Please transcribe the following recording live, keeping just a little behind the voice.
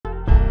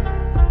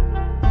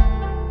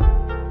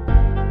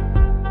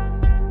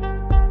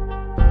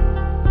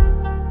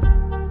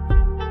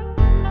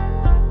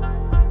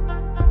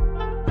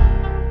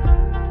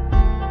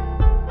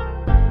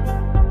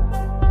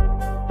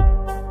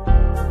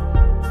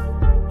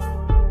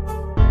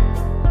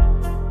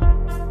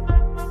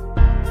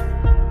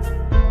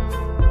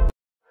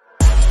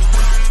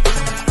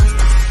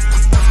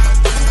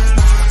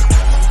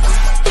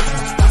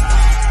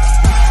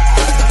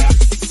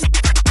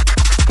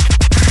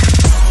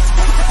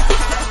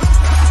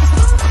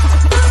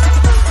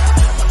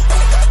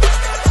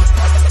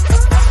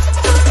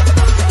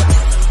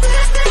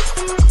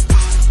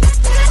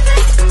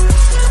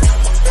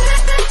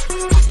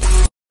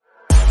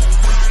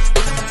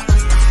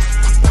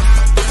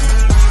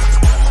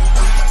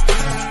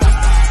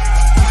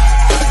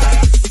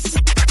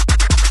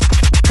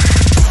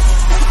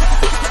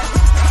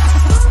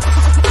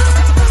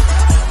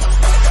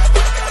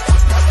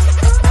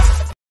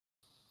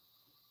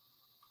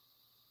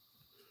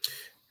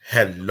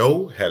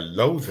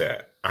Hello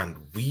there, and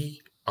we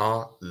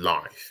are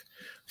live.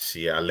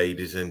 See ya,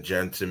 ladies and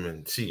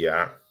gentlemen. See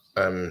ya.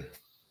 Um,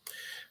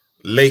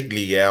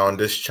 lately, on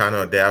this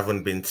channel there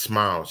haven't been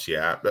smiles,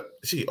 But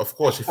see, of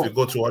course, if you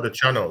go to other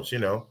channels,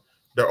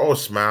 they're all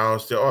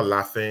smiles, they're all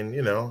laughing,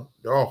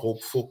 they're all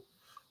hopeful.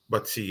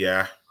 But see,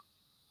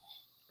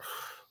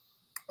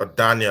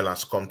 Daniel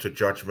has come to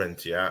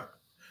judgment,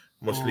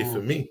 mostly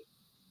for me,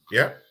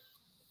 yeah.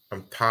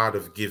 I'm tired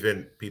of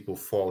giving people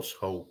false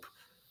hope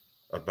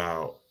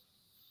about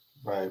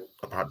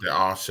about the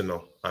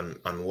Arsenal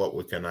and what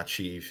we can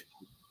achieve.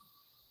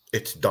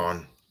 It's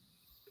done.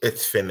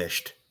 It's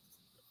finished.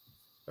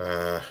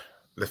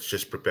 Let's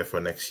just prepare for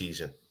next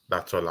season.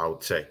 That's all I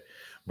would say.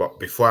 But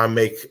before I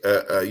make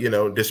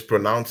this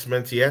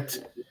pronouncement yet,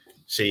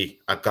 see,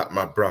 I got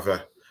my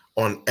brother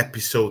on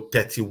episode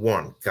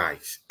 31,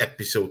 guys.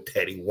 Episode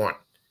 31.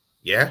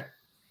 Yeah?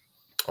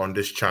 On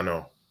this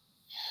channel.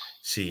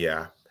 See,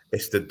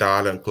 it's the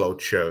Darling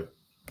Cloud Show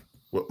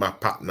with my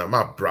partner,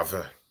 my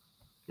brother,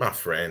 my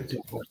friend,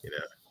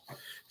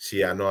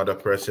 See, another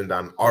person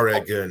than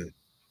Oregon,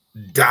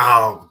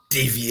 Dog,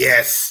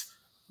 DVS,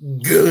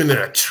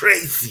 Gunner,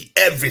 Tracy,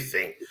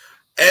 everything.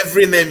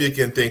 Every name you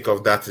can think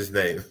of, that's his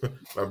name.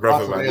 My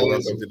brother, man,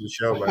 welcome to the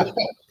show, man.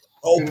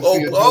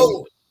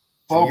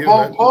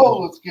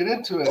 Let's get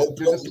into it.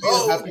 Good to see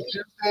you. Happy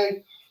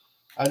Tuesday.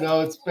 I know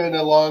it's been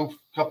a long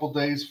couple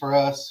days for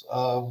us.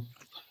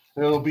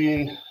 It'll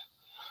be,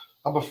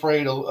 I'm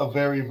afraid, a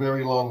very,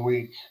 very long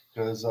week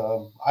because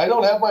I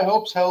don't have my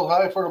hopes held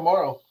high for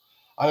tomorrow.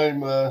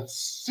 I'm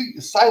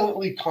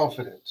silently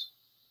confident.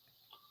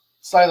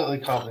 Silently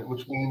confident,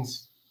 which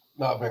means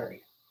not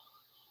very.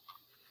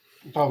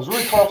 If I was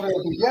really confident,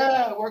 I'd be,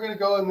 we're going to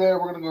go in there.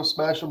 We're going to go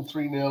smash them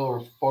 3-0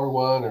 or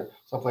 4-1 or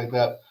something like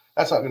that.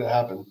 That's not going to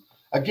happen.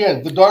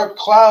 Again, the dark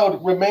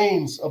cloud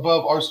remains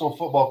above Arsenal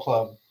Football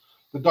Club.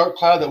 The dark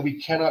cloud that we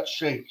cannot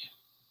shake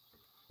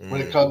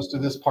when it comes to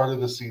this part of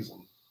the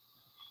season.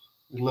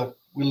 We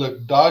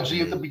look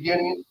dodgy at the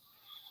beginning.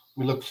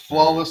 We look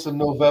flawless in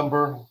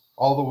November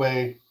all the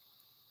way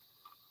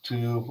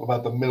to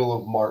about the middle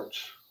of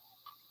March.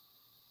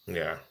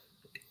 Yeah.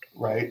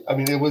 Right? I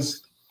mean, it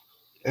was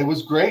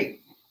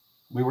great.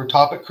 We were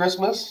top at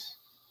Christmas.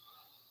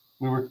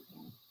 We were,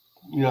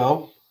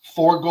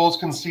 4 goals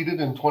conceded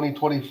in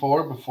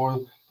 2024 before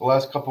the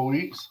last couple of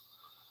weeks.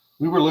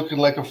 We were looking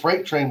like a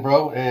freight train,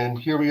 bro, and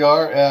here we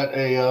are at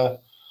a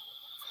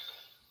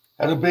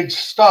big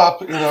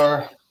stop in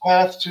our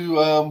path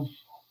to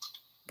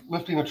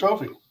lifting a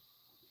trophy.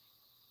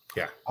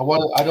 Yeah.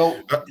 I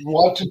don't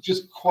want to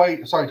just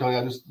quite. Sorry, Tony.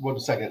 I just 1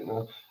 second.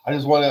 I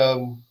just want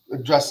to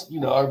address,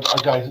 our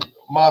guy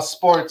Moss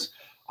Sports.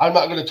 I'm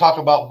not going to talk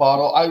about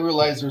Bottle. I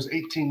realize there's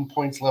 18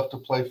 points left to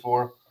play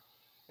for,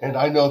 and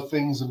I know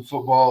things in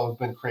football have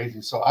been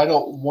crazy. So I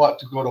don't want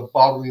to go to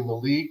Bottle in the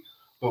league,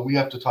 but we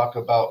have to talk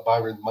about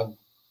Bayern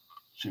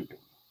Munich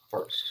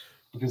first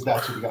because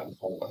that's what we got in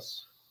front of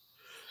us.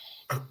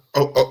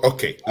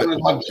 Okay.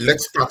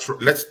 Let's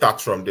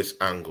start from this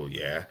angle.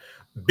 Yeah.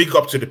 Big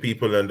up to the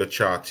people in the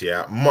chat.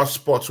 Yeah. Moss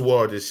Sports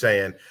World is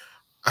saying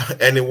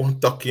anyone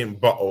talking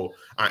Bottle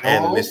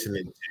and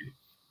listening to.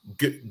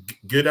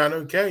 Good and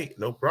okay,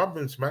 no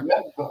problems, man.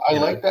 Yeah, I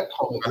like that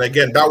comment. And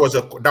again, that was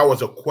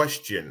a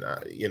question,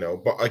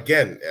 But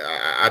again,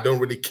 I don't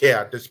really care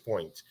at this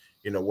point,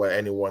 what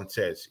anyone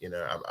says,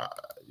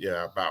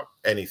 about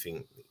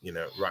anything,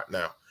 right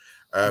now.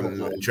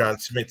 John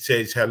Smith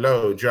says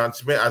hello. John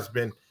Smith has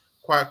been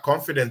quite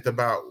confident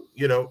about,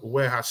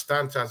 where her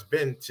stance has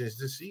been since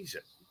the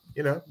season.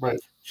 Right.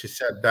 She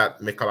said that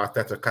Mikel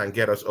Arteta can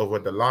get us over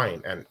the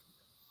line, and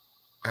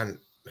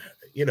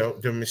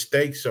the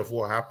mistakes of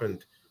what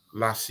happened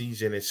last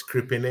season is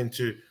creeping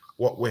into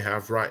what we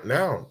have right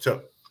now.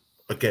 So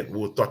again,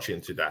 we'll touch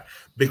into that.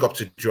 Big up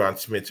to Joanne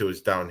Smith, who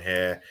is down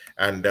here.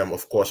 And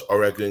of course,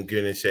 Oregon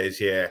Goonie says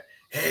here,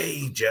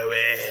 hey,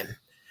 Joanne.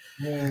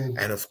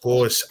 And of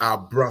course, our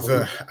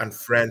brother and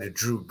friend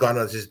Drew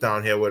Gunners is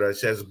down here with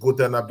us. Says,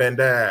 Guten Abend,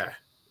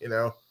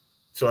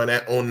 so on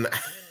their own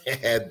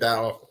head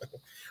down.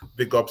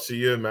 Big up to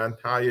you, man.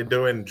 How you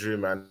doing, Drew,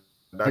 man?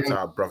 That's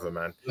our brother,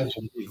 man.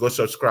 You go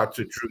subscribe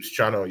to Drew's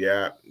channel,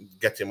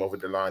 Get him over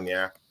the line,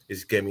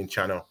 his gaming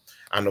channel.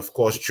 And of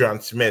course, Joanne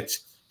Smith,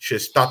 she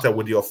started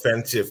with the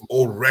offensive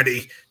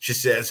already. She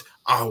says,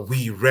 are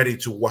we ready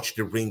to watch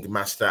the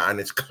Ringmaster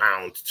and its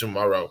clown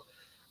tomorrow?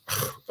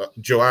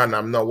 Joanne,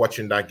 I'm not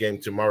watching that game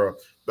tomorrow,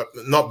 but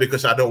not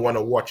because I don't want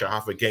to watch. I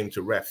have a game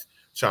to ref,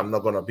 so I'm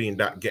not going to be in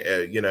that,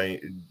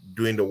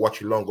 doing the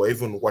watch along or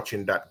even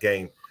watching that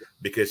game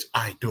because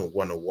I don't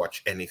want to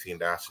watch anything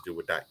that has to do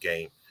with that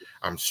game.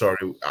 I'm sorry.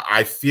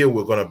 I feel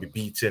we're going to be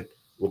beaten.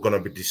 We're going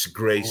to be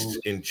disgraced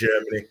in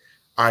Germany.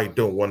 I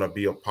don't want to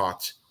be a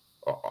part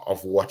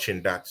of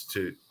watching that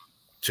to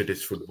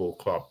this football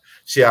club.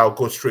 See, I'll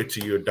go straight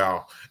to you,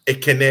 Dow.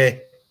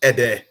 Ekene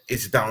Ede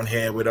is down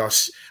here with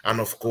us. And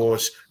of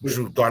course,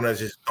 Drew Gunners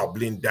is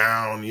doubling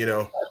down,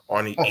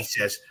 on it. He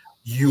says,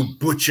 You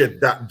butchered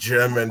that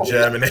German,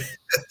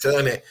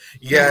 Tony.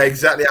 Yeah,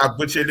 exactly. I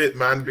butchered it,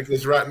 man,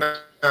 because right now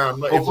I'm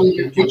not Hopefully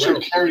even you thinking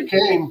butchered Harry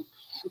Kane.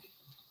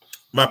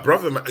 My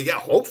brother, yeah,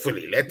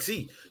 hopefully. Let's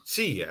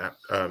see.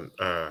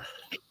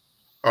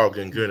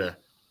 Argan Gunnar.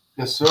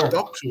 Yes, sir.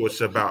 Talk to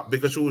us about,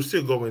 because we'll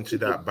still go into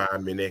that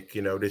Bayern Munich,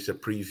 there's a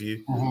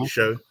preview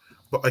show.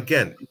 But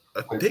again,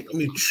 take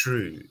me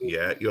through,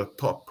 your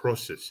thought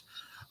process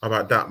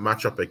about that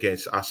matchup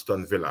against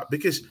Aston Villa.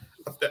 Because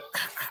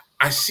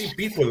I see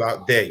people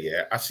out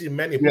there, I see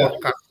many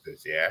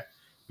podcasters,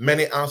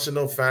 many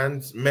Arsenal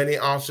fans, many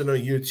Arsenal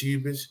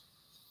YouTubers.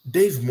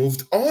 They've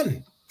moved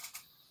on.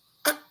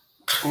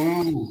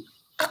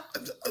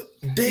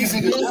 They've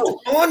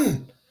moved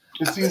on.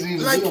 It's easy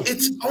to like do.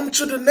 It's on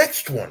to the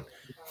next one.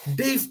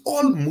 They've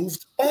all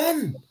moved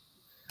on.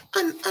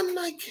 And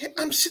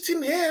I'm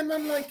sitting here and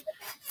I'm like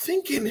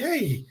thinking,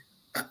 hey,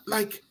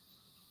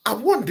 I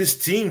want this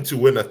team to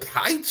win a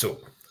title.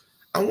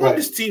 I want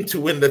this team to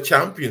win the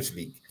Champions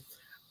League.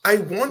 I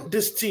want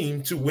this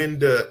team to win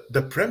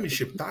the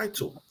Premiership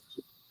title.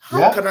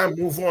 How can I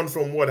move on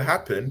from what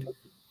happened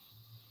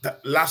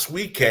last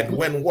weekend,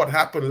 when what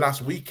happened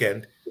last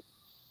weekend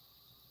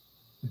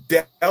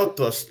dealt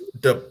us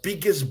the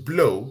biggest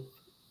blow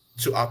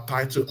to our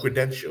title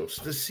credentials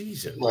this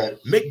season?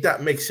 Make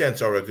that make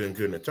sense, Oregon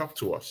Gunnar. Talk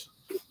to us.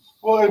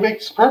 Well, it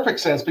makes perfect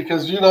sense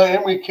because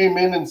Emery came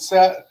in and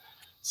set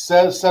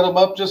him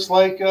up just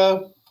like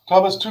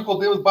Thomas Tuchel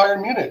did with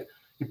Bayern Munich.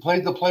 He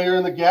played the player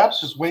in the gaps,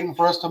 just waiting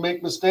for us to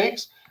make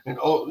mistakes, and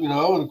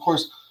and of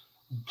course,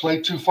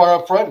 played too far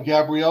up front.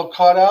 Gabriel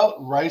caught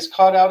out, Rice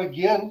caught out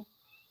again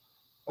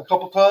a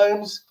couple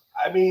times.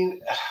 I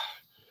mean,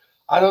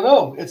 I don't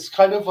know. It's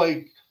kind of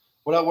like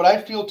what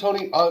I feel,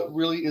 Tony,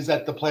 really is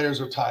that the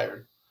players are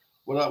tired.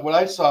 What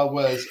I saw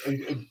was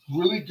a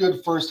really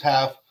good first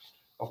half.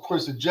 Of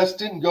course, it just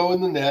didn't go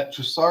in the net.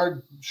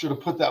 Trossard should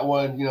have put that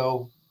one,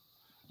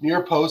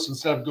 near post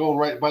instead of going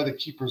right by the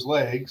keeper's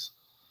legs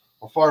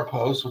or far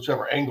post,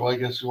 whichever angle I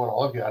guess you want to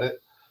look at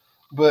it.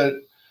 But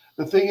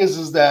the thing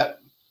is that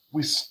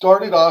we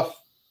started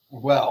off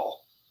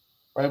well,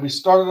 right? We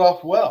started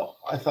off well.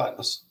 I thought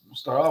let's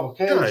start off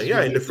okay.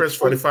 Yeah, in the first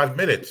 45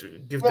 minutes.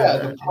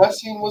 The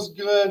pressing was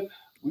good.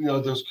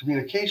 There's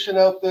communication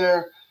out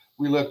there.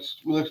 We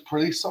looked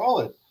pretty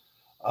solid.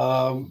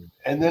 And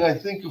then I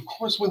think, of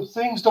course, when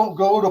things don't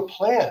go to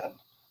plan,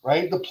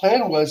 right? The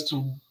plan was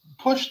to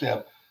push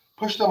them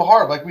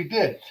hard like we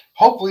did.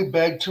 Hopefully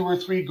bag 2 or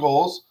 3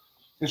 goals.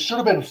 It should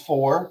have been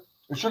 4.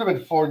 It should have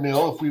been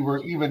 4-0 if we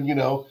were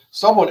even,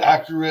 somewhat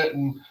accurate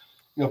and,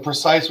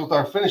 precise with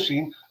our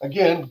finishing.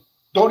 Again,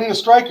 don't need a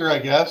striker, I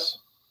guess.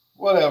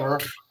 Whatever.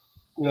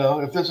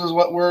 If this is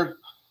what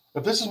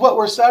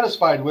we're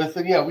satisfied with,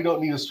 then we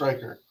don't need a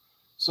striker.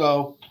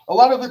 So a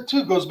lot of it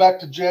too goes back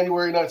to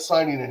January not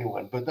signing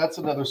anyone, but that's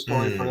another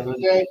story for another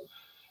day.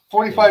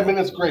 45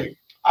 minutes, great.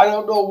 I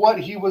don't know what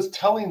he was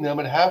telling them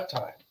at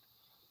halftime.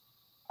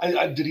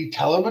 Did he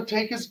tell him to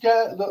take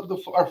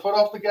our foot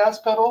off the gas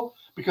pedal?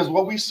 Because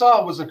what we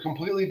saw was a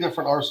completely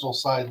different Arsenal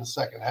side in the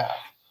second half.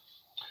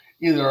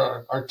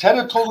 Either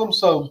Arteta told him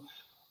some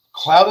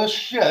clownish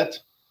shit,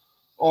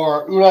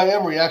 or Unai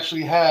Emery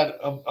actually had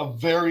a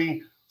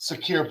very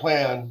secure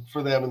plan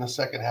for them in the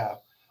second half,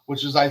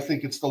 which is, I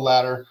think it's the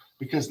latter,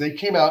 because they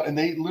came out and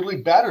they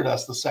literally battered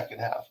us the second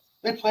half.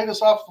 They played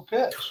us off the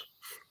pitch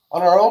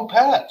on our own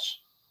patch.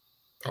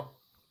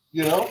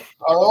 Our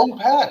own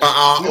patch.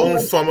 Our own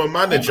former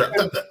manager.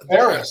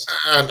 That's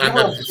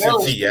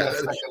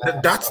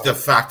the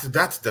fact.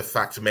 That's the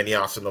fact many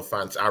Arsenal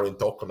fans aren't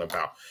talking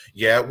about.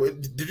 Yeah,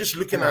 they're just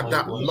looking at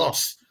that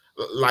loss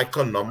like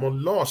a normal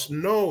loss.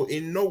 No,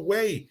 in no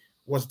way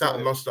was that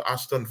loss to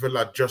Aston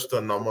Villa just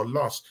a normal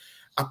loss.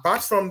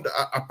 Apart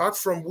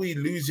from we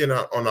losing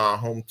on our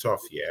home turf,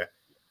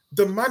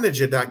 the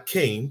manager that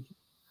came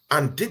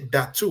and did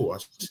that to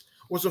us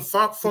was a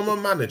former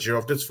manager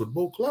of this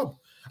football club.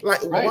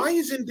 Why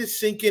isn't this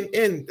sinking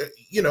in,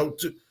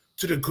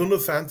 to the Gunnar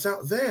fans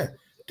out there?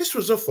 This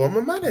was a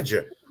former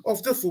manager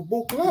of the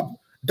football club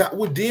that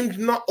we deemed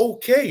not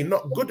okay,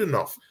 not good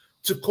enough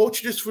to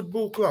coach this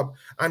football club.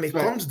 And it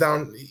comes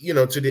down,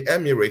 to the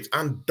Emirates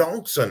and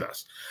dunks on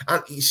us.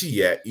 And you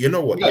see, you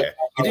know what,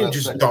 he didn't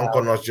just dunk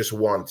on us just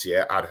once,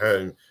 at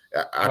home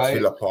at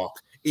Villa Park.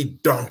 He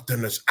dunked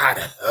on us at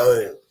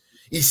home.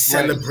 He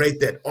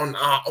celebrated on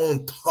our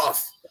own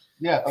turf.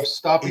 Yeah, of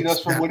stopping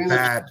us from winning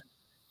bad.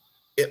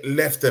 It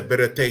left a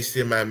bitter taste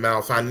in my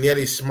mouth. I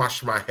nearly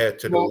smashed my head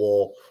to the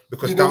wall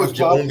because that was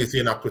the only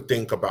thing I could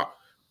think about.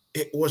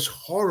 It was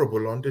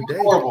horrible on the day.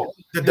 Horrible.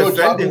 The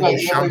defending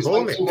was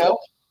shambolic.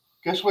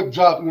 Guess what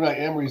job Unai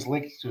Emery's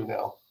linked to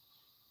now?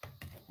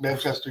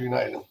 Manchester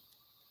United.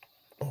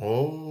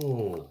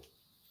 Oh.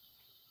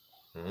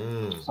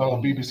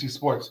 On BBC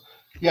Sports.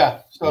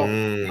 Yeah. So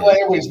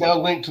Unai Emery's now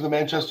linked to the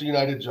Manchester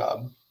United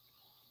job.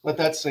 Let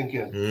that sink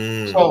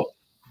in. So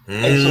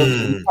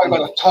you're talking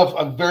about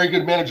a very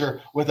good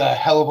manager with a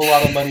hell of a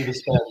lot of money to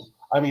spend.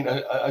 I mean,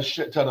 a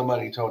shit ton of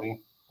money,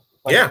 Tony.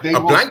 A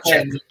blank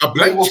check.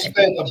 They will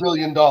spend $1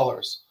 billion.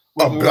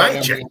 A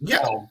blank check.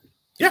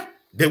 Yeah.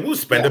 They will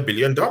spend $1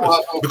 billion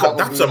because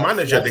that's a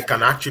manager they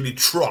can actually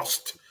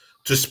trust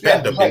to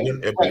spend a billion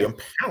pounds.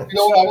 You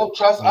know what I don't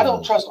trust? I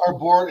don't trust our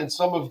board and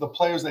some of the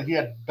players that he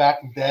had back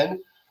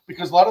then,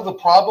 because a lot of the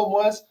problem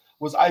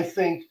was I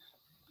think,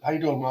 how you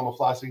doing, Mama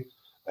Flossie?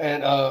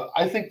 And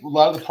I think a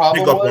lot of the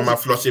problem big up Mama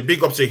Flossie.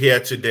 Big up to here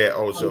today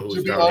also,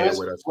 who's down here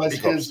with us. Was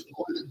his,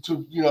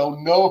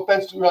 no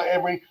offense to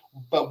Emery,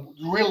 but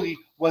really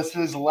was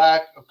his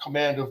lack of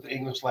command of the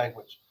English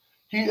language.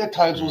 He at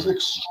times was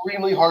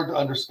extremely hard to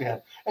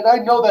understand. And I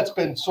know that's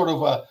been sort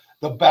of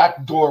the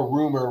backdoor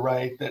rumor,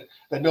 right, that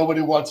nobody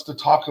wants to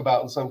talk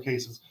about in some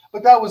cases.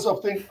 But that was, I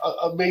think,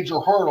 a major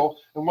hurdle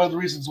and one of the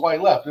reasons why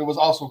he left. And it was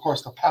also, of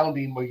course, the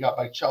pounding we got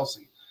by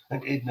Chelsea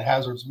and Eden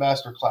Hazard's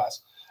masterclass.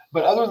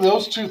 But other than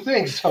those two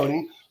things,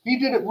 Tony, he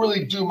didn't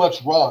really do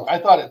much wrong. I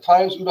thought at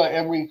times Unai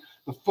Emery,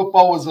 the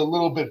football was a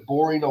little bit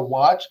boring to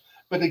watch.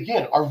 But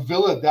again, are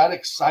Villa that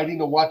exciting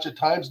to watch at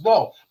times?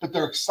 No, but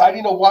they're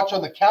exciting to watch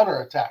on the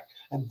counterattack.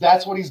 And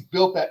that's what he's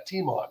built that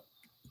team on.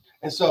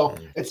 And so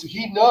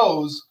he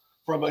knows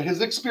from his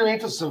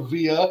experience at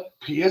Sevilla,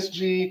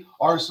 PSG,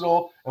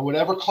 Arsenal, and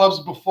whatever clubs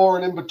before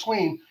and in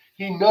between,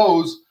 he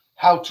knows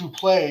how to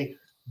play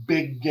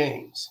big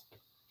games.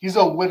 He's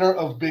a winner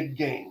of big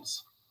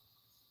games.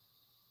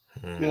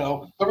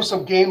 There were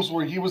some games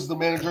where he was the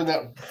manager in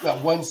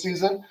that one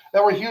season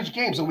that were huge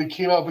games, and we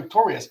came out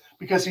victorious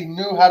because he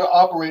knew how to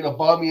operate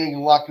Aubameyang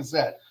and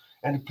Lacazette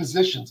and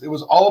positions. It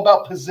was all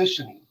about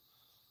positioning.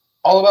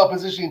 All about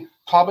positioning.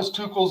 Thomas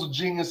Tuchel's a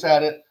genius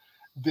at it.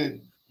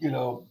 Sorry,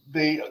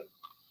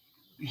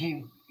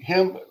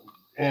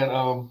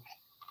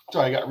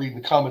 I got reading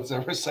the comments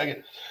there for a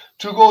second.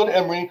 Tuchel and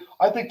Emery,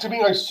 I think to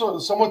me are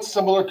somewhat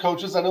similar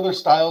coaches. I know their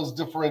styles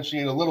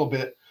differentiate a little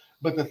bit,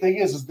 but the thing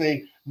is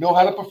they know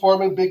how to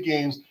perform in big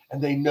games and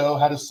they know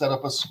how to set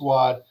up a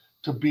squad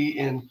to be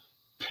in,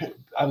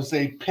 I would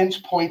say,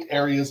 pinch point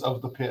areas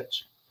of the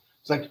pitch.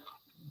 It's like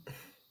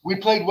we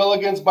played well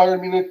against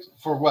Bayern Munich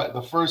for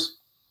the first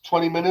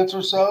 20 minutes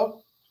or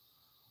so,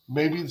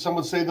 maybe some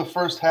would say the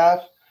first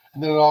half,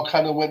 and then it all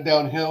kind of went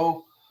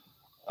downhill.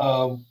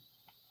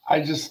 I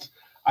just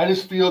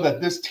feel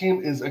that this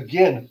team is,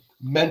 again,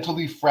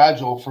 mentally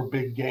fragile for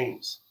big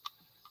games.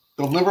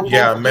 The Liverpool,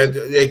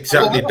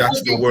 exactly,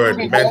 that's the word,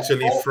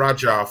 mentally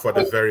fragile for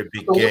the very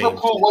big games.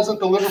 Liverpool wasn't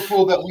the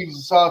Liverpool that we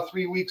saw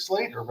 3 weeks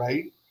later,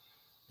 right?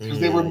 Because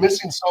they were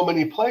missing so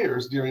many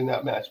players during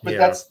that match. But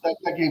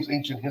that game's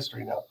ancient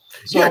history now.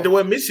 So, they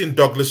were missing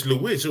Douglas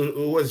Luiz,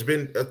 who has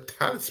been a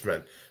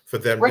talisman for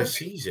them this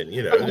season.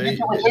 They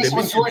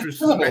missing through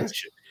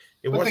suspension.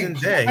 It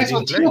wasn't there.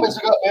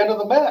 Tielemans got man of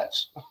the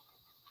match.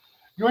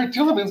 Yuri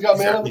Tielemans got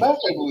man of the match,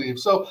 I believe.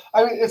 So,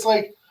 I mean, it's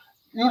like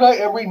Unai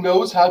Emery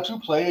knows how to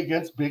play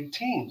against big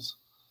teams.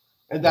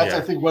 And that's,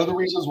 I think, one of the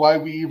reasons why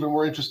we even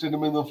were interested in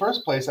him in the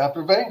first place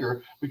after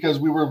Wenger, because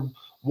we were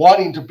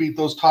wanting to beat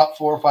those top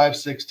 4, 5,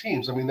 6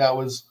 teams. I mean,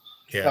 that's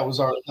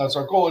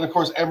our goal. And of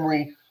course,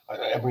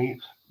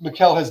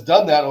 Mikel has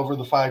done that over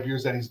the 5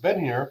 years that he's been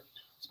here,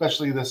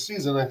 especially this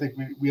season. I think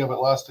we haven't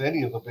lost to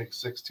any of the big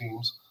 6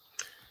 teams.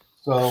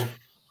 So,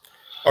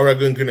 all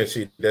right,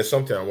 see, there's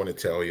something I want to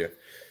tell you.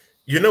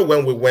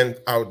 When we went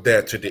out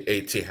there to the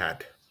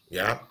Etihad,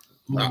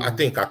 I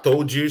think I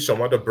told you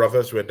some other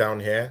brothers were down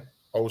here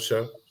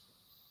also,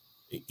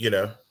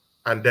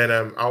 and then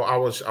I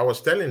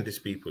was telling these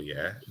people,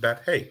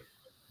 that hey,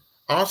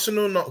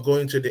 Arsenal not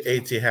going to the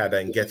Etihad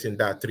and getting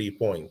that 3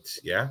 points,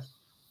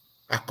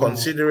 I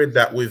consider it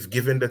that we've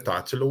given the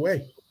title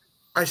away.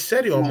 I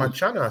said it on my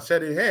channel. I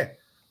said it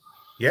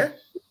here,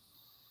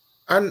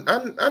 and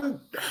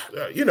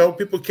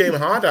people came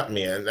hard at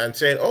me and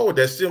saying, oh,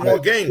 there's still more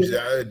games.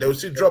 They'll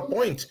still drop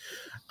points.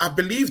 I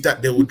believe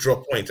that they will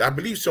drop points. I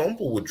believe some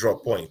people will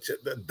drop points.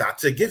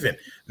 That's a given.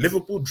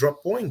 Liverpool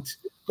drop points.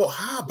 But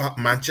how about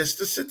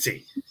Manchester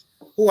City,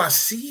 who are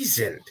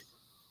seasoned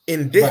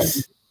in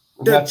this?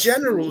 The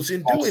generals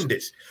in doing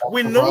this.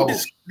 We know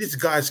these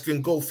guys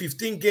can go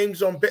 15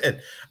 games unbeaten.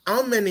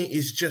 How many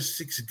is just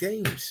 6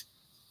 games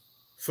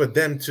for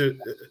them to,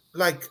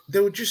 they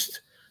would just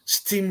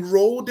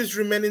steamroll these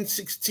remaining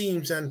 6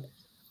 teams and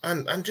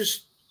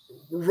just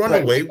run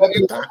away with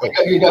the title.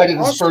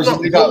 Arsenal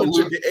going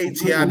to the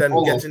Etihad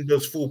and getting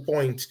those full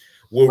points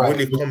will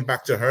really come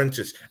back to haunt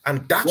us.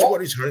 And that's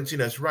what is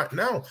haunting us right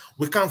now.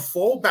 We can't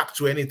fall back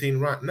to anything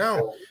right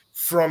now.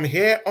 From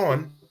here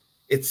on,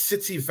 it's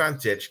City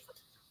vantage.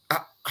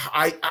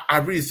 I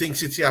really think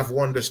City have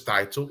won this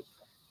title.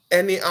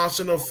 Any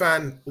Arsenal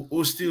fan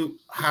who still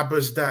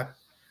harbors that,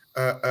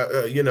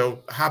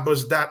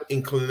 harbors that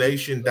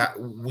inclination that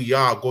we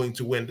are going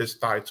to win this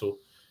title,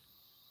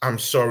 I'm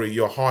sorry,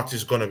 your heart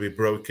is going to be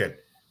broken.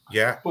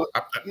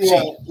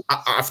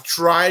 I've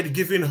tried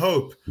giving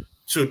hope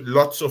to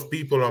lots of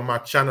people on my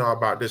channel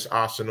about this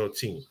Arsenal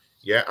team.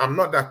 I'm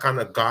not that kind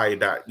of guy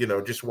that,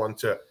 just want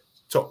to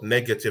talk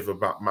negative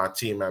about my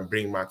team and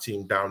bring my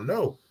team down.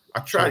 No, I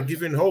tried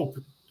giving hope,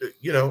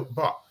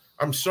 but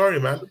I'm sorry,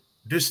 man.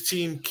 This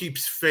team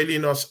keeps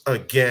failing us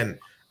again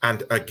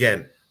and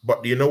again.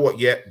 But you know what?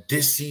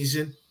 This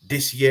season,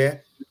 this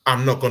year,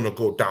 I'm not going to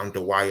go down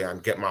the wire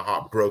and get my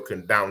heart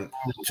broken down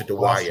to the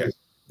wire.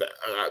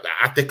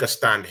 I take a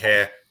stand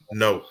here.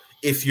 No.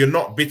 If you're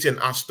not beating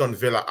Aston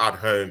Villa at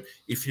home,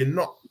 if you're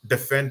not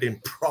defending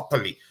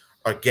properly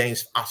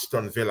against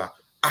Aston Villa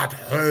at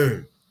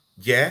home,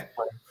 yeah,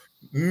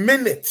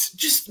 minutes,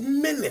 just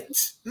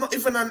minutes, not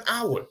even an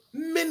hour,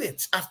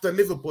 minutes after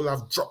Liverpool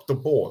have dropped the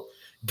ball,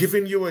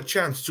 giving you a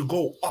chance to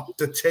go up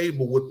the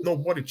table with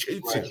nobody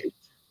chasing you.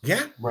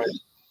 Yeah? Right.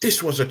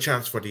 This was a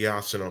chance for the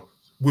Arsenal.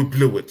 We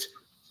blew it.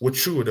 We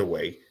threw it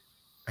away.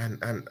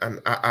 And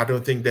I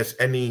don't think there's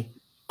any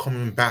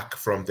coming back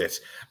from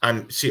this.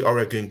 And see,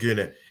 Oregon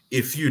Gunner,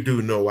 if you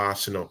do know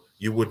Arsenal,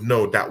 you would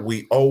know that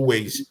we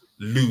always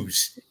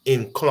lose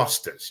in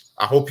clusters.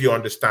 I hope you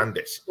understand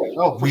this.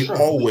 We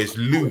always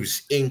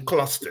lose in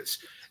clusters.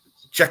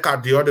 Check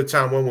out the other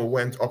time when we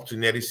went up to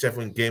nearly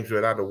 7 games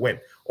without a win,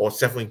 or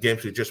 7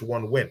 games with just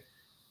 1 win.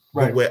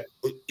 Right.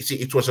 See,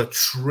 it was a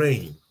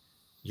train.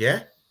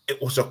 Yeah,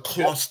 it was a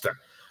cluster.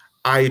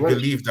 I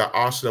believe that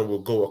Arsenal will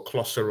go a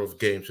cluster of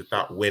games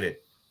without winning.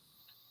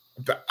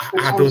 But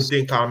I don't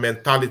think our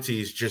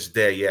mentality is just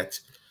there yet.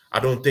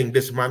 I don't think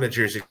this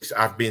manager is.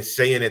 I've been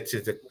saying it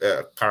since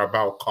the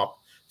Carabao Cup,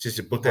 since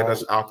he booted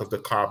us out of the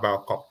Carabao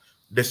Cup.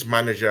 This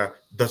manager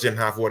doesn't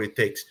have what it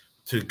takes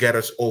to get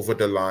us over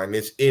the line.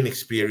 It's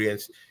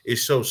inexperienced.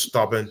 It's so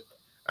stubborn.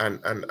 And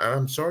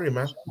I'm sorry,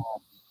 man.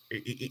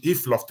 He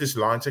fluffed his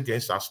lines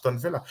against Aston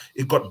Villa.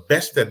 He got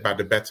bested by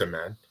the better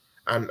man.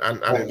 And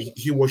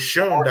he was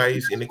shown that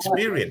he's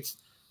inexperienced.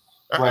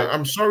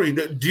 I'm sorry.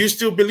 Do you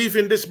still believe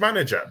in this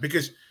manager?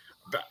 Because,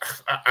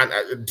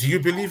 do you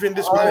believe in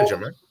this manager,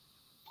 man?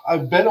 I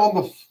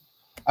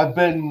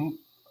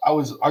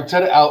was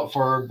Arteta out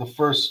for the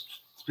first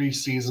 3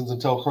 seasons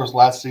until, of course,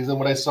 last season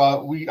when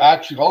we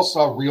actually all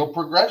saw real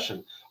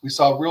progression. We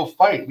saw a real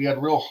fight. We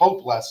had real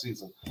hope last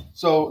season.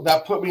 So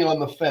that put me on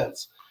the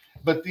fence.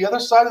 But the other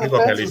side of the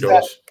fence is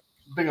that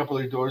big up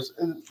Ellie Doors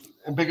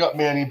and big up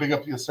Manny, big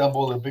up the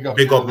Assemble, and big up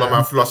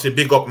Mama Flossie,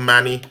 big up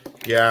Manny,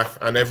 yeah,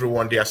 and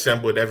everyone, the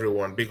Assembled,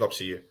 everyone, big up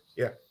to you,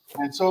 yeah.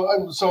 And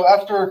so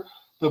after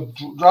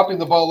dropping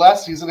the ball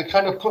last season, it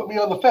kind of put me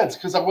on the fence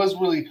because I was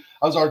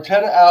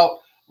Arteta out.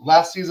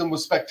 Last season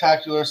was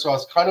spectacular, so I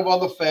was kind of on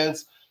the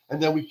fence,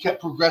 and then we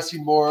kept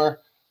progressing more,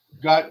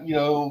 got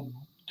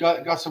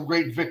some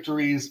great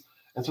victories.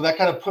 And so that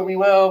kind of put me,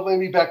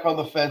 maybe back on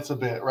the fence a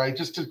bit, right?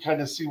 Just to kind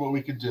of see what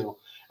we could do.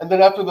 And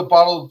then after the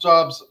bottle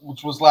jobs,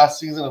 which was last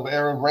season of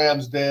Aaron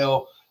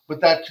Ramsdale, but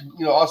that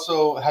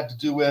also had to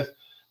do with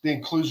the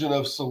inclusion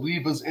of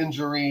Saliba's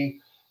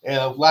injury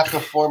and lack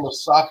of form of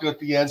Saka at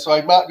the end. So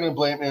I'm not going to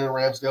blame Aaron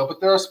Ramsdale, but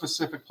there are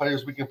specific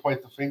players we can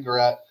point the finger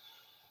at.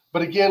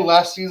 But again,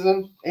 last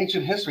season,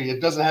 ancient history.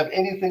 It doesn't have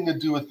anything to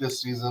do with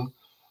this season,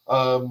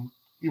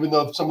 even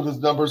though some of the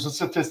numbers and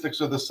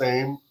statistics are the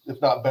same,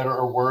 if not better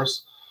or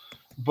worse.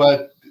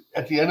 But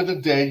at the end of the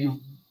day, you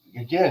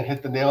again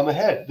hit the nail on the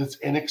head. This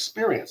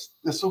inexperience.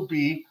 This will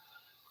be,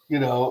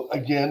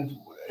 again,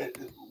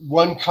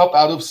 1 cup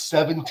out of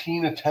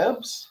 17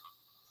 attempts.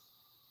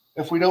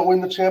 If we don't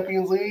win the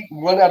Champions League,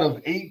 1 out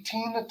of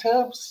 18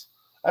 attempts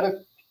at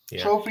a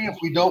trophy. If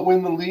we don't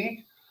win the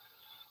league,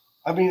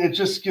 I mean, it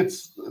just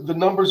the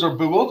numbers are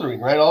bewildering,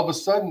 right? All of a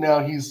sudden now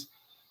he's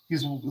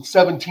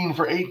 17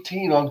 for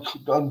 18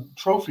 on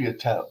trophy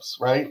attempts,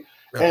 right?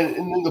 And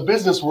in the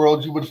business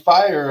world, you would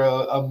fire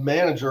a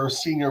manager or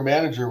senior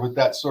manager with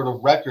that sort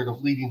of record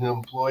of leading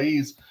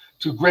employees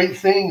to great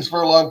things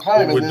for a long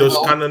time. With those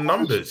kind of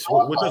numbers.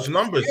 With those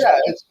numbers. Yeah,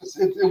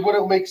 it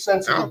wouldn't make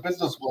sense in the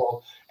business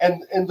world.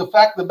 And the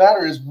fact of the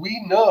matter is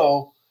we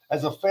know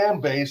as a fan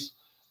base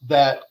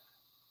that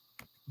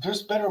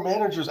there's better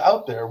managers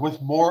out there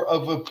with more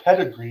of a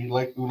pedigree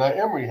like Unai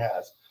Emery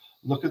has.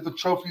 Look at the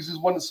trophies he's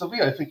won at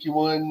Sevilla. I think he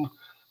won,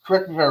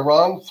 correct me if I'm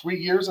wrong, 3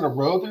 years in a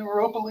row the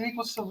Europa League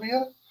with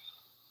Sevilla.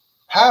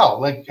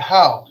 How?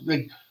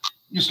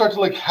 You start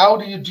to how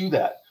do you do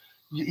that?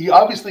 He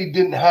obviously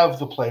didn't have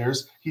the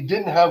players. He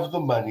didn't have the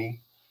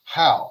money.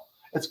 How?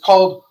 It's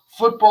called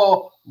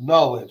football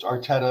knowledge,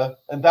 Arteta,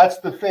 and that's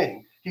the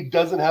thing. He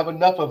doesn't have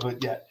enough of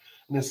it yet.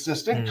 An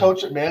assistant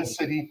coach at Man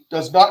City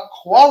does not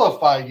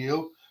qualify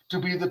you to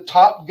be the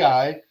top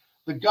guy,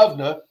 the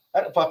governor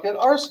at fucking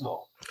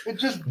Arsenal. It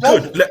just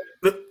doesn't.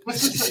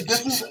 This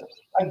is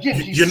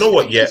again. You know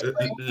what? Yeah,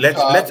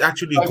 let's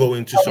actually go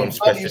into some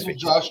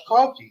specifics. Josh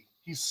Kroenke,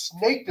 he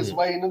snaked his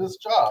way into this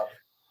job.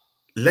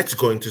 Let's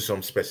go into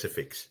some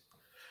specifics,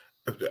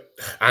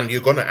 and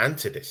you're gonna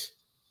answer this.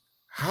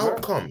 How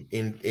come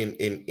in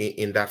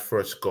that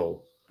first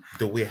goal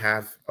do we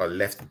have a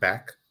left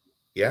back,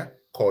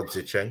 called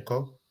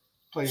Zinchenko,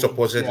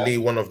 supposedly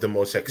one of the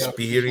most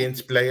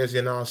experienced players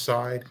in our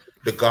side,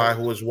 the guy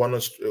who has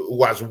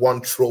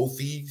won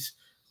trophies,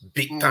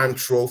 big time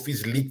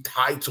trophies, league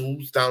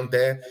titles down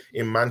there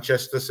in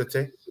Manchester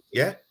City,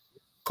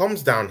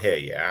 comes down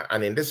here,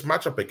 and in this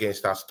matchup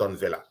against Aston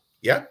Villa,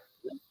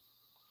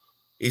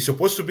 he's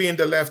supposed to be in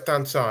the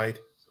left-hand side,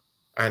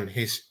 and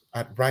he's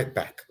at right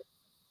back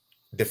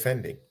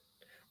defending,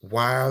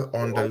 while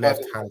on the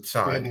left-hand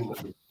side,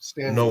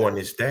 no one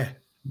is there.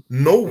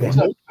 No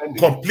one.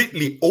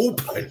 Completely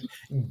open,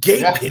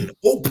 gaping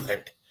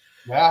open.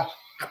 Yeah.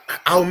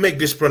 I'll make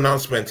this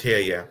pronouncement here,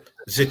 yeah.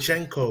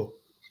 Zinchenko,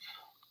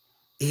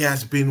 he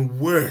has been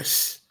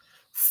worse,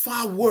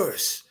 far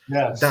worse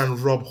than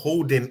Rob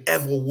Holding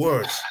ever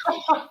was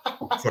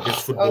for this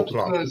football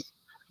club.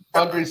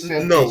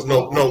 No.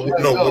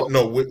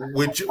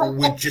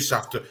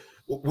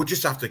 We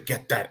just have to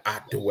get that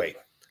out the way.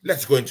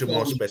 Let's go into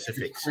more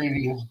specifics.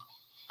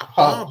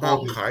 How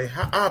about Kai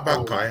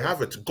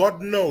Havertz?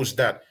 God knows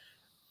that,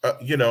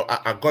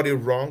 I got it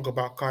wrong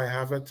about Kai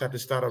Havertz at the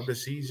start of the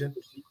season.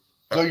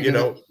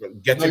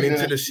 Getting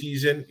into the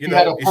season, he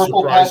had a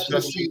purple patch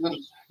this season.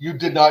 You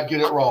did not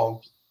get it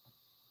wrong.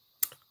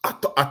 I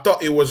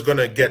thought it was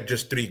gonna get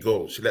just 3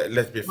 goals.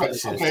 Let's be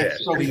sincere.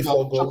 So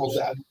 4 goals.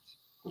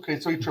 Okay,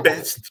 so he tripled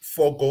best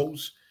 4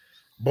 goals,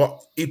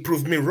 but he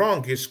proved me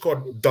wrong. He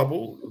scored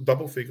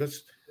double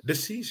figures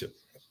this season.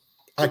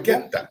 I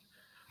get that,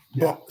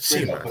 but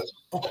see, man,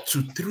 up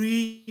to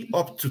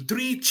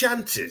three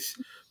chances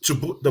to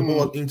put the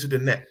ball into the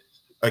net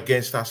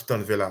against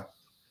Aston Villa,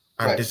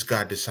 and this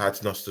guy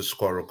decides not to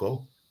score a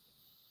goal.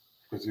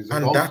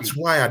 And that's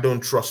why I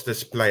don't trust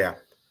this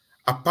player.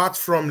 Apart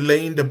from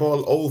laying the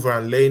ball over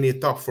and laying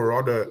it up for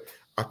other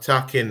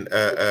attacking,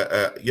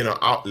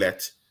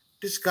 outlets,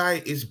 this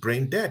guy is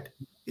brain dead.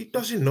 He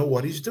doesn't know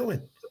what he's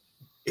doing.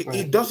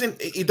 He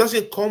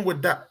doesn't come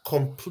with that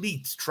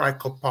complete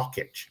striker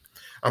package.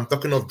 I'm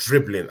talking of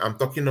dribbling. I'm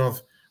talking of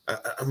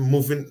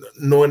moving,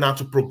 knowing how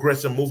to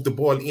progress and move the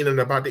ball in and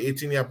about the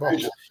 18-yard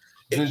box.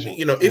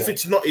 If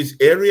it's not his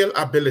aerial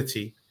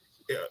ability,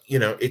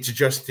 it's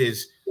just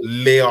his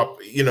layup,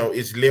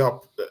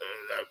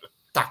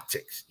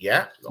 tactics,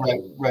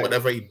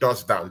 whatever he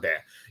does down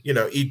there.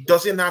 He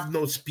doesn't have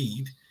no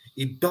speed.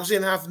 He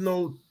doesn't have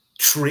no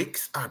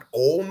tricks at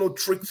all, no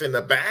tricks in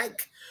the bag,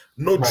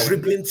 no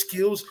dribbling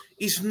skills.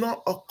 He's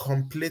not a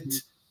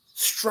complete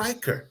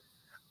striker.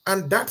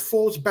 And that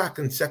falls back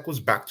and circles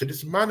back to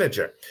this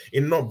manager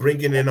in not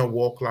bringing in a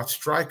world-class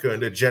striker in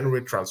the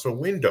January transfer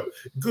window.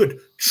 Good.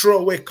 Throw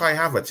away Kai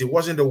Havertz. He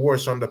wasn't the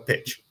worst on the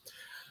pitch.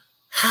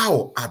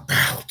 How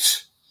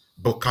about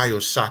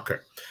Bukayo Saka?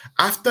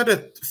 After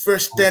the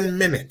first 10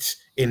 minutes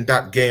in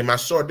that game, I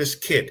saw this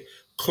kid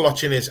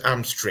clutching his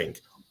hamstring,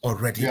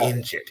 already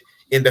injured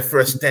in the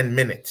first 10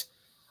 minutes.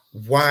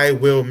 Why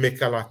will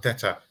Mikel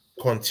Arteta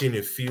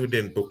continue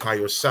fielding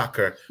Bukayo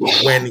Saka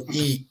when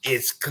he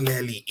is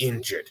clearly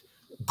injured?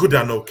 Good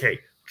and okay.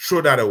 Throw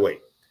that away.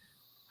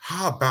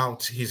 How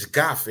about his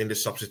gaffe in the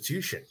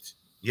substitutions?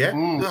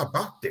 How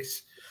about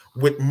this?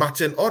 With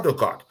Martin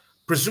Odegaard,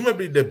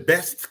 presumably the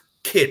best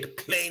kid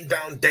playing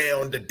down there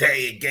on the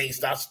day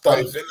against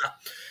Aston Villa,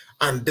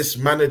 and this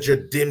manager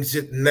deems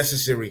it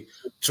necessary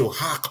to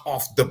hack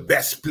off the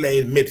best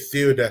playing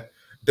midfielder,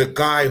 the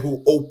guy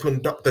who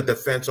opened up the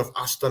defense of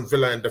Aston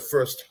Villa in the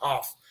first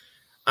half,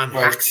 and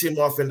hacks him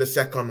off in the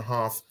second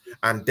half,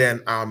 and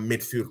then our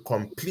midfield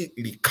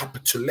completely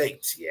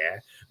capitulates,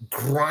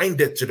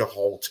 grinded to the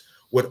halt,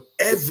 with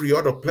every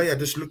other player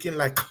just looking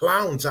like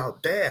clowns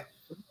out there.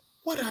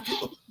 What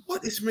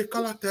is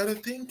Mikel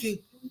Arteta thinking?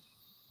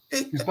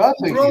 He's not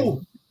thinking.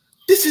 Bro,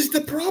 this is the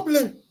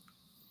problem.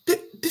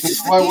 This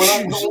is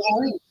the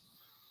issue.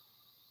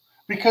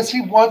 Because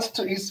he wants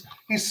to, he's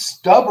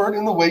stubborn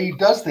in the way he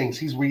does things.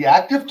 He's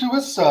reactive to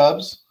his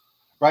subs,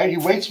 right? He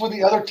waits for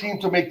the other team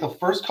to make the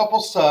first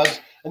couple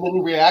subs, and then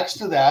he reacts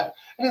to that.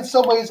 And in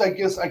some ways, I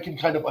guess I can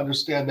kind of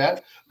understand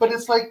that. But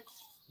it's like,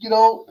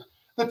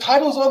 the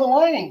title's on the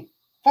line.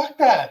 Fuck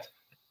that.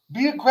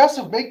 Be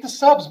aggressive. Make the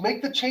subs.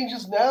 Make the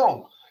changes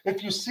now.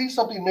 If you see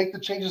something, make the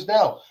changes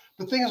now.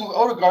 The thing is with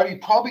Odegaard, he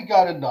probably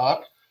got a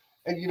knock.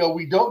 And,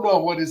 we don't know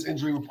what his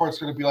injury report's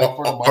going to be like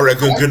for the month. You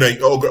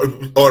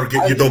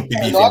don't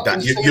believe in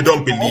that. You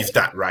don't believe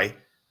that, right?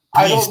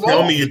 Please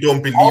tell me you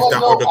don't believe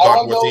that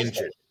Odegaard was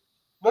injured.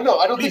 No,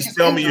 I don't think Please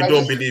tell me you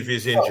don't believe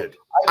he's injured.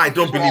 I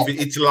don't believe it.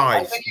 It's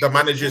lies. The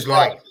manager's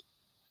lying.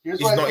 He's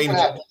not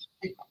injured.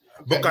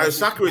 Bukayo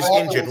Saka is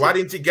injured. Why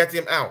didn't he get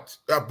him out?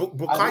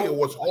 Bukayo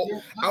was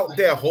out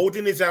there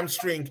holding his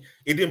hamstring.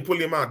 He didn't pull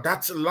him out.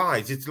 That's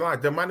lies. It's lies.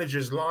 The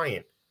manager's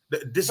lying.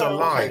 These are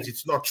lies.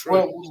 It's not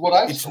true.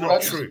 It's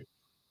not true.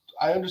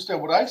 I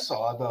understand. What I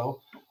saw,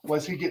 though,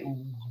 was he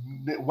getting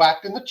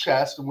whacked in the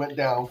chest and went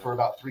down for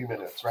about 3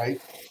 minutes,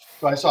 right?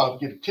 So I saw him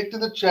get kicked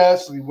in the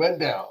chest and he went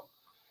down.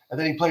 And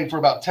then he played for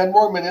about 10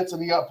 more minutes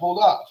and he got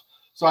pulled off.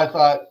 So I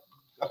thought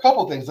a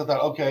couple things. I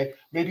thought, okay,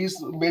 maybe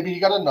he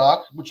got a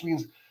knock, which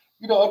means,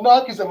 a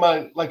knock isn't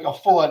like a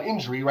full-on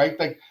injury, right?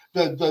 Like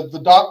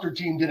the doctor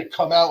team didn't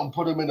come out and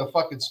put him in a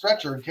fucking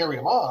stretcher and carry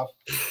him off.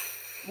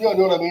 You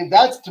know what I mean?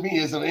 That's, to me,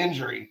 is an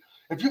injury.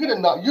 If you get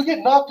you get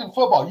knocked in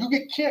football, you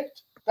get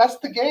kicked. That's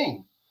the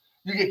game.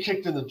 You get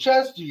kicked in the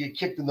chest, you get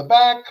kicked in the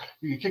back,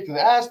 you get kicked in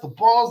the ass, the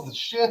balls, the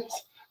shins,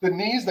 the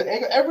knees, the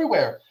ankle,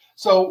 everywhere.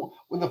 So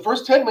in the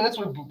first 10 minutes,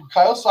 when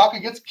Bukayo Saka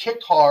gets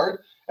kicked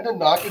hard and a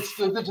knock, it's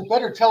the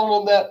better telling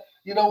him that,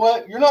 you know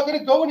what, you're not going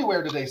to go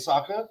anywhere today,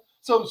 Saka.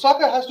 So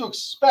Saka has to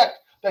expect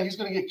that he's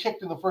going to get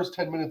kicked in the first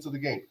 10 minutes of the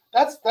game.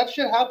 That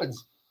shit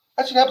happens.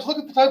 That shit happens. Look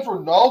at the times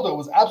Ronaldo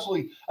was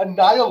absolutely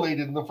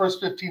annihilated in the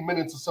first 15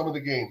 minutes of some of the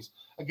games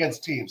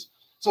against teams.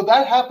 So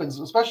that happens,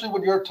 especially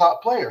when you're a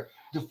top player.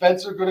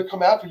 Defense are going to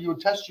come after you and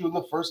test you in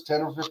the first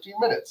 10 or 15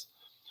 minutes.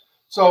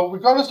 So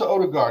regardless to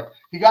Odegaard,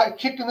 he got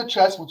kicked in the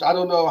chest, which I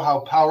don't know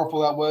how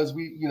powerful that was.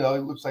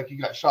 It looks like he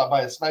got shot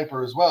by a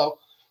sniper as well.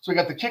 So he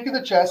got the kick in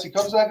the chest. He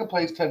comes back and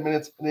plays 10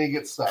 minutes, and then he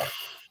gets subbed.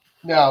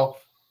 Now,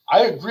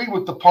 I agree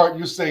with the part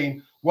you're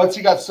saying. Once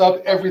he got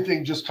subbed,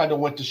 everything just kind of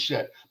went to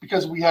shit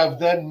because we have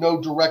then no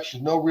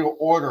direction, no real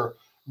order,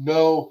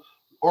 no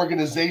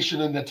organization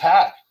in the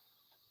attack.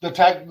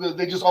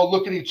 They just all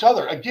look at each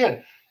other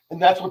again.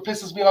 And that's what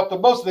pisses me off the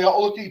most. They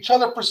all look at each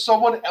other for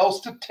someone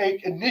else to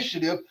take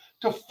initiative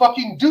to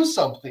fucking do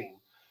something,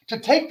 to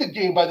take the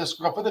game by the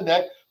scruff of the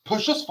neck,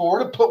 push us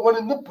forward, and put one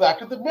in the back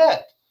of the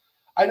net.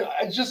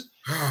 I just,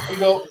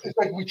 it's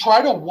like we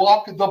try to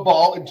walk the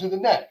ball into the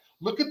net.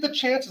 Look at the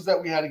chances that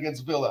we had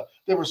against Villa.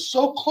 They were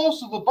so close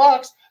to the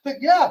box that,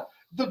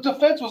 the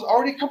defense was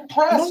already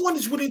compressed. No one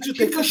is willing to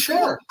take a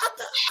shot.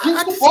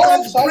 Shoot the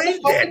ball inside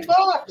the fucking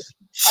box.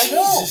 I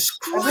know.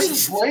 And this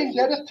is brain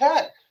dead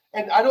attack.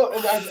 And I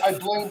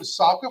blame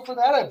Saka for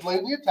that. I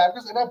blame the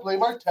attackers, and I blame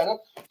Arteta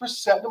for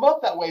setting them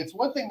up that way. It's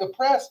one thing to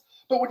press,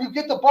 but when you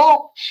get the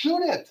ball,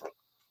 shoot it.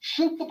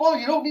 Shoot the ball.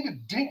 You don't need to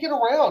dink it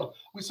around.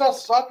 We saw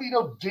Saka,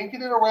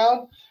 dinking it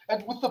around,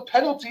 and with the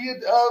penalty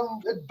at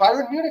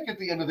Bayern Munich at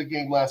the end of the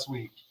game last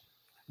week,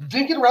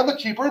 dink it around the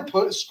keeper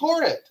and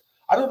score it.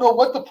 I don't know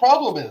what the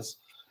problem is.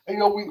 And,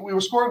 we were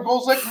scoring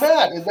goals like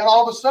mad, and then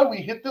all of a sudden we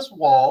hit this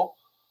wall,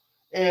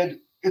 and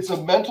it's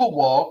a mental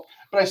wall.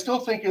 But I still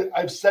think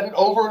I've said it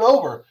over and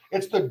over.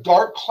 It's the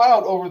dark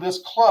cloud over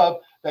this club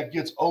that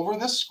gets over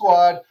this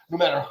squad, no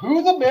matter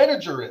who the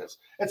manager is.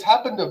 It's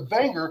happened to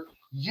Wenger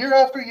year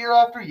after year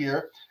after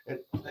year.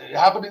 It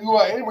happened to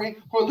Unai Emery,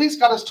 who at least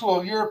got us to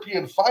a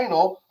European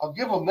final. I'll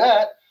give him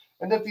that.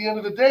 And at the end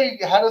of the day,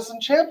 it had us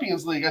in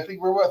Champions League. I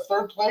think we were at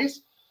third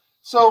place.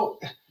 So,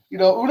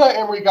 Unai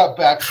Emery got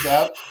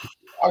backstabbed.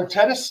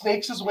 Arteta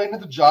snakes his way into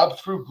the job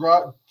through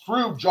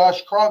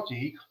Josh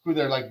Kroenke, who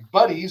they're like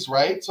buddies,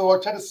 right? So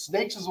Arteta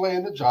snakes his way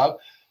in the job,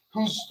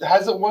 who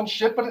hasn't won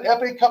shit but an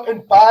FA Cup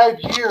in 5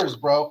 years,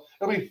 bro.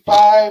 It'll be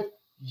 5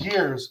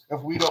 years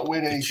if we don't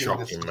win anything. It's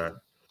shocking, man.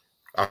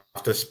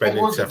 After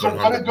spending $700 they're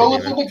going to go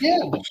with him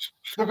again.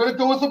 They're going to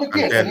go with him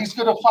again, and he's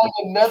going to find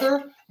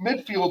another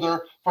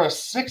midfielder for a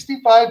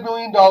 $65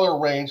 million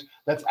range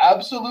that's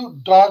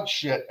absolute dog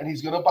shit, and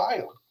he's going to buy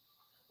him.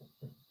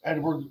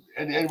 And we're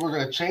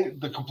going to change.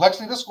 The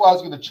complexity of the squad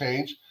is going to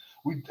change.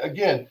 We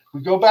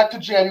go back to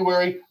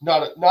January.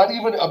 Not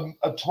even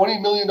a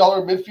 $20 million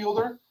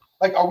midfielder.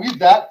 Like, are we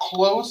that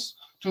close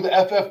to the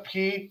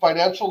FFP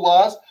financial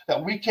laws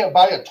that we can't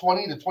buy a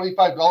 $20 to $25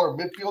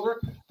 midfielder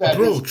that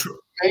is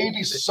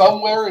maybe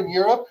somewhere in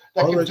Europe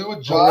that can do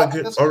a job?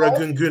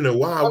 Oregon Gunnar,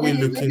 why are we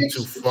looking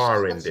too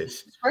far in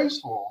this? It's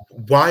graceful.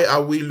 Why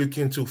are we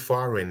looking too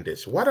far in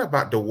this? What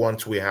about the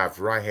ones we have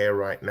right here,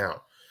 right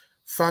now?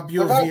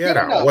 Fabio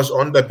Vieira was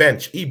on the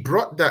bench. He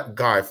brought that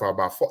guy for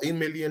about $40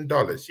 million,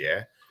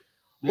 yeah?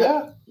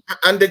 Yeah.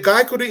 And the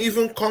guy couldn't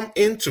even come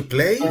in to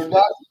play. They're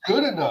not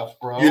good enough,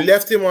 bro. You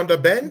left him on the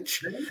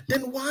bench?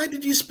 Then why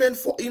did you spend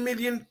 $40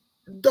 million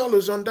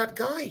on that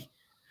guy?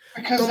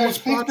 Because Thomas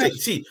Partey.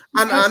 See,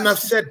 and I've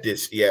said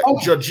this, yeah.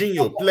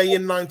 Jorginho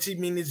playing 90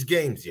 minutes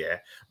games, yeah,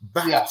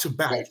 back to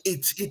back. Right.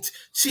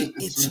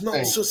 It's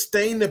not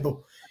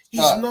sustainable.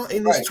 He's not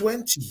in his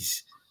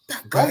 20s.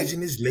 That guy's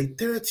in his late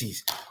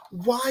 30s.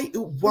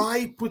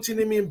 Why putting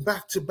him in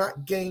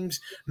back-to-back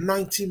games,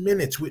 90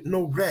 minutes with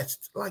no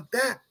rest like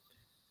that?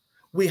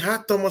 We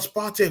had Thomas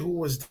Partey who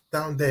was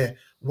down there.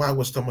 Why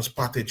was Thomas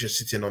Partey just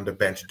sitting on the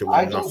bench doing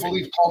nothing? I don't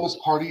believe Thomas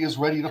Partey is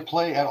ready to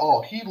play at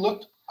all. He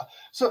looked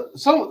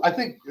so I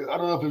think, I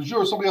don't know if it was you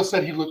or somebody else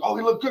said he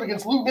looked good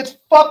against Luton. It's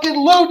fucking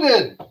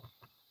Luton.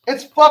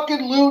 It's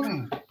fucking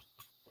Luton.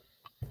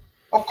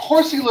 Of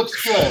course he looks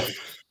good.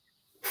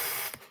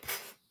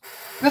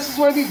 This is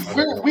what I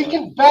mean. We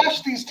can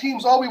bash these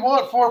teams all we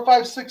want, 4,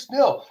 5,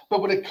 6-0.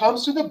 But when it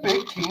comes to the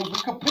big teams, we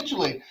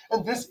capitulate.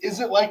 And this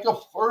isn't like a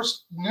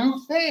first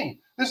new thing.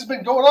 This has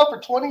been going on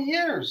for 20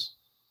 years.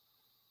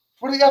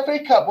 For the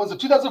FA Cup, was it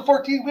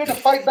 2014? We had to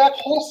fight back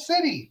Hull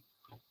City.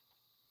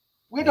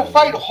 We had to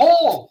fight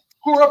Hull,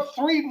 who were up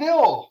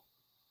 3-0.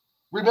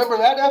 Remember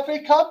that FA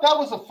Cup? That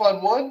was a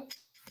fun one.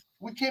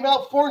 We came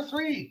out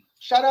 4-3.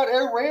 Shout out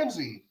Aaron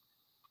Ramsey.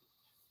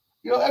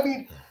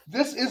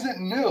 This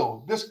isn't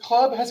new. This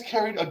club has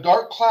carried a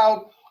dark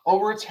cloud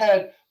over its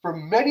head for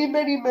many,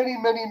 many, many,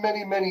 many,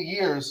 many, many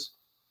years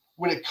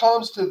when it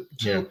comes to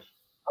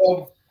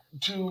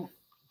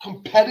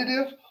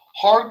competitive,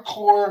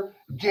 hardcore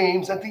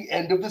games at the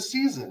end of the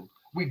season.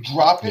 We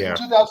dropped it in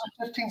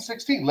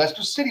 2015-16.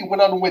 Leicester City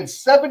went on to win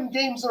 7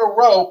 games in a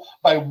row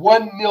by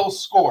 1-0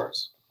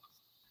 scores.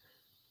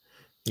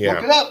 Yeah.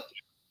 Look it up.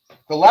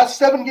 The last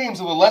 7 games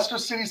of the Leicester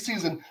City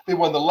season, they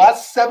won the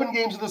last 7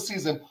 games of the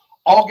season.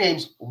 All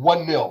games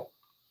 1-0.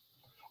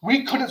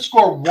 We couldn't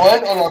score 1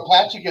 on our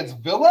patch against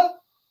Villa?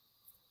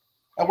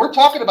 And we're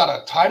talking about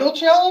a title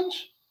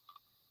challenge?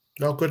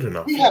 Not good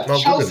enough. We have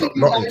Not Chelsea, good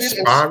enough. Not United, and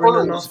inspiring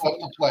Spurs enough. left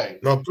to play.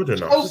 Not good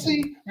enough.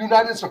 Chelsea,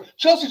 United, Spurs.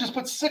 Chelsea just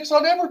put 6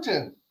 on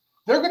Everton.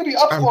 They're going to be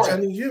up I'm for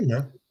telling it. you,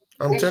 man.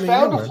 I'm They telling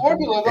found you, a man.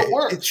 formula that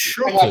works. It's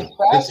shocking. They have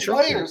fast It's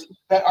shocking. players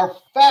that are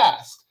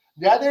fast.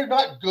 Yeah, they're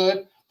not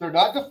good. They're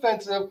not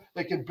defensive.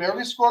 They can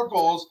barely score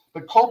goals.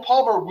 But Cole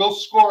Palmer will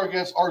score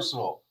against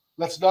Arsenal.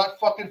 Let's not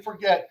fucking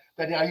forget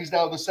that now he's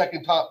now the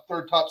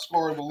third top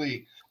scorer in the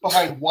league,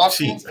 behind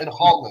Watkins and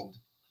Holland.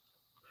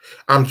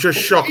 I'm just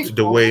shocked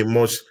the way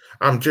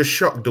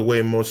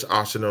most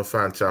Arsenal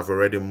fans have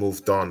already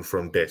moved on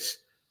from this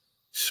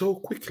so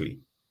quickly.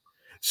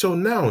 So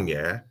now,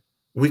 yeah,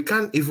 we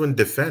can't even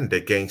defend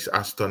against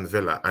Aston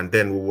Villa, and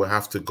then we will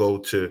have to go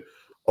to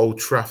Old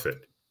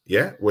Trafford.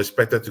 Yeah, we're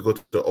expected to go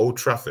to the Old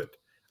Trafford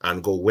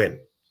and go win.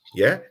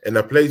 Yeah, in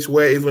a place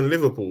where even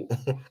Liverpool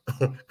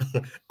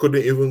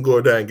couldn't even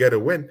go there and get a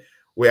win.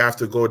 We have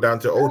to go down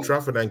to Old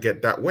Trafford and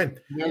get that win.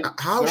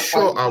 How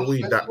sure are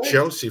we that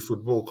Chelsea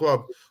Football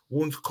Club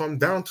won't come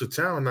down to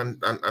town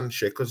and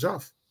shake us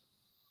off?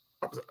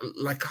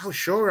 Like, how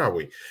sure are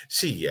we?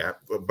 See, yeah,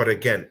 but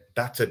again,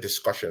 that's a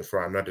discussion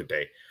for another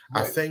day.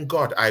 Right. I thank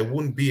God I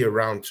won't be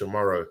around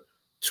tomorrow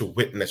to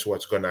witness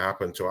what's going to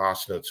happen to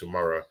Arsenal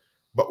tomorrow,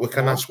 but we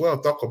can as well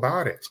talk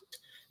about it.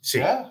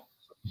 See,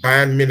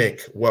 Bayern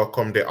Munich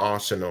welcomed the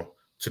Arsenal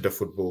to the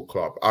football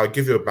club. I'll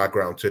give you a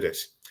background to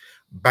this.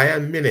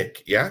 Bayern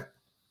Munich, yeah,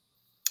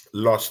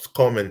 lost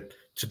Coman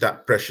to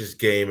that precious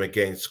game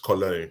against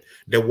Cologne.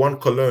 They won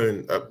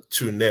Cologne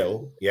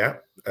 2-0, yeah,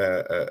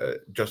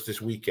 just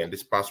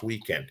this past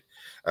weekend.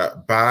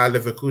 Bayer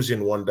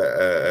Leverkusen won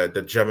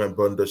the German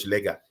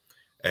Bundesliga.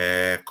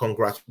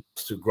 Congrats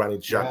to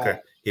Granit Xhaka. Yeah.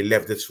 He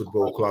left this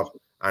football club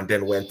and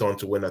then went on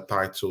to win a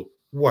title.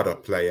 What a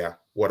player.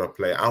 What a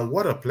player. And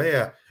what a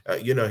player,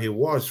 you know, he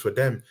was for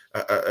them,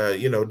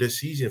 you know, this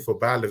season for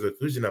Bayer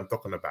Leverkusen I'm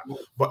talking about.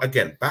 But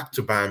again, back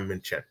to Bayern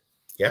Munich,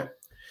 yeah.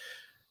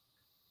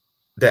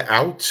 They're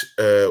out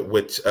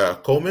with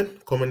Coman.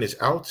 Coman is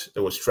out. It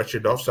was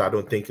stretched off, so I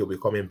don't think he'll be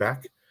coming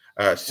back.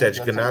 Serge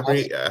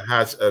Gnabry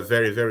has a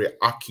very, very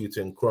acute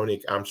and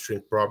chronic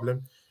hamstring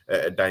problem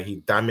that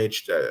he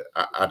damaged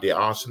at the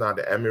Arsenal, at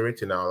the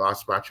Emirates in our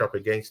last matchup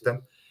against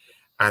them.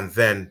 And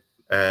then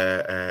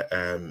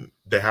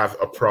they have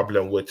a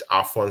problem with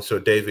Alphonso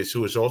Davies,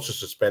 who is also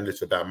suspended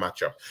for that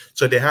matchup.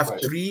 So they have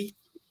three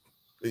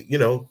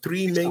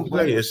main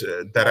players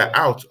that are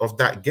out of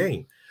that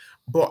game.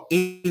 But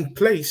in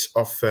place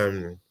of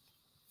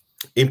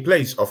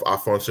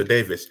Alphonso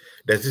Davies,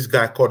 there's this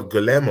guy called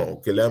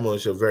Guillermo. Guillermo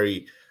is a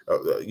very,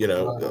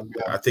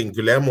 I think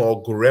Guillermo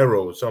or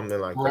Guerrero, something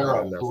like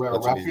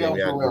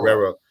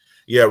that.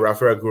 Yeah,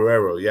 Rafael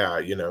Guerrero. Yeah,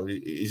 you know,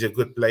 he's a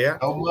good player.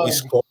 He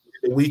scored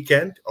the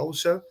weekend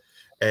also.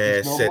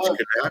 Serge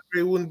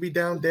Gnabry wouldn't be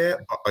down there.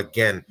 But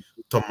again,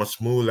 Thomas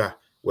Müller,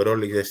 with all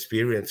his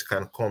experience,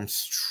 can come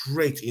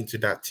straight into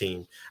that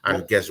team.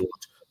 And guess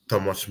what?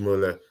 Thomas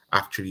Müller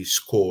actually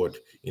scored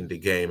in the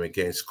game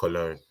against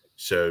Cologne.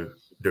 So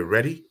they're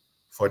ready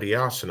for the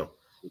Arsenal.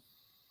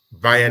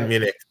 Bayern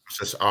Munich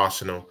versus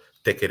Arsenal.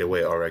 Take it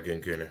away,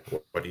 Oregon Gunner.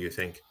 What do you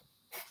think?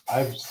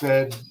 I've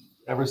said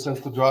ever since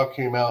the draw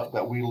came out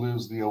that we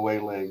lose the away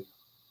leg.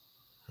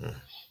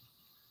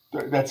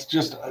 That's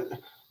just,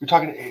 you're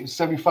talking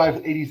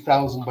 75,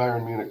 80,000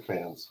 Bayern Munich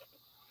fans.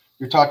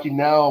 You're talking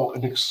now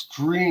an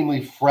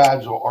extremely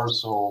fragile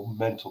Arsenal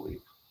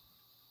mentally.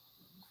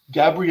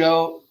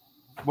 Gabriel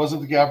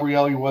wasn't the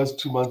Gabriel he was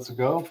 2 months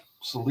ago.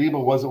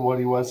 Saliba wasn't what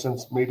he was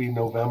since maybe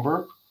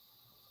November,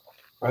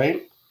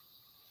 right?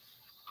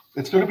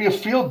 It's going to be a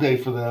field day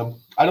for them.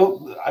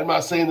 I'm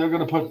not saying they're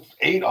going to put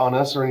 8 on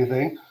us or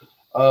anything,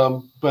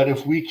 but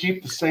if we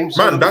keep the same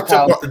sort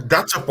of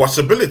that's a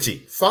possibility.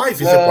 5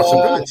 is a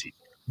possibility.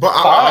 But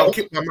I'll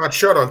keep my mouth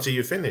shut until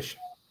you finish.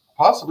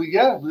 Possibly,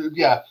 yeah.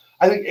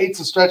 I think 8's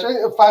a stretch. I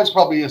think 5's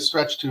probably a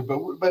stretch too.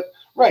 But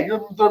right,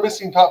 they're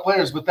missing top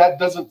players, but that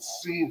doesn't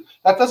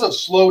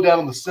slow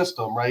down the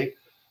system, right?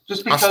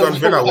 Just because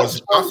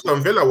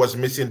Aston Villa was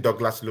missing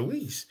Douglas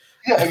Luiz.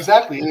 Yeah,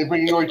 exactly. And they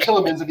bring Yuri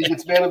Tillemans and he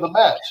gets man of the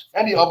match.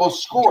 And he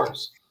almost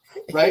scores.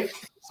 Right?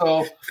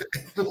 So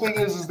the thing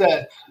is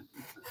that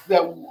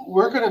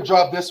we're gonna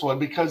drop this one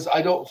because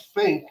I don't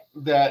think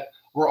that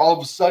we're all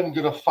of a sudden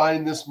gonna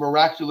find this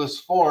miraculous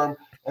form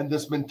and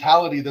this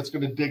mentality that's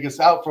gonna dig us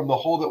out from the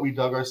hole that we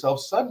dug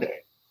ourselves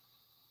Sunday.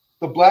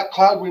 The black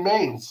cloud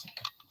remains,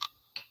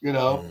 you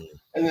know.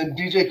 And then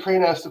DJ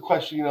Crane asked the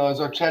question, you know, has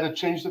Arteta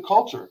changed the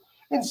culture?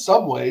 In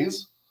some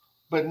ways,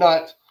 but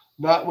not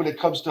when it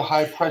comes to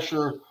high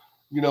pressure,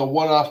 you know,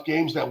 one-off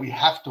games that we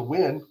have to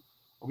win.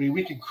 I mean,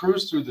 we can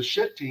cruise through the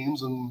shit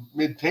teams and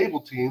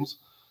mid-table teams,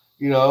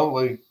 you know,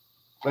 like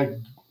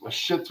a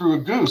shit through a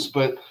goose.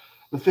 But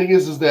the thing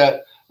is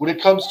that when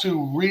it comes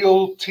to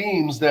real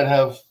teams that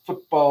have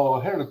football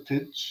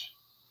heritage,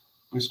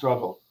 we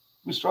struggle.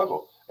 We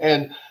struggle.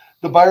 And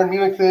the Bayern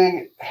Munich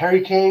thing,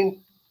 Harry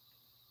Kane,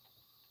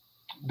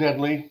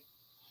 deadly.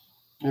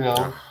 You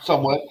know,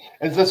 somewhat.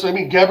 And that's what I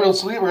mean. Gabriel and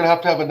Saliba are going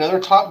to have another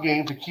top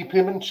game to keep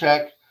him in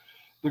check.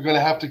 They're going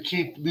to have to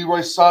keep Leroy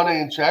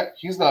Sané in check.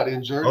 He's not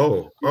injured.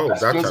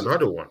 That's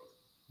another one.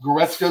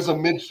 Goretzka's a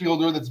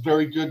midfielder that's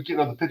very good, getting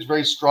on the pitch,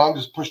 very strong.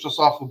 Just pushed us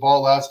off the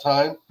ball last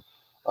time.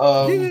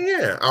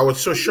 Yeah. I was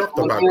so shocked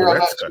about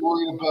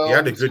Goretzka. He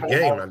had a good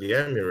game at the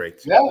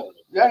Emirates.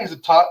 Yeah, he's a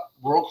top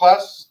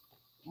world-class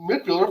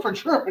midfielder for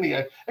Germany.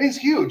 And he's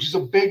huge. He's a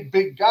big,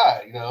 big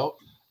guy, you know.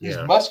 He's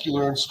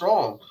muscular and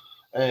strong.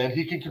 And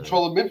he can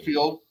control the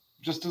midfield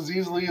just as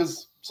easily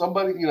as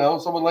somebody, you know,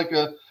 someone like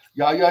a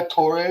Yaya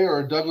Toure or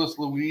a Douglas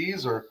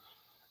Luiz or,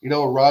 you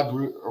know, a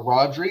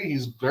Rodri.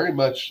 He's very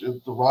much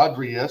the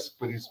Rodri-esque,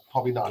 but he's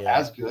probably not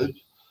as good.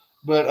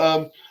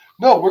 But,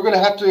 no, we're going to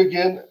have to,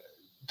 again,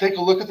 take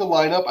a look at the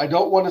lineup. I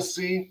don't want to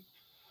see,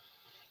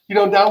 you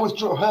know, now with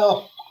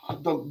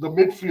the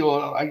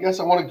midfield, I guess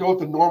I want to go with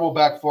the normal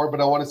back four,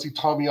 but I want to see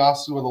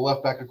Tomiyasu on the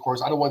left back, of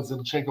course. I don't want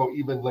Zinchenko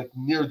even like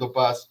near the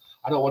bus.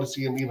 I don't want to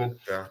see him even.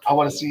 Yeah. I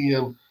want to see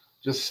him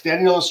just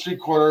standing on the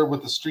street corner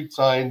with the street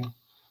sign,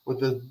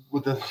 with the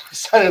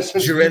sign that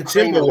says Jurien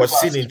Timber was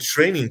seen in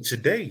training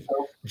today.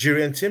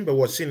 Jurien Timber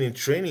was seen in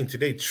training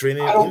today,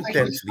 training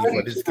intensely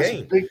for this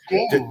game. Big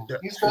game.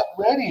 He's not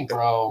ready,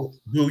 bro.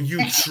 Will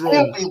you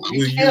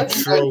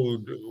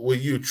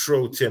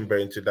throw Timber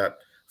into that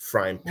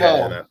frying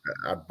pan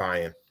at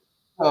Bayern?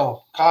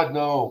 No, God,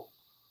 no.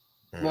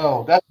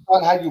 No, that's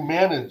not how you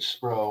manage,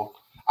 bro.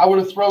 I would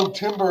have thrown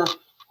Timber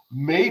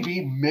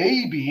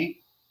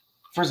maybe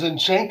for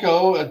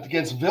Zinchenko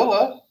against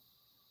Villa.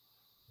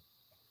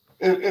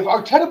 If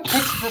Arteta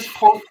picks this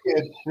poor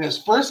kid in his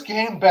first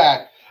game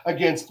back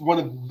against one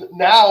of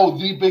now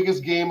the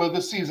biggest game of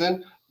the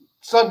season,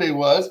 Sunday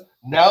was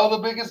now the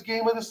biggest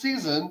game of the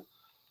season,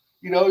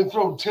 you know, and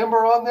throw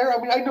Timber on there.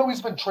 I mean, I know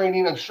he's been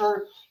training. I'm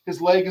sure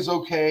his leg is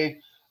okay.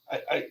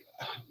 I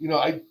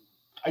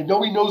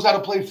know he knows how to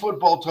play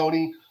football,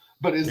 Tony.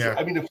 But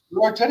I mean, if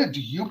you're Arteta,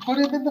 do you put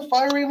him in the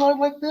firing line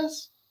like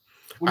this?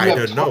 I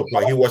don't know,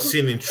 but he was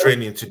seen in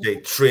training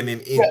today,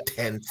 training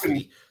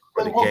intensely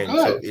for the game.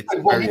 So it's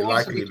very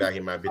likely that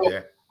he might be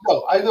there.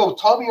 No, I know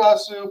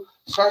Tomiyasu,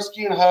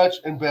 Starsky and Hutch,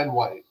 and Ben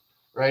White,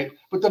 right?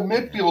 But the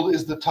midfield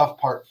is the tough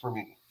part for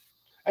me.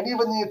 And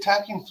even the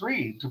attacking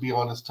three, to be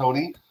honest,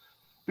 Tony,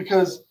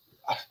 because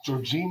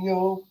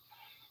Jorginho,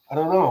 I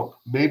don't know.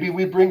 Maybe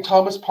we bring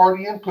Thomas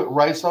Partey in, put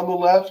Rice on the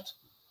left,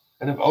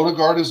 and if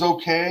Odegaard is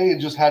okay and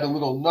just had a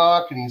little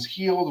knock and he's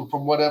healed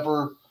from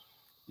whatever,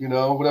 you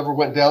know, whatever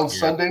went down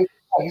Sunday,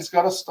 he's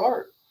got to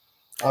start.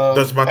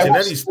 Does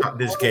Martinelli start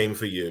this game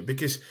for you?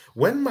 Because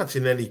when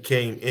Martinelli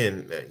came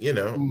in, you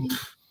know,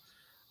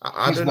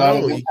 I don't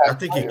know. I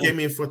think he came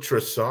in for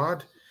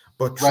Trossard,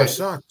 but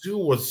Trossard too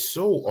was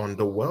so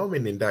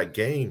underwhelming in that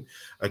game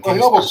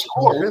against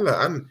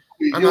Villa. And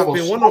I've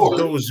been one of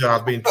those who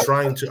have been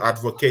trying to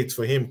advocate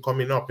for him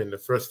coming up in the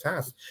first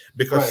half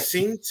because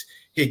since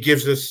he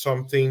gives us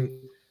something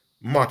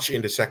much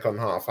in the second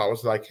half, I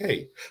was like,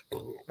 hey,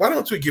 why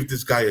don't we give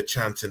this guy a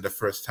chance in the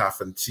first half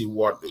and see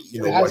what,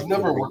 you know, what he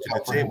can bring to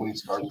the table.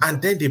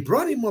 And then they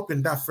brought him up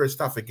in that first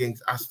half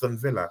against Aston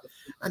Villa,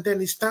 and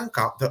then he stank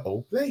out the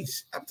whole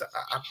place.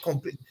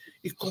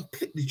 He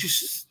completely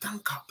just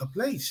stank out the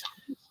place.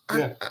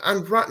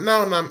 And right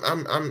now,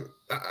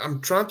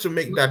 I'm trying to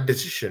make that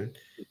decision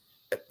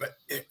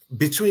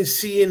between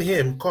seeing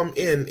him come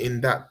in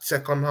that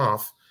second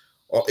half,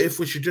 or if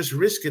we should just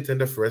risk it in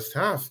the first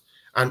half.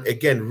 And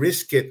again,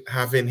 risk it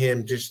having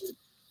him just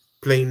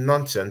playing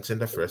nonsense in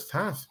the first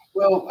half.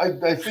 Well,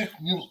 I think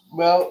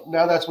now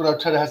that's when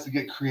Arteta has to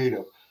get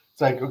creative. It's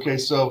like, okay,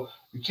 so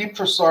you keep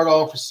Trossard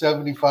on for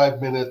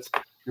 75 minutes,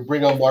 you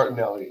bring on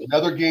Martinelli. In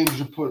other games,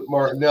 you put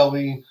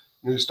Martinelli,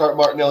 you start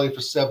Martinelli for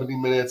 70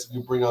 minutes, and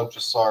you bring on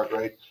Trossard,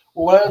 right?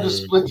 Well, why not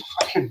just split the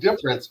fucking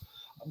difference?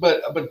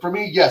 But for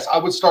me, yes, I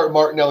would start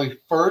Martinelli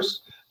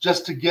first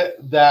just to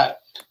get that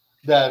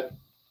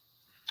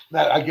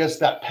I guess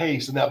that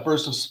pace and that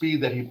burst of speed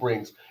that he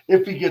brings.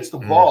 If he gets the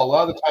ball, a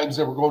lot of the times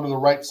they were going to the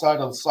right side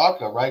on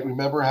Saka, right?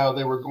 Remember how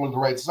they were going to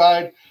the right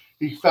side?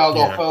 He fouled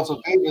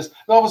Alphonso Davies, and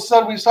all of a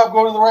sudden we stopped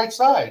going to the right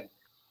side.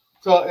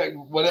 So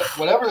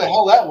whatever the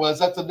hell that was,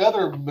 that's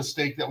another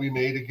mistake that we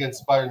made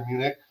against Bayern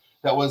Munich.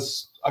 That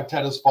was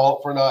Arteta's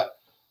fault for not,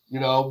 you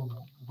know,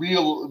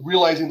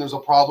 realizing there's a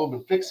problem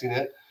and fixing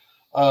it.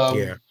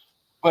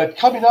 But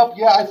coming up,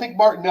 I think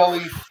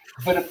Martinelli.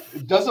 But if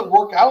it doesn't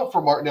work out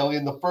for Martinelli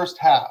in the first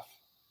half,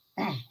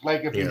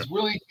 like if he's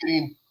really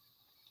getting,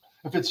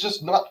 if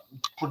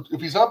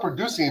he's not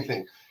producing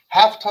anything,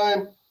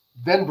 halftime,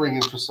 then bring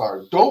in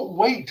Trossard. Don't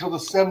wait till the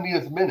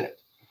 70th minute.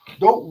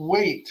 Don't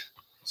wait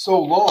so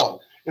long.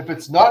 If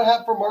it's not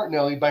half for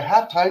Martinelli, by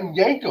halftime,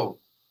 yank him.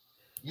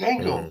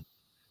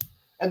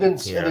 And then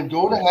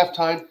go into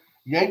halftime,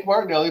 yank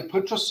Martinelli,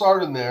 put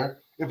Trossard in there.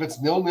 If it's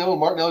 0-0 and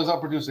Martinelli's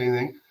not producing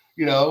anything,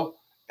 you know,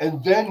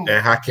 and then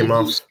hack him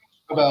off.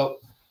 About,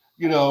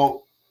 you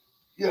know,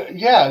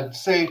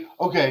 say,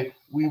 okay,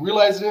 we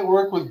realize it didn't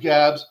work with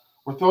Gabs.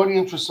 We're throwing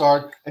in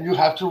Trossard, and you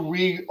have to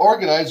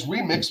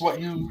remix what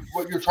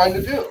you're trying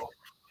to do.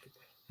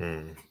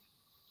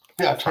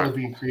 Yeah, trying to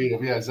be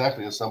creative. Yeah,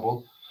 exactly.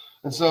 Assembled,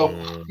 and so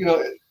you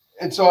know,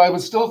 And so I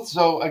was still,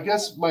 so I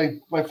guess my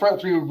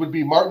front three would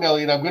be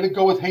Martinelli, and I'm going to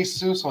go with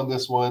Jesus on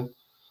this one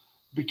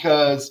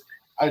because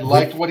I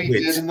liked what he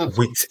did in the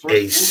with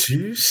first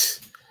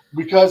Jesus.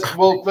 Because,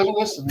 well, let me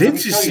listen.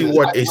 Didn't you tell see you this.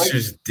 what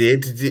Jesus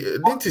did?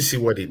 Didn't you see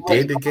what he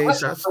did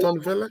against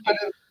Aston Villa?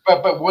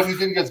 But what he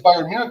did against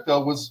Bayern Munich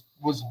though was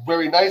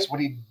very nice when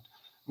he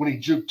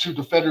juked two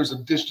defenders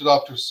and dished it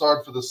off to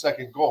Sard for the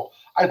second goal.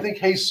 I think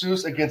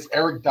Jesus against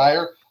Eric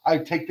Dyer, I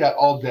take that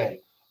all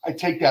day. I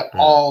take that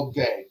all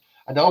day.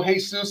 I know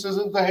Jesus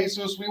isn't the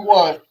Jesus we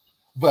want,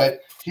 but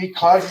he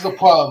causes a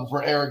problem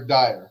for Eric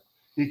Dyer.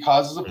 He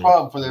causes a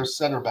problem for their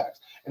center backs.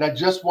 And I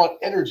just want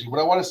energy. What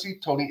I want to see,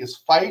 Tony, is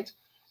fight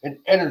and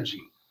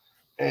energy.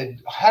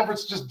 And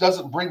Havertz just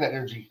doesn't bring that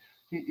energy.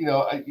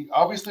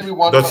 Obviously we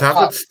want. Does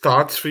Havertz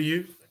start for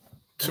you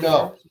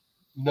tomorrow?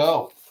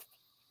 No.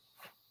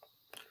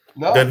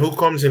 Then who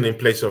comes in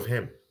place of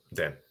him?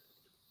 Then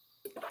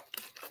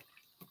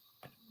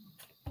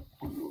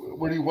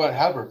where do you want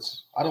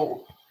Havertz? I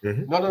don't.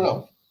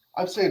 No.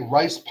 I'm saying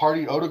Rice,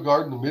 Partey,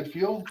 Odegaard in the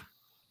midfield.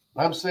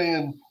 I'm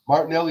saying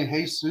Martinelli,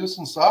 Jesus,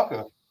 and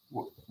Saka.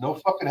 No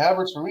fucking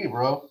Havertz for me,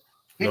 bro.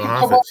 He can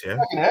come on in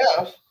the second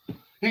half.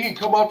 He can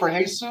come on for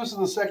Jesus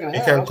in the second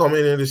half. He can come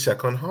in the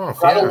second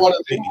half. I don't want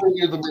him anywhere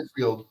near the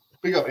midfield.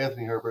 Big up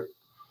Anthony Herbert.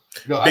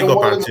 Big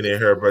up Anthony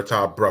Herbert,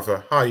 our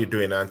brother. How are you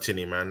doing,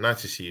 Anthony, man?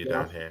 Nice to see you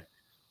down here.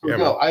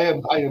 I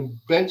am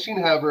benching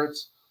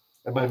Havertz,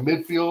 and my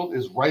midfield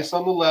is Rice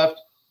on the left,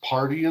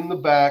 Partey in the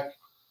back,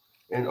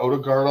 and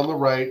Odegaard on the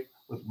right,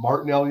 with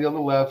Martinelli on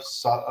the left,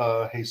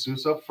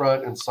 Jesus up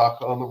front, and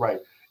Saka on the right.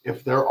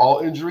 If they're all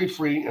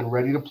injury-free and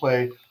ready to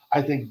play,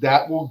 I think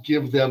that will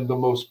give them the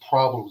most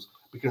problems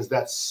because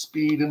that's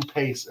speed and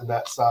pace in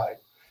that side.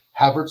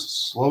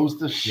 Havertz slows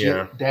the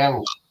shit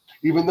down.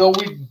 Even though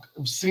we've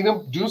seen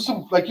him do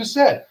some, like you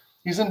said,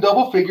 he's in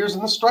double figures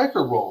in the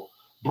striker role.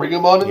 Bring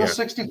him on in the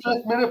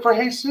 65th minute for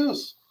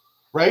Jesus,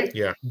 right?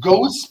 Yeah.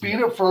 Go with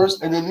speed at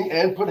first, and in the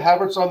end, put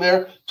Havertz on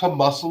there to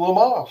muscle him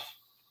off.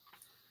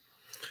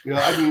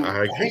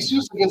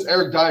 Jesus against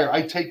Eric Dyer,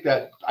 I take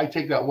that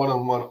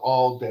one-on-one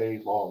all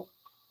day long.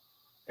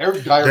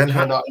 Eric Dyer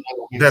cannot.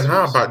 Then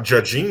how about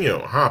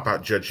Jorginho?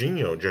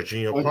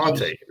 Jorginho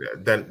Partey?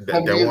 Then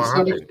what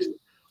happens?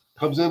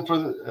 Comes in for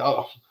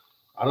the.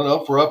 I don't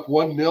know. If we're up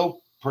 1-0,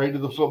 pray to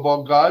the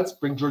football gods.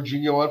 Bring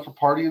Jorginho on for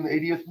Partey in the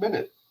 80th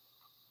minute.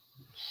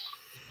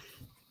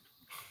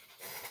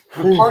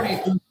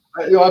 Partey,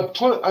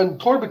 I'm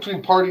torn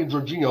between Partey and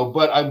Jorginho,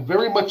 but I'm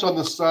very much on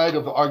the side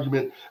of the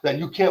argument that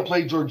you can't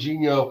play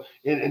Jorginho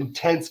in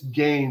intense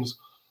games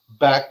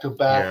back to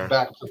back.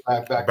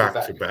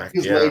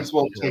 His legs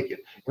won't take it.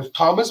 If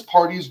Thomas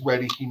Partey's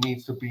ready, he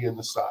needs to be in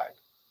the side.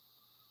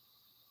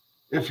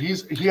 If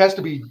he has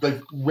to be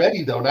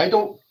ready though, and I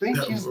don't think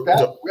he's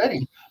that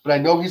ready. But I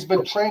know he's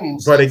been training.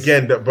 But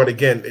again,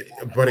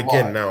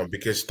 now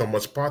because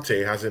Thomas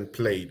Partey hasn't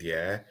played,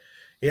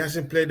 he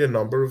hasn't played a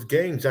number of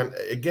games, and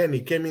again,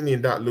 he came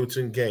in that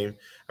Luton game,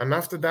 and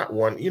after that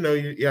one, he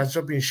has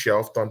just been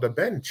shelved on the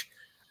bench.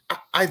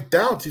 I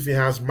doubt if he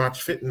has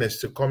match fitness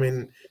to come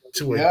in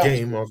to a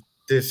game of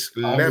this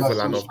level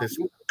and of this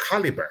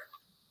caliber.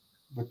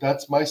 But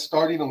that's my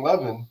starting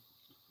 11.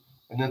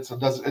 And it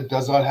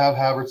does not have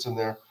Havertz in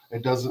there.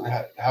 It doesn't.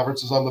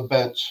 Havertz is on the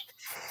bench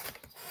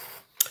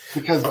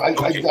because I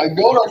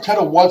know what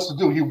Arteta wants to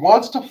do. He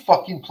wants to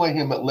fucking play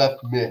him at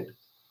left mid.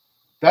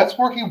 That's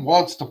where he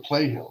wants to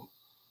play him.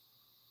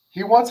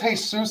 He wants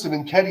Jesus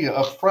and Nketiah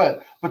up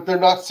front, but they're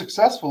not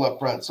successful up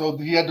front. So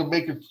he had to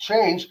make a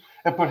change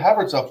and put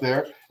Havertz up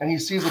there. And he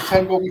sees a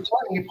 10-goal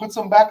return and he puts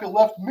him back at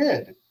left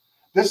mid.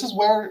 This is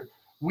where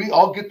we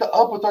all get the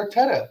up with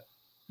Arteta.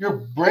 You're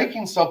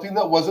breaking something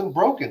that wasn't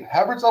broken.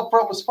 Havertz up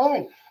front was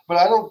fine, but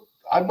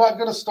I'm not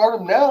going to start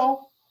him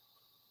now.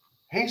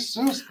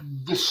 Jesus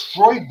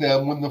destroyed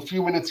them when the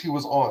few minutes he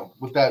was on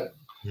with that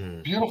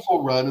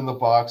beautiful run in the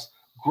box.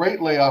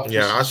 Great layoff.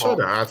 Yeah, I saw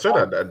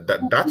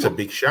that. That's a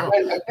big shout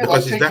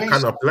because he's that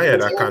kind of player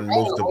that can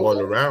move the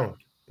ball around.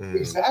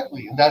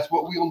 Exactly, and that's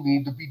what we'll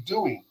need to be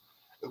doing.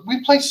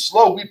 We play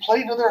slow. We play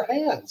into their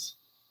hands.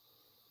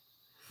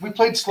 We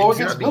played slow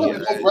against Villa.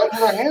 We played right into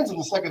their hands in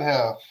the second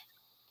half.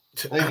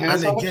 And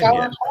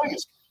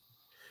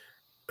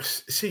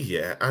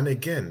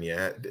again,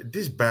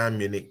 this Bayern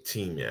Munich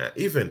team,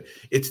 even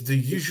it's the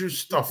usual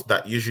stuff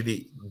that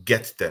usually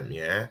gets them,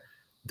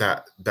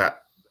 that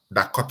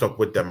caught up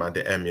with them at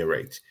the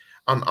Emirates.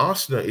 And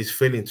Arsenal is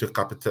failing to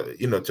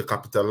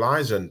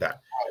capitalize on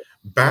that.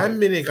 Bayern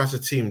Munich as a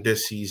team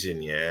this season,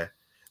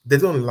 they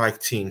don't like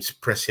teams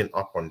pressing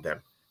up on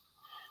them.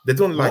 They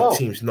don't like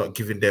teams not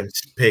giving them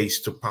space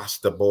to pass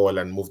the ball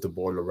and move the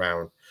ball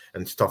around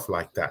and stuff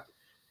like that.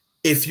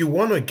 If you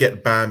want to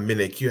get Bayern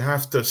Munich, you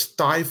have to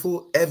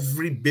stifle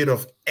every bit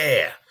of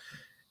air.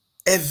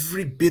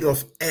 Every bit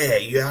of air.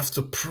 You have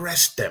to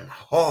press them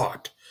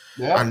hard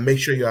and make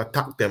sure you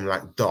attack them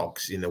like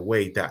dogs in a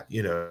way that,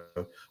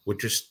 would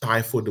just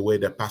stifle the way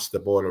they pass the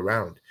ball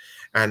around.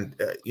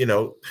 And,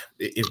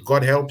 if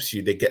God helps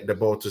you, they get the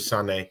ball to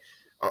Sané,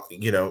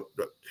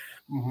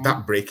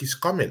 that break is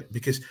coming,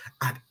 because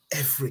at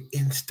every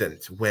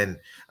instant when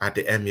at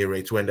the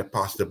Emirates, when they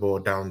passed the ball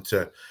down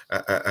to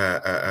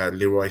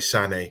Leroy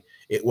Sané,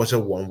 it was a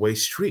one-way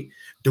street.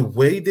 The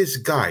way this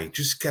guy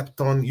just kept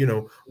on,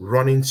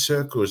 running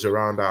circles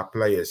around our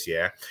players,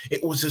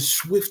 it was a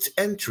swift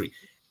entry.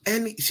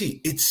 And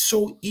see, it's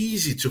so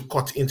easy to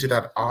cut into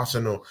that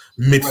Arsenal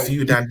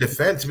midfield and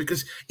defense,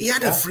 because he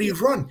had a free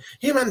run.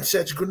 Him and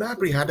Serge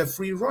Gnabry had a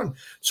free run.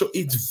 So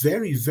it's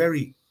very,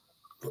 very,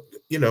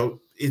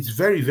 it's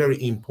very,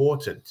 very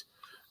important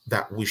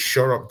that we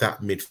shore up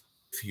that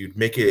midfield,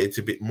 make it a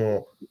little bit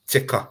more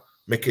thicker,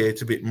 make it a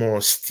little bit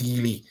more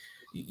steely,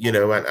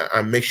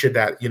 and make sure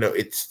that,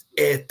 it's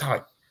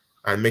airtight,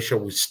 and make sure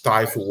we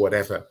stifle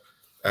whatever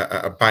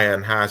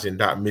Bayern has in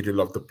that middle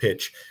of the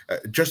pitch,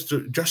 just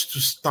to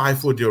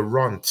stifle their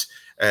runs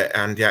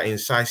and their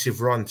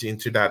incisive runs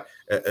into that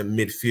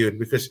midfield.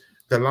 Because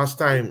the last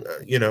time,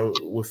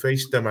 we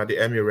faced them at the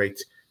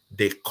Emirates,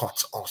 they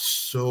cut us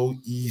so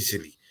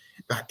easily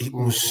that it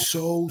was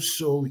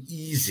so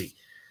easy,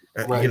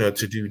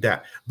 to do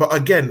that. But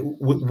again,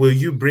 will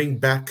you bring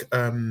back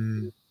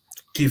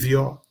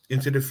Kivior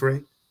into the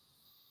fray?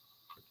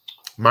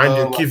 Mind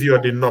you,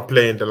 Kivior did not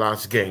play in the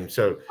last game,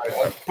 so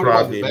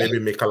probably maybe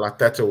Mikel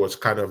Arteta was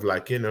kind of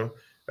like,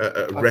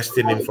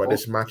 resting him for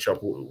this matchup.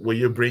 Will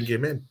you bring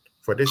him in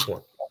for this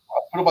one?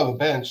 I'll put him on the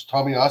bench.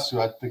 Tommy Asu,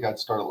 I think I'd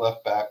start at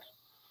left back.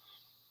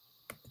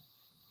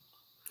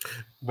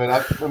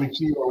 But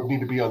Kivior would need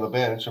to be on the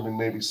bench. I mean,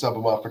 maybe sub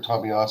him off for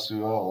Tommy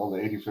Asu on the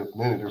 85th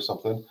minute or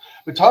something.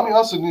 But Tommy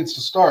Asu needs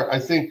to start. I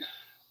think,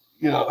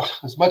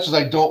 as much as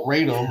I don't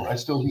rate him,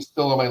 he's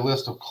still on my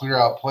list of clear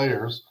out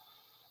players.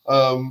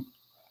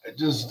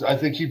 I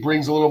think he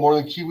brings a little more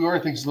than Kiwior.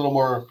 I think he's a little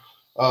more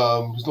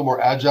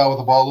agile with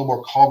the ball, a little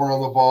more calmer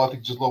on the ball. I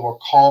think just a little more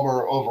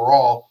calmer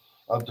overall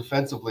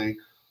defensively.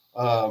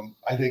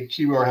 I think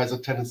Kiwior has a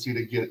tendency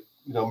to get,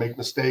 make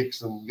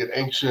mistakes and get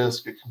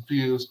anxious, get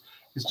confused.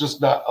 He's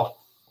just not a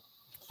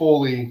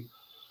fully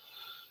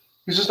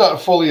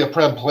a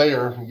Prem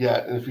player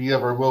yet. And if he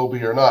ever will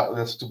be or not,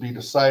 that's to be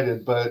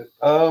decided. But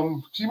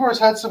Kiwior's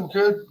had some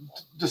good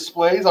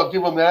displays. I'll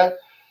give him that.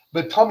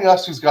 But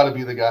Tomiyasu's got to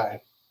be the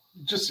guy.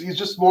 He's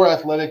just more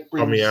athletic.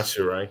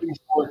 Tomiyasu, right?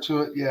 More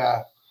to it,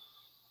 yeah.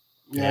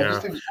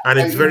 And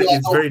it's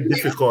very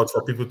difficult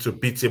for people to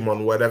beat him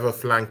on whatever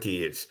flank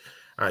he is.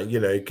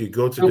 You could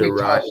go to the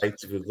right,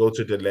 you could go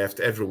to the left,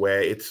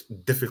 everywhere. It's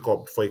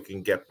difficult before you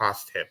can get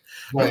past him.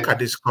 Right. Look at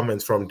this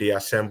comment from the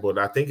assembled.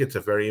 I think it's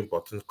a very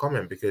important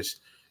comment because,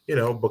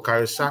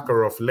 Bukayo Saka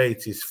of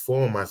late, his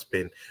form has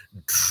been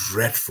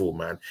dreadful,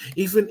 man.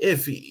 Even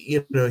if,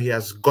 he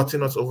has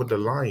gotten us over the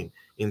line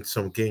in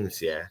some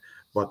games,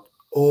 but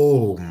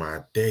oh my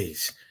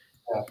days.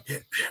 Yeah.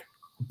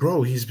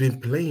 Bro, he's been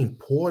playing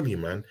poorly,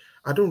 man.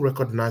 I don't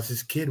recognize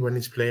this kid when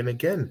he's playing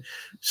again.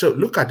 So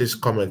look at this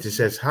comment. It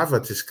says,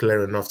 Havertz is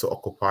clear enough to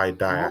occupy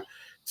Dyer.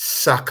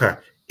 Saka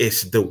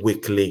is the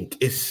weak link.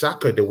 Is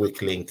Saka the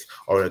weak link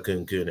or a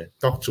Gungun?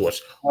 Talk to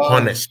us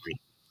honestly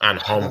and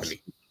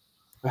humbly.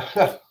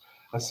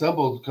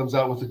 Assembled comes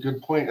out with a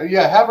good point.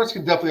 Yeah, Havertz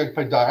can definitely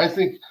occupy Dyer. I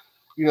think,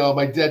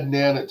 my dead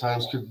nan at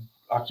times could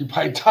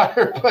occupy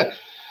Dyer. But,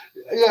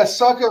 yeah,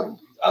 Saka,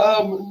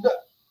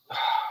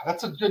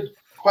 that's a good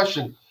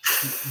question.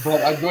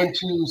 But I'm going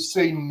to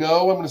say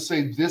no. I'm going to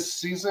say this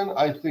season,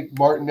 I think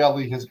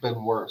Martinelli has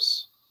been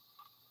worse,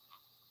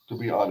 to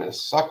be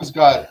honest. Saka's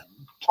got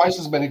twice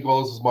as many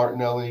goals as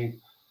Martinelli,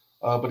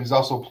 but he's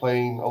also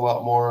playing a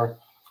lot more.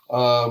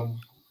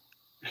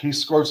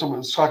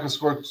 Saka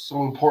scored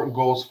some important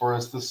goals for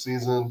us this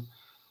season.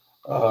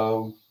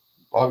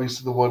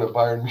 Obviously, the one at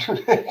Bayern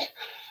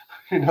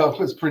Munich,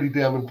 was pretty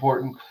damn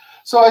important.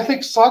 So I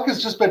think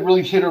Saka's just been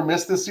really hit or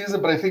miss this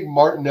season, but I think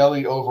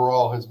Martinelli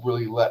overall has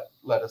really let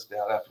us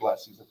down after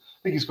last season.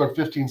 I think he scored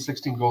 15,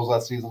 16 goals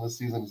last season. This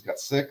season he's got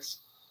 6.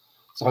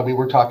 So, I mean,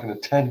 we're talking a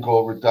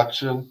 10-goal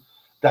reduction.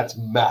 That's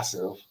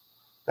massive.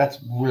 That's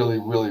really,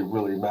 really,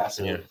 really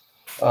massive.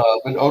 Yeah.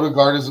 And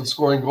Odegaard isn't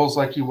scoring goals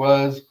like he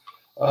was.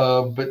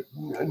 But,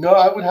 no,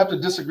 I would have to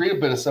disagree a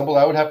bit, Assemble.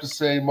 I would have to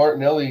say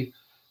Martinelli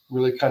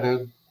really kind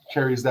of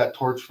carries that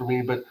torch for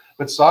me. But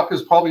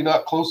Saka's probably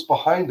not close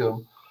behind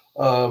him.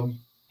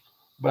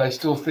 But I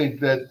still think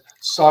that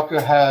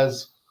Saka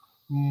has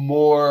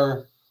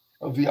more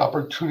of the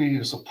opportunity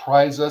to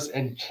surprise us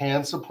and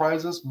can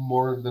surprise us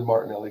more than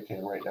Martinelli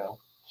can right now.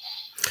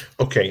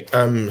 Okay.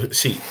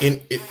 See,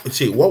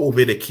 what will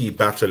be the key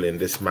battle in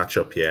this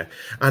matchup here?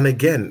 And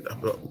again,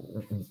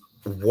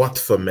 what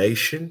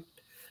formation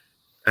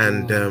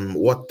and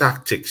what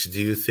tactics do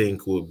you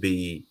think will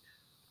be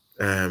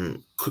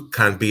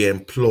can be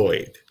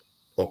employed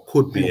or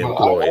could be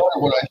employed?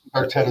 What I think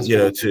Arteta's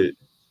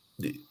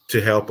to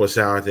help us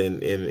out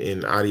in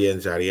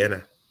Allianz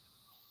Arena.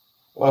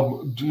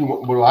 Do you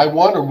what do I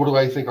want, or what do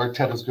I think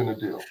Arteta's going to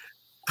do?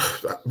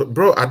 But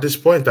bro, at this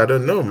point, I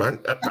don't know, man.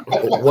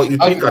 What you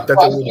think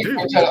Arteta will do?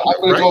 I'm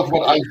going to go with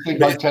what I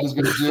think Arteta's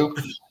going to do,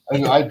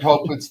 and I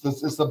hope it's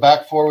the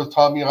back four with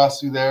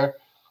Tomiyasu there.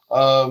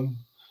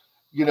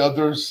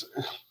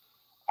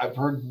 I've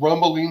heard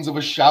rumblings of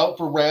a shout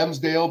for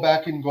Ramsdale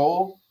back in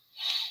goal.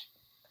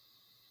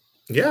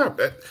 Yeah,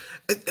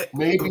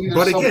 Maybe,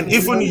 but again,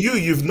 even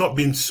you've not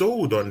been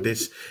sold on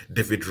this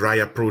David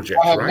Raya project,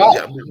 right?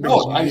 Not.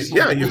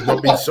 Yeah, No, you've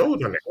not been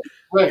sold on it.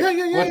 Right.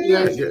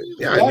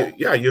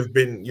 Yeah. You've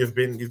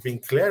been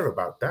clear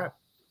about that.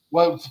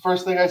 Well, it's the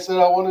first thing I said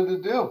I wanted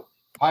to do.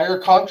 Hire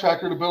a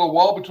contractor to build a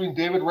wall between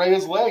David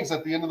Raya's legs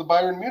at the end of the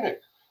Bayern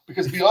Munich.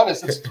 Because be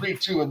honest, it's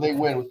 3-2 and they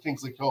win with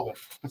Kingsley Coman.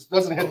 If it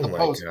doesn't hit the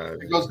post,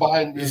 it goes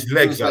behind. His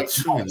legs are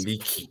too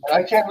leaky. And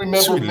I can't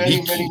remember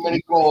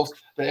many goals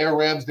that Aaron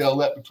Ramsdale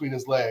let between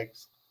his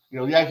legs. You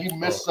know, yeah, he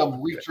missed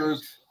some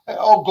reachers.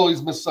 All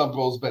goalies miss some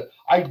goals, but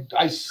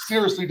I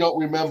seriously don't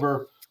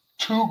remember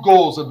 2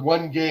 goals in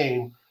one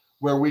game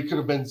where we could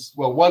have been,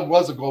 well, one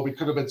was a goal we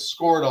could have been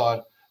scored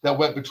on that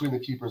went between the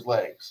keeper's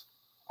legs.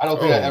 I don't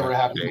think that ever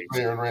happened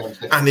with Aaron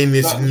Ramsdale. And in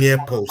his near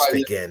post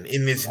again.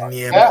 In his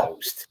near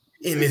post.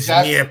 In his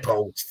near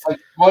post. Like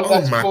your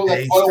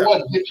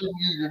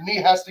knee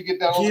has to get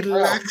down on the ground.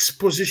 He lacks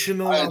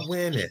positional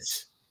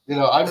awareness. You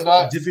know, I'm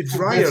not David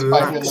Raya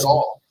lacks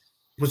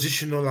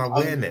positional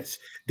awareness.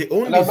 The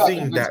only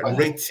thing that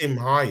rates him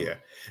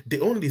higher, the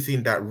only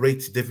thing that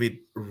rates David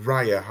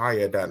Raya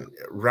higher than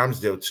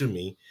Ramsdale to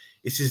me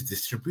is his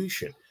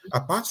distribution.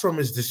 Apart from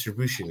his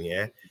distribution,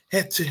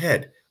 head to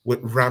head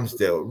with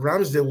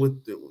Ramsdale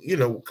would,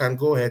 can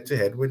go head to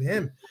head with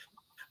him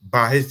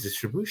by his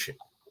distribution.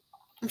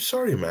 I'm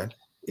sorry, man.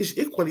 He's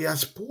equally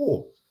as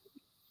poor.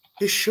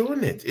 He's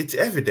showing it. It's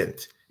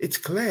evident. It's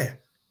clear.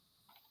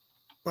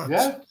 But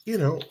I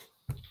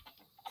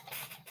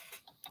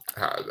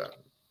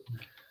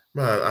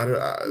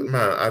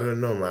don't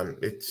know, man.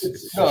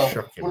 It's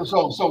shocking.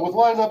 So with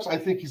lineups, I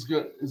think he's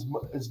good.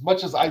 As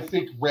much as I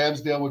think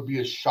Ramsdale would be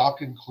a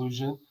shock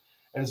inclusion,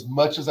 and as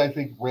much as I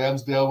think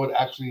Ramsdale would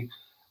actually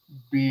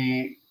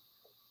be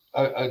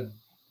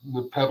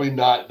probably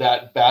not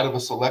that bad of a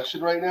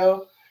selection right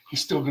now,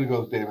 he's still going to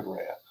go with David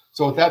Raya.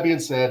 So with that being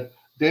said,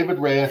 David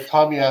Raya,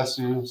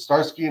 Tomiyasu,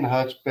 Starsky and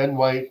Hutch, Ben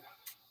White,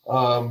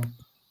 and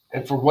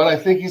for what I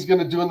think he's going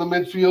to do in the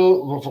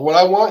midfield, for what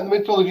I want in the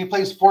midfield, if he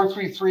plays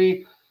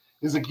 4-3-3,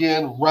 is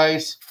again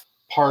Rice,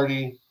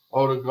 Partey,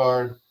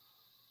 Odegaard,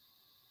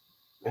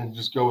 and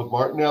just go with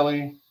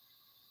Martinelli,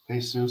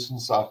 Jesus,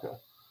 and Saka,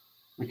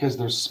 because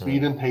there's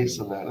speed and pace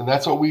in that, and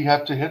that's what we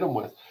have to hit him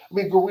with. I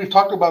mean, we've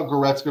talked about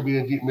Goretzka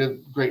being a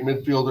great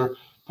midfielder,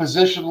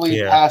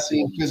 positionally,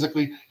 passing,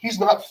 physically. He's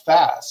not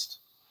fast.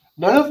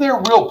 None of their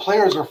real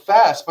players are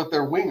fast, but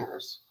they're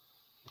wingers.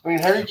 I mean,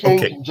 Harry Kane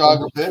can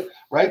jog a bit,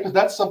 right? But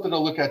that's something to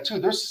look at too.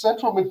 Their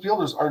central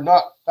midfielders are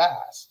not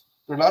fast.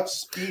 They're not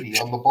speedy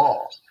on the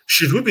ball.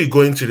 Should we be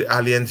going to the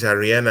Allianz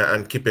Arena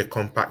and keep a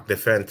compact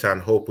defense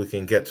and hope we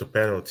can get to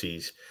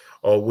penalties?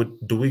 Or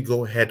do we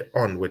go head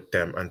on with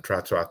them and try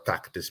to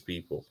attack these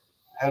people?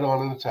 Head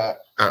on and attack.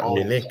 At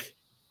Munich?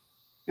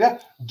 Yeah.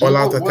 All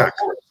out attack.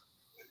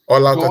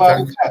 All out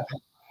attack.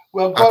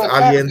 Well, go at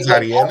Allianz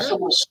Arena. Have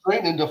some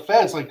restraint in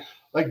defense.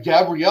 Like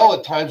Gabriel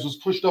at times was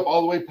pushed up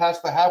all the way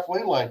past the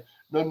halfway line.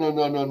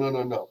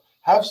 No.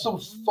 Have some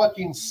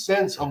fucking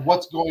sense of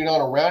what's going on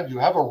around you.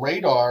 Have a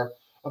radar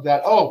of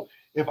that. Oh,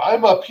 if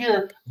I'm up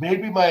here,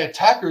 maybe my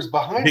attacker's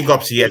behind me. Big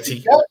ups,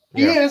 Yeti.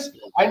 He is.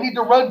 I need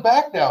to run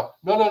back now.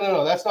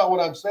 No. That's not what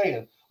I'm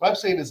saying. What I'm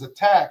saying is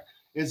attack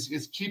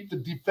is keep the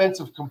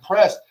defensive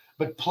compressed,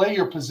 but play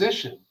your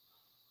position.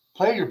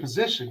 Play your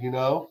position,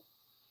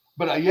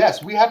 But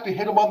yes, we have to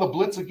hit them on the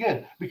blitz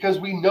again because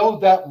we know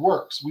that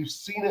works. We've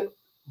seen it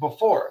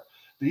before.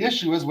 The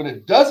issue is when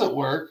it doesn't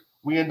work,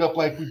 we end up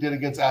like we did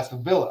against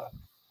Aston Villa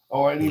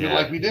or even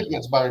like we did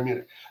against Bayern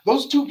Munich.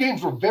 Those 2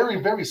 games were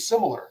very, very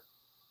similar.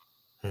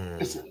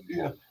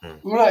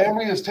 Unai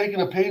Emery is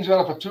taking a page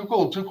out of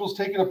Tuchel, and Tuchel's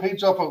taking a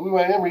page off of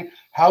Unai Emery.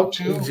 How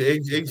to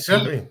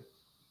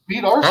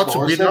beat Arsenal. How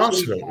to beat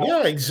Arsenal.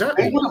 Yeah,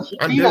 exactly. They would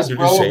have beat us,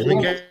 bro.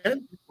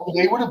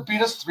 They would have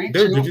beat us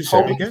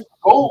 3-2.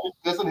 Goal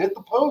doesn't hit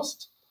the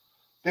post.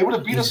 They would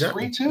have beat us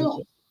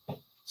 3-2.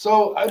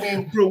 So, I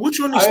mean... Bro, which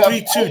one is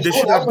 3-2? They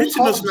should have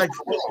beaten us like...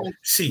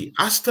 See,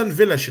 Aston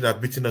Villa should have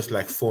beaten us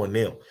like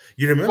 4-0.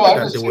 You remember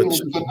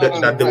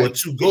that there were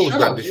 2 goals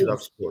that they should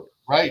have scored.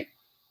 Right.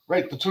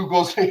 The 2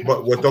 goals.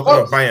 But we're talking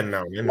about Bayern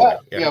now. Anyway.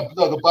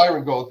 The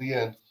Bayern goal at the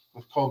end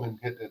with Coman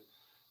hit it.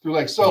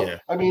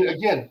 I mean,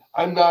 again,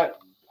 I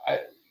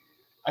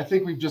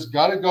think we've just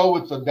got to go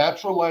with the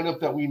natural lineup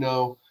that we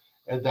know,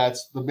 and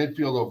that's the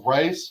midfield of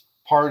Rice,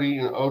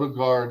 Partey, and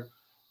Odegaard,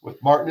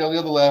 with Martinelli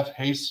on the left,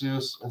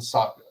 Jesus, and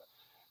Saka.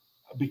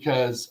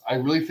 Because I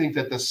really think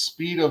that the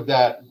speed of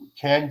that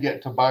can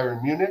get to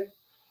Bayern Munich.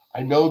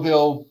 I know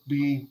they'll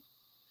be,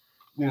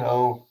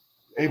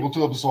 able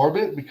to absorb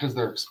it because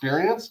they're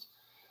experienced,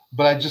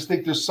 but I just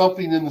think there's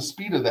something in the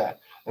speed of that.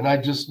 And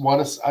I'd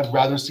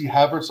rather see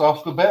Havertz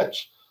off the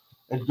bench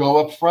and go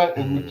up front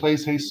and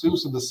replace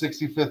Jesus in the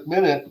 65th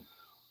minute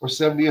or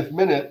 70th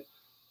minute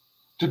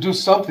to do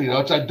something.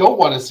 Which I don't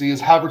want to see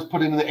is Havertz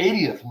put in the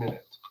 80th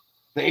minute.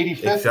 the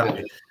 85th Exactly.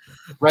 minute.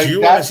 Right? Do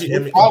you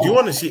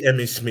want to see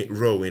Emmy Smith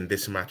Rowe in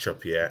this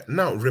matchup here?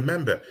 Now,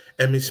 remember,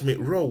 Emmy Smith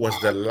Rowe was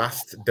the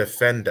last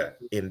defender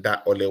in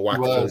that Ole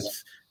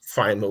Watkins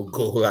final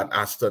goal at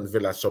Aston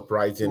Villa.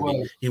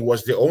 Surprisingly, he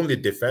was the only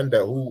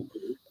defender who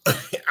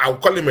I'll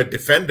call him a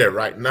defender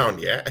right now,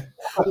 yeah,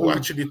 who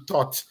actually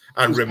thought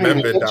and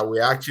remembered that we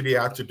actually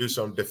had to do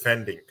some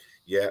defending,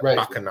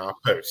 back in our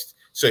post.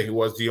 So he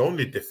was the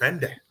only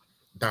defender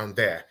down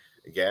there,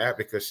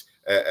 because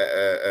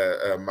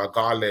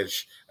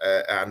Magalhaes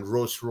and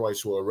Rolls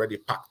Royce were already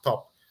packed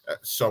up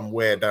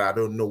somewhere that I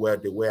don't know where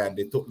they were, and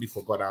they totally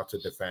forgot how to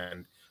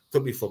defend.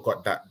 Totally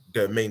forgot that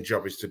their main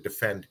job is to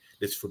defend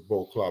this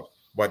football club,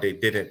 but they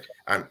didn't.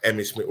 And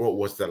Emmy Smith Rowe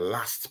was the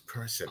last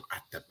person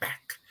at the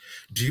back.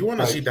 Do you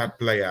want to see that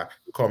player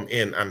come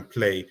in and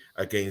play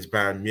against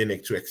Bayern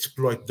Munich to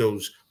exploit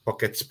those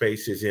pocket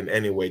spaces in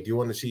any way? Do you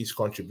want to see his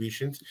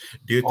contributions?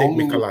 Do you think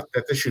Mikel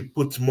Arteta should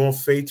put more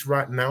faith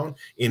right now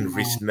in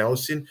Reece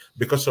Nelson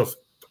because of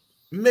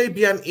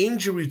maybe an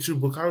injury to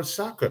Bukayo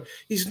Saka?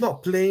 He's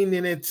not playing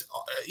in it,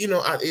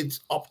 at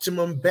its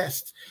optimum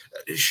best.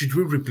 Should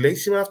we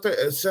replace him after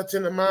a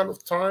certain amount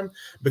of time?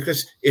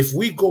 Because if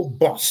we go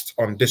bust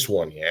on this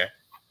one,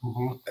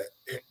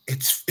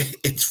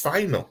 it's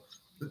final.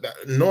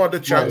 No other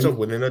chance of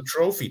winning a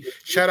trophy.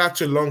 Shout out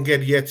to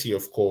Longhead Yeti,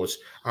 of course,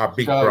 our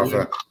big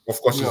brother. Of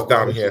course, he's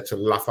down here to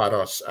laugh at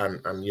us and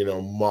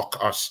mock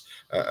us,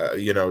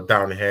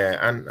 down here.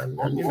 And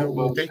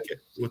we'll take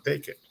it. We'll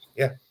take it.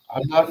 Yeah.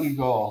 I'm not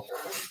Eagle.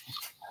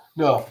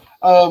 No.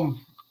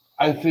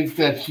 I think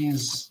that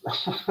he's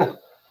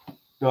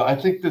I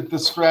think that the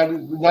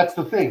strategy, that's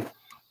the thing.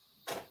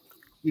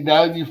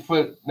 Now you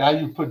put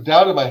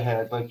down in my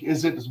head, like,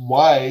 is it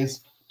wise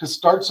to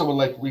start someone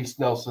like Reece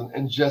Nelson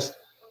and just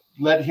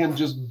let him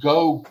just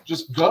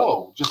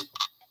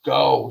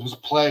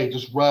play,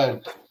 just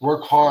run,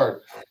 work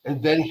hard,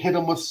 and then hit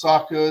him with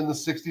Saka in the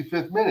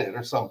 65th minute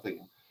or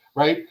something,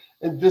 right?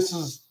 And this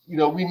is,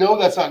 we know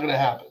that's not going to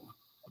happen,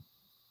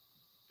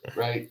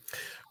 right?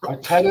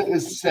 Arteta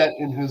is set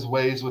in his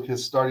ways with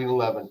his starting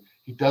 11.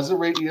 He doesn't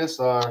rate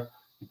ESR.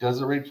 He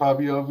doesn't rate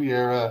Fabio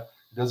Vieira.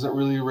 He doesn't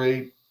really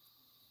rate,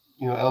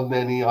 El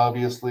Neni,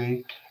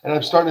 obviously. And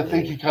I'm starting to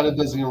think he kind of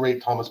doesn't even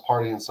rate Thomas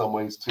Partey in some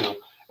ways, too.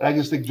 And I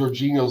just think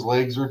Jorginho's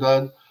legs are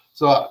done.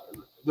 So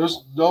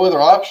there's no other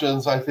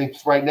options, I think,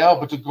 right now,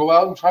 but to go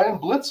out and try and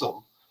blitz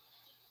him.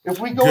 If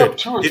we go up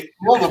 2 or 3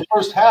 in the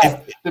first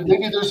half, then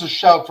maybe there's a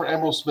shout for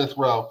Emerald Smith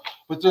Rowe.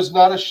 But there's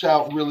not a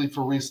shout really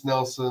for Reece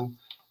Nelson.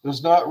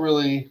 There's not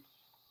really,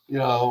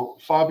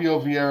 Fabio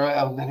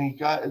Vieira. And then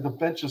the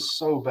bench is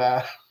so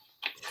bad.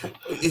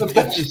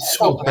 It's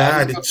so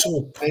bad. It's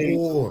so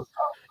poor.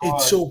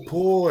 It's so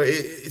poor.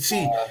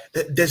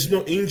 There's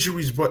no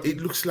injuries, but it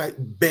looks like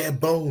bare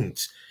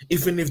bones.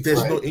 Even if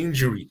there's no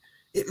injury,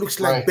 it looks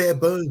like bare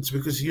bones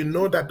because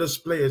that those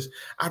players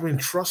are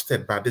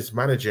entrusted by this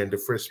manager in the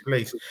first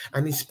place.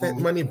 And he spent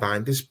money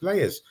buying these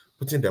players,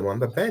 putting them on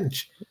the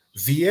bench.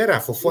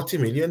 Vieira for $40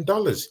 million.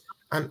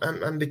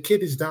 And the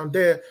kid is down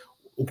there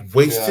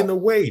wasting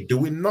away,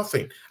 doing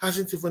nothing.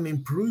 Hasn't even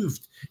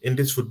improved in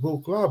this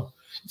football club.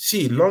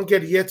 See,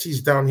 Longhead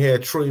Yeti's down here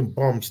throwing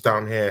bombs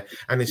down here,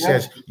 and he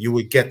says you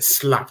will get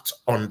slapped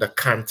on the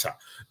counter.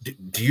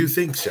 Do you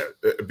think so?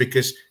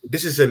 Because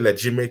this is a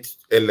legitimate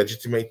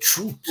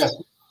truth. Yes.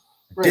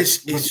 Right.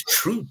 This is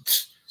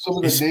truth. Some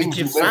of the names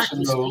you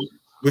mentioned, though,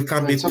 we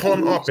can be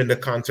torn up in the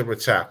counter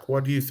attack.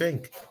 What do you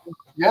think?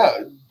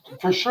 Yeah,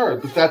 for sure.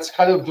 But that's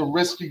kind of the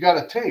risk you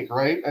got to take,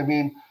 right? I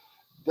mean,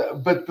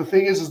 but the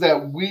thing is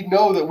that we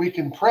know that we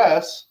can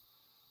press,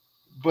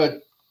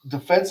 but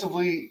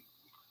defensively,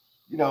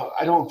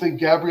 I don't think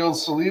Gabriel and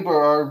Saliba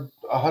are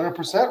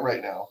 100%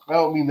 right now. I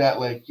don't mean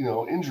that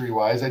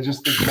injury-wise. I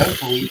just think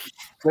mentally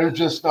they're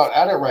just not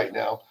at it right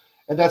now.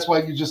 And that's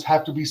why you just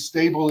have to be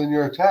stable in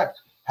your attack.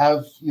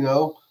 Have,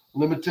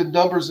 limited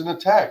numbers in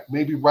attack.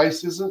 Maybe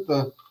Rice isn't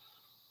the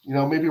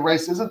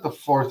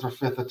fourth or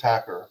fifth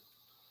attacker.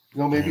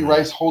 Maybe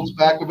Rice holds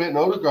back a bit and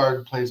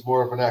Odegaard plays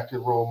more of an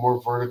active role,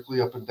 more vertically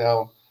up and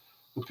down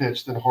the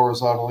pitch than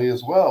horizontally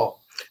as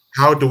well.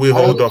 How do we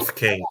hold off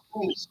Kane?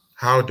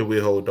 How do we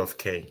hold off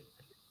Kane?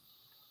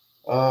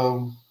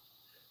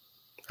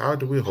 How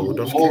do we hold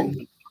off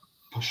Kane?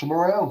 Push him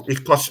around.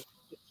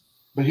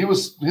 But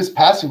his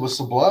passing was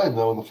sublime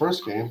though in the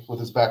first game with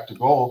his back to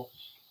goal.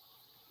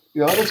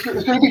 It's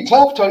going to be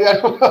tough, Tony. I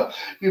don't know.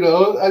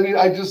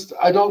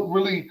 I don't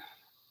really.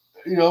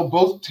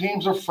 Both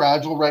teams are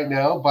fragile right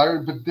now.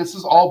 But this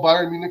is all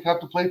Bayern Munich have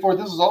to play for.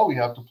 This is all we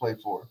have to play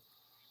for.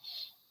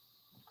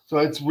 So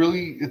it's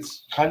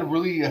kind of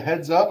really a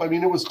heads up. I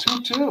mean, it was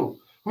 2-2.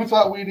 Who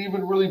thought we'd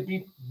even really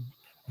be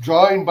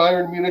drawing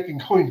Bayern Munich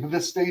and going to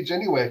this stage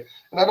anyway?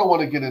 And I don't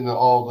want to get into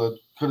all the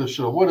coulda,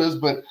 shoulda, wouldas,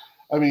 but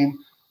I mean,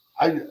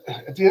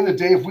 at the end of the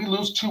day, if we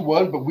lose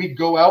 2-1, but we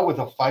go out with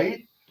a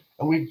fight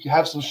and we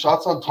have some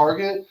shots on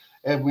target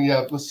and we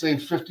have, let's say,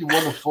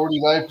 51 to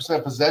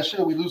 49% possession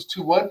and we lose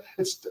 2-1,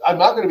 I'm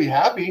not going to be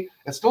happy.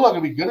 It's still not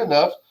going to be good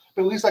enough.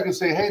 But at least I can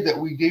say, hey, that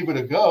we gave it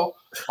a go.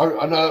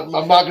 I'm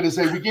not going to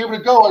say we gave it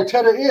a go,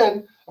 Arteta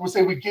in. I'm gonna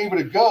say we gave it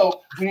a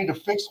go. We need to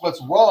fix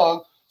what's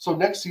wrong so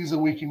next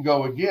season we can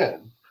go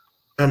again.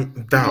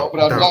 Dow,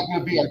 but I'm not going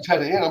to be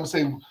Arteta in. I'm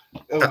saying,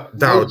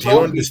 Dow, do you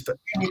understand?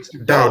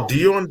 Dow, do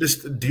you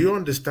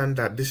understand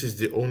that this is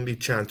the only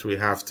chance we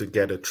have to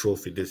get a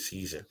trophy this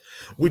season?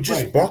 We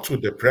just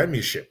bottled the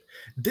Premiership.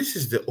 This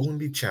is the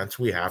only chance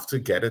we have to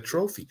get a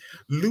trophy.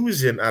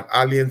 Losing at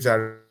Allianz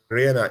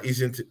Arena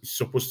isn't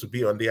supposed to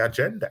be on the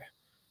agenda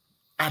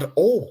at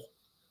all.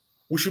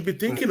 We should be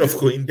thinking of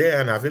going there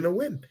and having a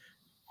win.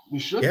 We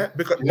should. Yeah,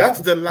 because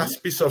that's the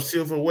last piece of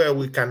silverware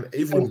we can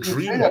even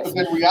dream of. But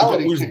then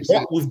reality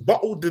we've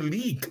bottled the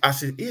league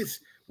as it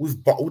is.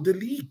 We've bottled the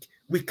league.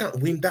 We can't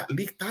win that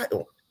league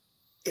title.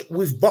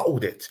 We've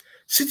bottled it.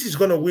 City's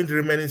going to win the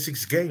remaining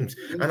 6 games.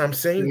 And I'm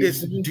saying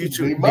this due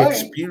to the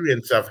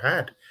experience I've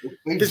had.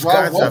 These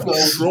guys have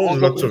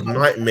thrown lots of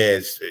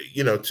nightmares,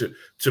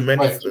 to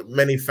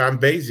many fan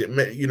bases,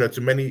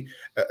 to many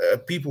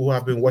people who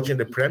have been watching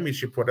the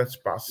Premiership for the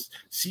past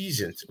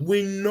seasons.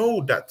 We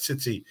know that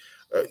City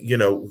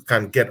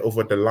can get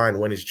over the line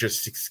when it's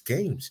just 6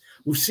 games.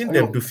 We've seen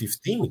them do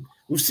 15.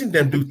 We've seen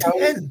them do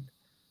 10.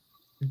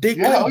 They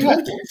can't do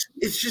this.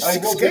 It's just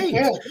 6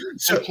 games.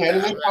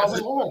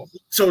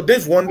 So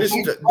they've won this.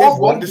 They've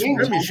won this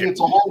Premiership.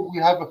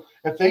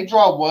 If they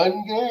draw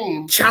one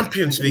game,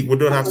 Champions League, we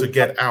don't have to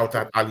get out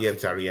at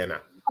Allianz Arena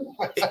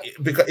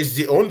because it's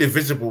the only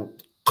visible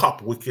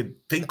cup we can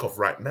think of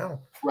right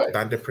now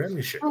than the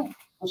Premiership.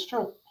 That's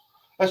true.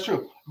 That's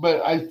true.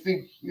 But I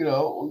think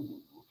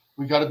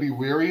we got to be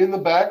weary in the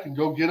back and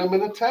go get them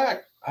in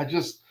attack.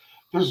 There's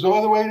no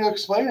other way to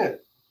explain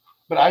it.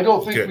 But I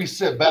don't think we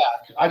sit back.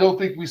 I don't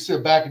think we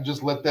sit back and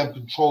just let them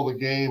control the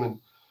game and,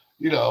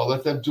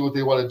 let them do what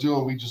they want to do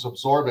and we just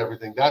absorb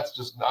everything. That's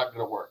just not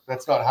going to work.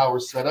 That's not how we're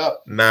set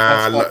up.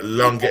 Nah,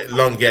 long get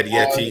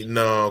Yeti.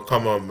 No,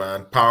 come on,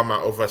 man. Palmer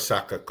over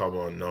Saka. Come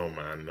on, no,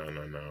 man.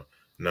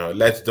 No.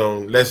 Let's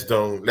don't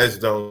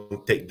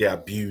take the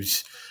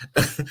abuse.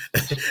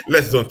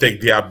 Let's don't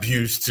take the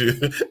abuse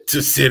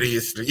too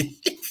seriously.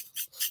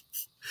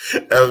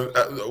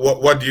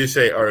 What do you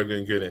say,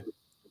 Oregon Gooden?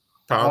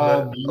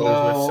 Palmer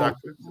over Saka?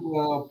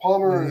 No,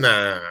 Palmer.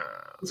 Nah.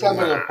 He's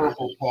having a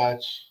purple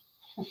patch.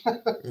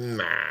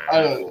 Nah.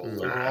 I don't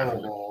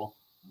know.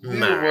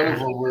 Neither one of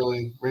them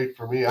really great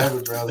for me. I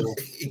would rather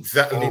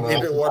exactly.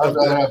 Neither one of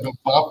them. I'd rather have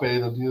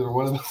Mbappe than neither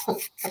one of them.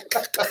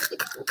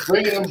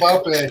 Bring in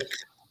Mbappe.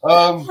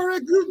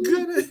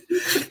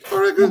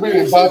 Bring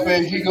in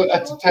Mbappe. He go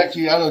at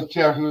Taki. I don't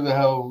care who the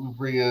hell we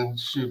bring in.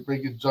 Shoot,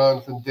 bring in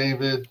Jonathan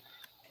David.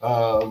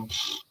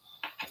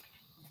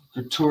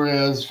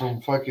 Gutierrez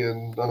from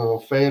fucking, I don't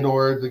know,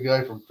 Feyenoord, the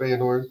guy from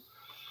Feyenoord.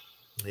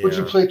 Yeah. Would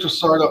you play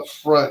Trossard up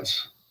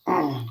front?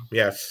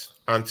 Yes,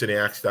 Anthony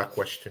asked that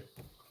question.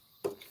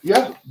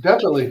 Yeah,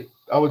 definitely.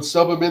 I would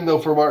sub him in, though,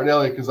 for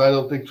Martinelli because I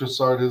don't think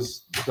Trossard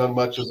has done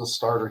much as a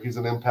starter. He's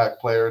an impact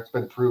player. It's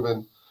been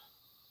proven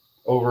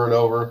over and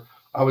over.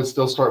 I would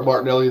still start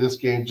Martinelli this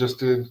game just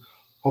to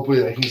hopefully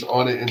that he's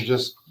on it and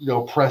just,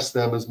 press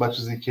them as much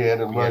as he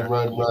can and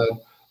run,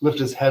 lift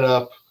his head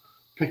up,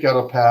 pick out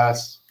a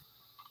pass.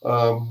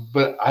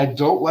 But I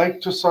don't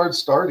like Trossard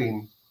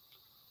starting.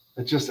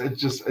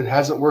 It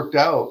hasn't worked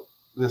out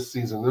this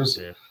season. There's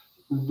a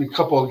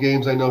couple of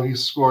games I know he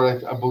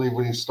scored, I believe,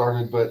 when he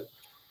started, but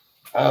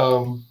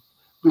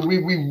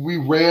we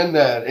ran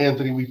that,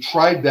 Anthony. We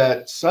tried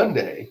that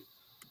Sunday,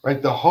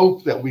 right? The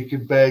hope that we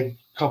could bag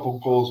a couple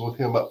goals with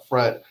him up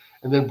front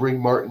and then bring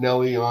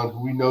Martinelli on, who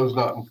we know is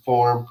not in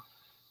form,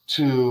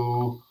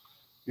 to,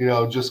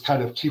 just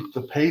kind of keep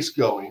the pace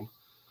going.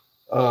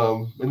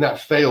 And that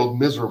failed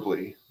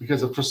miserably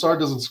because if Trossard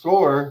doesn't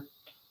score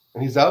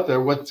and he's out there,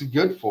 what's he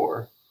good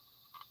for?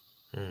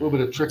 A little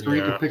bit of trickery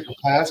to pick a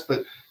pass,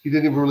 but he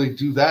didn't even really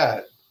do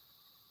that.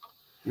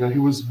 He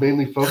was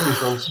mainly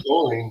focused on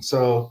scoring.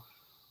 So,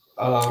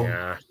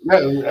 and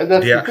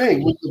that's the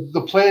thing with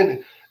the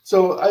plan.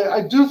 So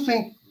I do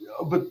think,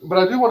 but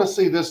I do want to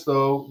say this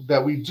though,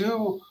 that we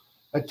do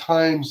at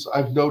times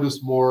I've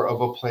noticed more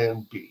of a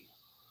plan B.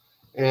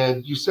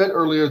 And you said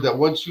earlier that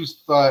once you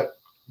thought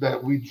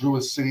that we drew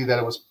a City, that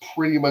it was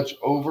pretty much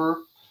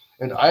over,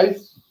 and I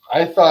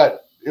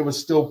thought it was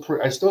still.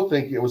 I still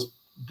think it was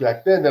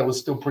back then that was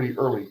still pretty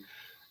early.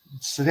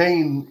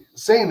 Saying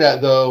that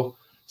though,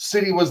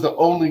 City was the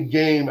only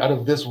game out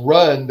of this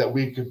run that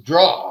we could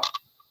draw.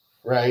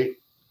 Right,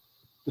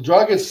 the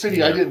draw against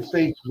City, I didn't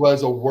think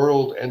was a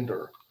world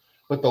ender,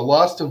 but the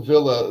loss to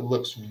Villa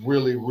looks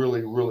really,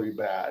 really, really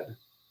bad.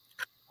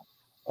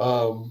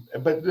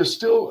 But there's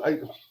still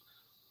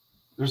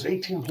There's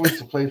 18 points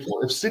to play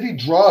for. If City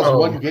draws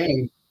one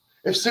game,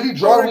 we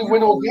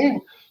win a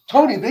game.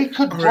 Tony, they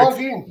could draw a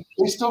game.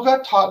 They still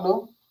got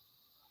Tottenham.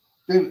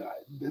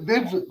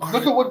 They've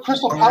look at what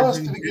Crystal Palace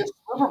did against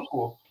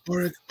Liverpool.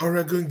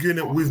 Oregon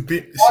Guinea, we've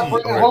been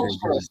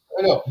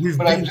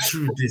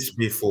through this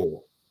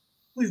before.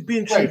 We've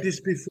been through this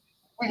before.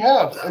 We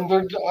have, and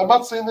I'm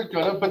not saying they're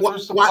gonna, but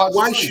there's the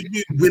why should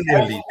we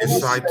willingly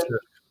decide to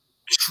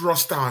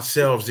trust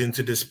ourselves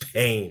into this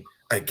pain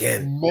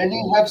again.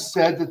 Many have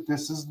said that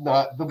this is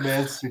not the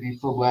Man City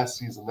from last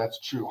season. That's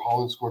true.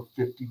 Holland scored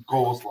 50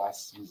 goals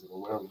last season,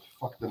 or whatever the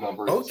fuck the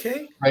number is.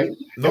 Okay. Right?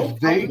 No if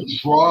they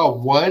draw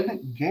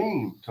one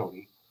game,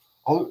 Tony,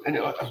 and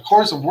of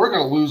course, if we're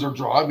going to lose or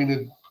draw, I mean,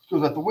 it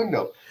goes out the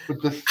window.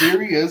 But the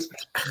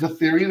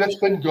theory that's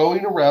been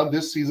going around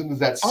this season is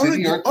that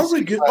City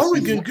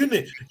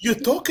Oregon, you're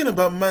talking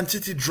about Man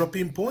City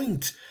dropping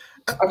points.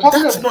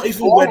 That's not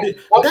even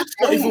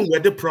where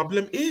the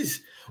problem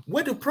is.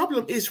 Where the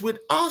problem is with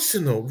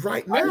Arsenal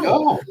right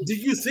now. Do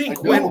you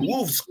think when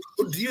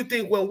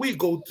we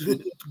go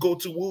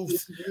to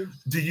Wolves,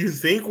 do you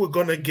think we're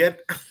gonna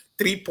get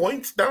 3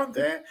 points down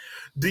there?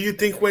 Do you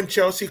think when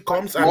Chelsea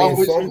comes and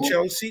inform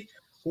Chelsea,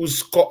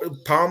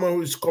 Palmer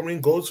who's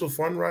scoring goals for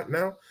fun right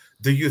now,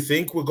 do you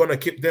think we're gonna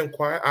keep them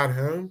quiet at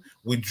home?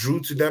 We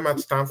drew to them at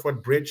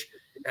Stamford Bridge.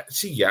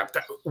 See,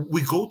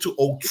 we go to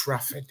Old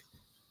Trafford.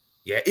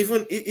 Yeah,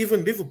 even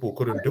Liverpool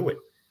couldn't do it.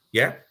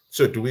 Yeah.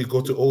 So do we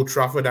go to Old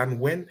Trafford and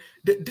win?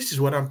 This is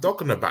what I'm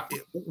talking about.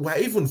 We're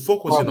even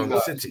focusing on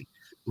the City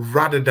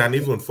rather than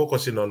even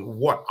focusing on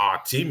what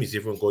our team is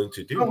even going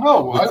to do.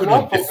 We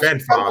couldn't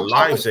defend for our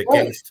lives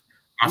against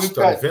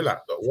Aston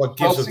Villa. What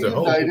gives us the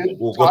hope?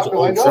 We'll go to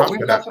Old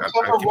Trafford and keep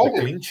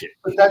a clean sheet.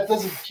 But that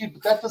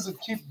doesn't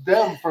keep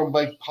them from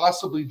like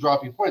possibly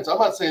dropping points. I'm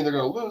not saying they're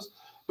going to lose,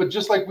 but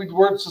just like we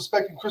weren't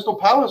suspecting Crystal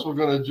Palace were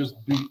going to just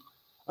beat.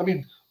 I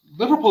mean,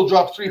 Liverpool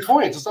dropped 3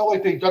 points. It's not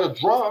like they got a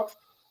draw.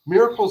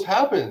 Miracles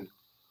happen,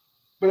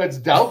 but it's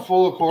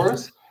doubtful, of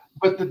course.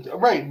 But you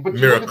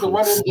look at the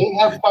run-in, they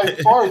have by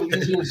far the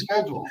easier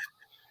schedule.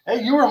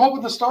 Hey, you were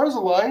hoping the stars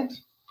aligned.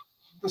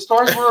 The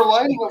stars were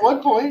aligning at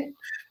one point.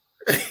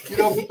 You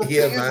know, but the thing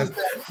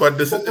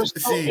is that there's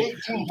still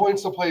 18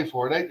 points to play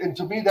for, and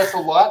to me that's a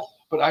lot.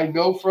 But I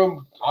know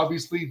from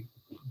obviously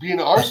being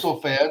an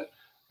Arsenal fan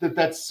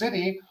that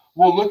City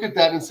will look at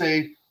that and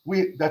say,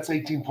 that's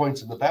 18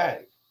 points in the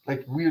bag.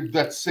 Like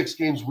that's 6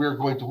 games we're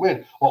going to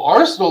win. Well,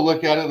 Arsenal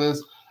look at it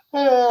as,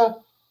 there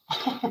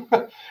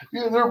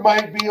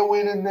might be a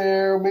win in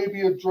there,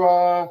 maybe a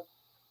draw,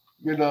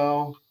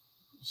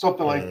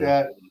 something like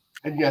that.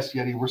 And yes,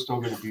 Yeti, we're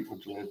still going to beat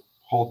Madrid.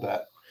 Hold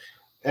that.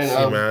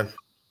 And man.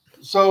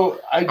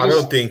 So I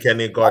don't think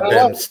any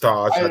goddamn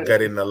stars are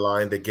getting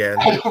aligned again.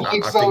 I don't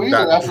think so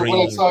either. After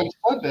what I saw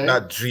Sunday,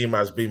 that dream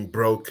has been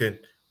broken.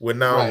 We're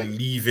now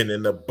living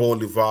in a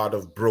boulevard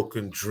of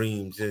broken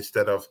dreams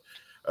instead of.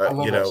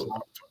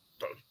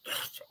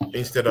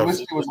 Instead of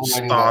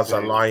stars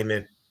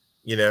aligning,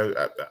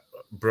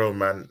 bro,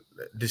 man,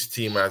 this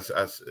team has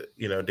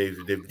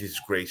they've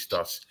disgraced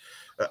us.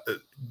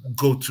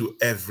 Go to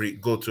every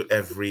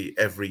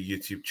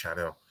YouTube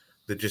channel.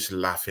 They're just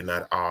laughing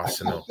at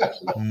Arsenal,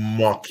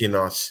 mocking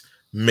us,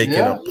 making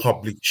a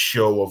public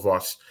show of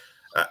us.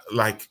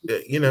 And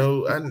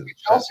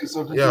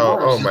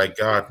oh my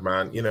God,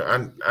 man,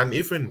 and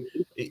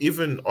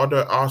even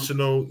other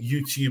Arsenal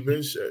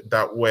YouTubers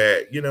that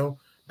were,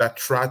 that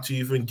try to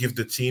even give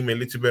the team a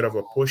little bit of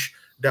a push,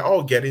 they're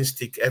all getting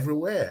stick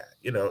everywhere,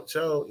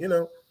 so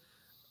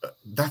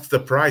that's the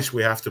price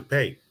we have to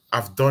pay.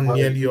 I've done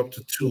nearly up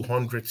to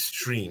 200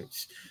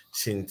 streams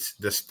since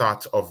the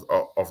start of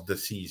the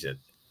season,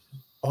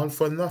 all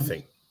for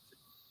nothing.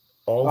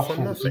 For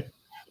nothing.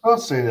 Don't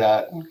say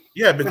that.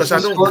 Yeah, because I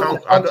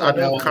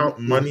don't count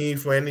money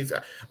for anything.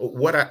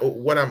 What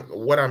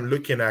I'm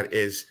looking at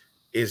is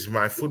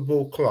my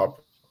football club,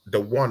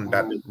 the one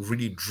that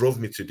really drove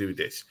me to do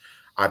this.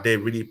 Are they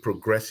really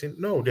progressing?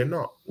 No, they're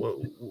not.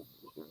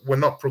 We're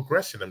not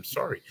progressing. I'm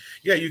sorry.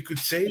 Yeah, you could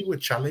say we're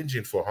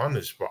challenging for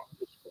honors, but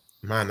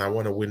man, I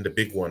want to win the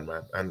big one,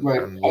 man. And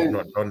we've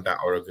not done that,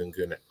 Oregon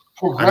Gunner.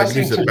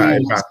 Progressing to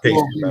bad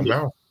taste in my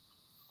mouth.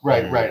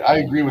 Right. I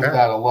agree with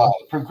that a lot.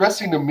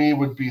 Progressing to me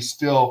would be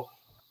still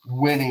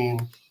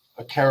winning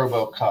a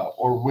Carabao Cup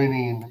or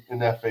winning an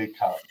FA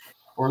Cup,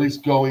 or at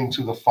least going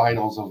to the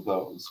finals of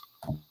those.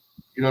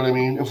 You know what I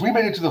mean? If we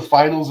made it to the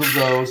finals of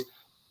those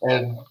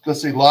and,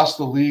 let's say, lost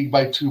the league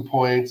by 2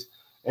 points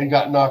and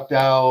got knocked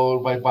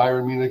out by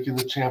Bayern Munich in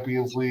the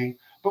Champions League,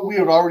 but we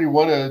had already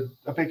won a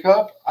FA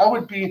Cup, I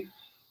would be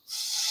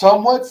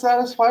somewhat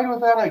satisfied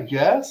with that, I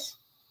guess.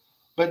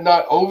 But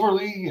not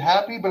overly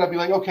happy, but I'd be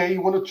like, okay,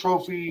 you won a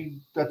trophy.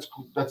 That's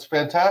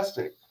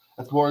fantastic.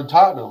 That's more than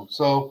Tottenham.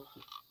 So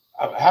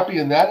I'm happy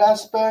in that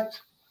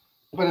aspect.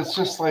 But it's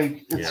just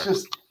like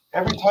just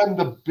every time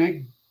the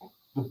big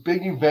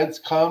events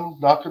come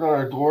knocking on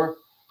our door,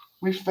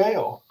 we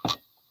fail.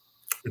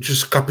 We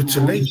just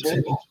capitulate.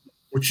 And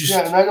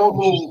I don't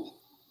know.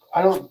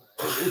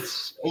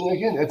 This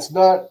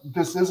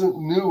isn't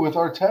new with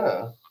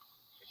Arteta.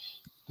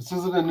 This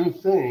isn't a new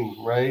thing,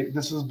 right?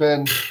 This has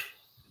been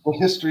the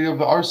history of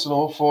the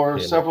Arsenal for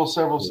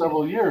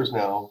several years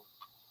now.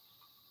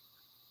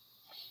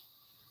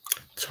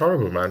 It's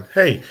horrible, man.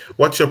 Hey,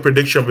 what's your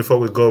prediction before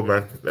we go,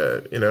 man?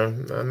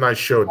 A nice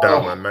show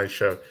down, man. Nice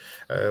show.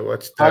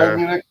 What's the Bayern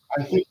Munich?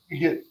 I think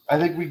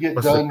we get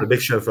what's done. The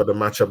prediction for the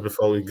matchup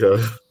before we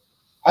go?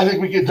 I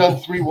think we get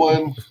done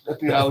 3-1 at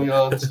the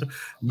Allianz.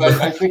 But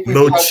I think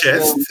no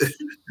chest.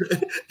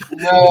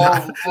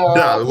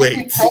 No,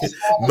 wait.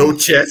 No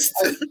chest.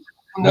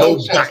 No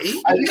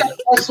body. I think our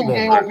pressing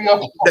game will be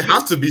up. There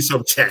has to be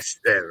some chest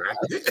there, right?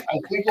 I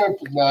think our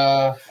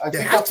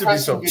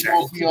pressing game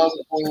will be on.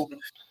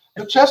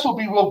 The chest will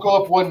be we'll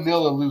go up 1-0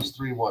 and lose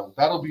 3-1.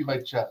 That'll be my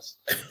chest.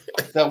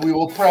 That we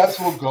will press,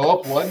 we'll go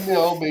up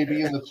 1-0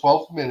 maybe in the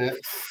 12th minute,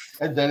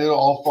 and then it'll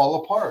all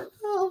fall apart.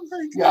 Oh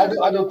yeah,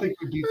 I don't think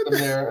we beat them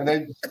there. And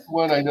I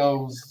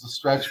know is the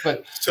stretch,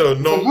 but so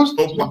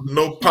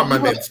no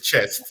permanent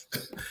chest,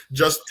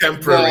 just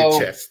temporary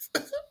chest.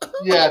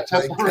 Yeah,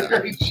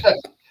 temporary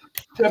chest.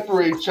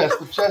 Temporary chest.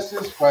 The chest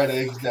is fried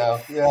eggs now.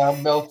 Yeah,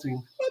 I'm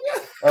melting.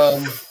 I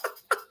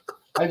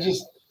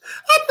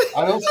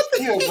don't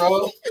see it,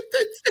 bro.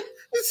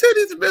 He said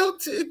it's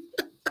melting.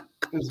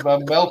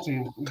 I'm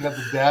melting. We got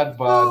the dad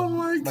bod. Oh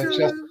my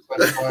chest is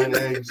like fried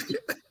eggs.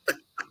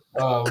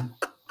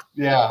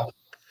 Yeah.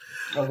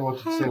 I don't know what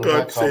to say with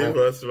that save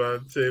us,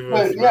 man.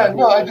 But yeah,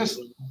 no,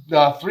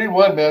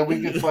 3-1, man. We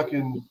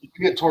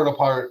get torn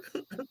apart.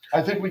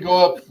 I think we go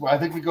up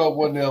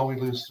 1-0, we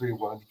lose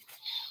 3-1.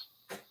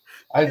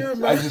 I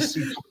just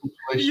see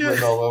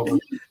capitulation all over.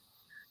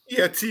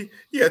 Yeti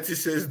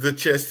says the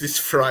chest is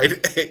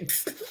fried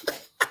eggs.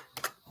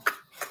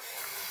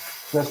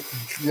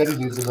 Yeti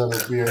needs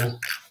another beer.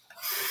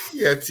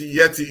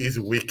 Yeti is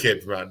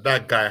wicked, man.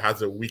 That guy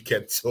has a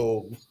wicked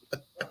soul.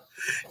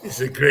 He's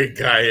a great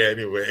guy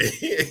anyway.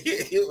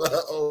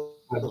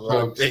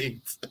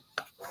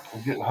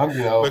 I'm getting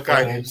hungry now. Look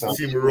at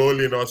him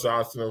rolling us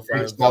Arsenal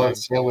fans.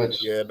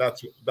 Sandwich. Yeah,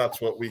 that's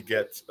what we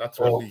get. That's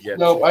what we get.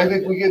 No, I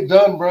think we get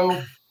done,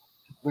 bro.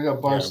 We got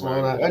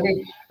Barcelona. Yeah, I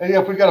mean, and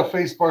if we got to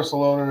face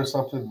Barcelona or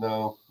something,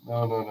 no.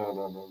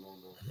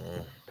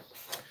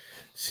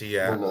 See,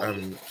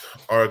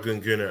 Oregon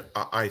Gunner,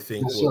 I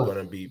think we're going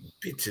to be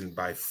beaten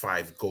by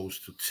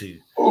 5-2.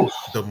 Oof.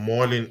 The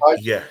morning,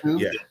 yeah.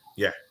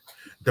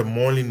 The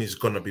morning is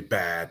going to be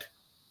bad.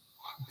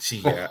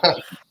 See,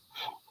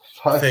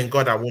 thank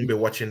God I won't be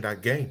watching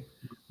that game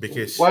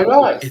because why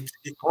not?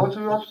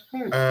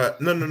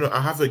 No.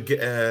 I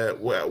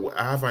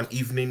have an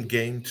evening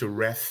game to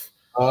ref.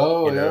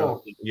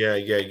 Oh,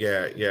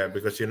 yeah.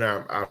 Because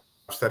I've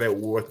started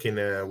working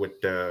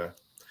with the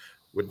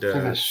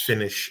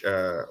Finnish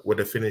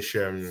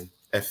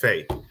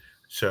FA.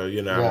 So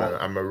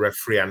I'm a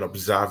referee and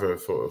observer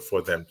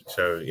for them.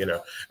 So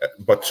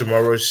but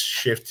tomorrow's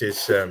shift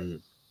is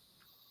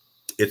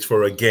it's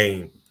for a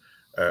game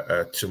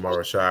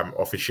tomorrow. So I'm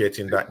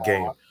officiating that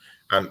game.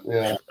 And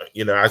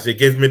as they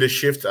gave me the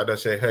shift, I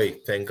just say, "Hey,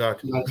 thank God,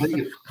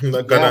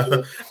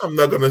 I'm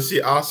not gonna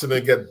see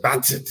Arsenal get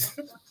battered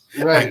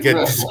and get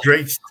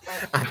disgraced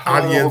at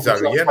Allianz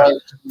Arena."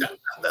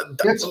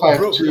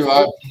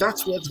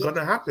 That's what's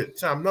gonna happen.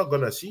 So I'm not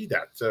gonna see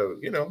that. So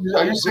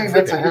Are you saying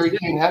that's a Harry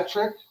Kane hat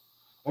trick?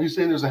 Are you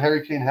saying there's a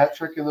Harry Kane hat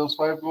trick in those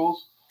 5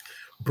 goals?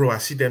 Bro, I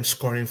see them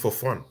scoring for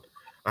fun,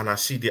 and I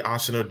see the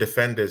Arsenal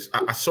defenders.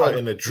 I saw it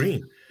in a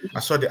dream. I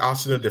saw the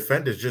Arsenal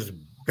defenders just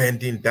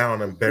bending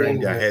down and burying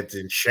their heads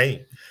in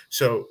shame.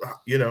 So,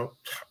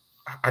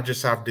 I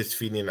just have this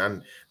feeling,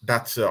 and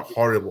that's a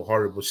horrible,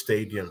 horrible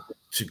stadium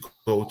to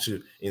go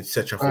to in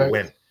search of a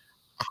win.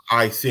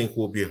 I think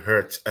we'll be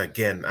hurt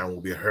again, and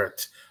we'll be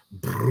hurt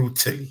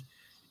brutally.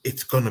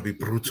 It's going to be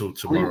brutal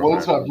tomorrow.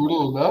 3-1's not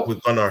brutal enough? We're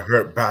going to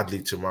hurt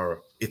badly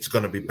tomorrow. It's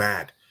going to be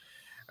bad.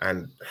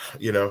 And,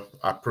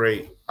 I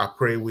pray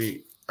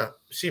we,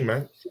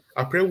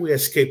 I pray we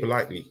escape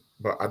lightly,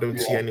 but I don't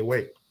see any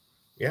way.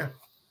 Yeah.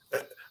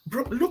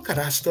 Bro, look at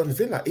Aston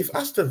Villa. If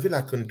Aston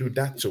Villa can do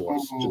that to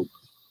us,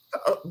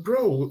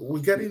 bro, we're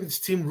getting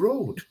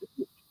steamrolled.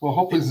 Well,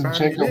 hopefully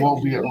Zinchenko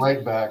won't be at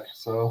right back.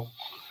 So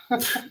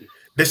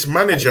this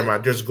manager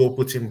might just go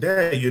put him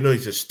there.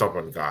 He's a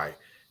stubborn guy.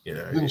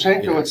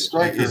 Zinchenko at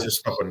striker. He's a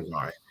stubborn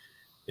guy.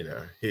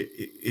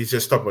 He's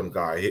a stubborn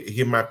guy.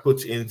 He might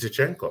put in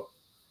Zinchenko.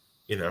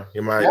 He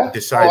might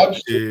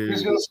decide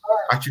to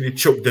actually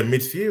choke the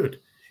midfield.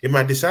 He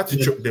might decide to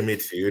choke the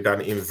midfield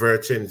and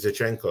inverting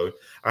Zinchenko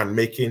and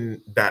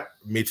making that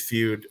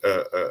midfield,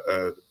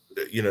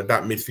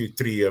 that midfield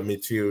 3 or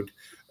midfield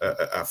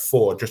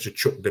 4, just to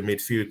choke the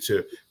midfield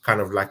to kind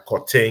of like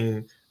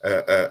contain,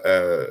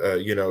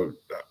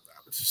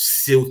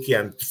 silky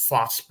and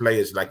fast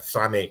players like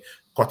Sané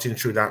cutting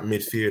through that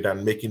midfield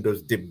and making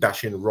those deep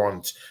dashing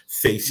runs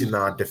facing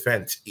our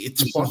defense.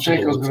 It's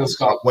possible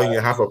when you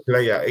have a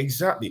player.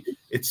 Exactly.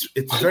 It's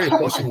very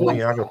possible when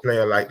you have a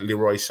player like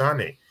Leroy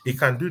Sané. He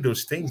can do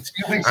those things.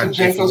 You think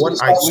Zinchenko's going to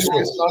stop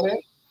Leroy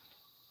Sané?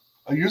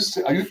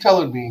 Are you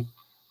telling me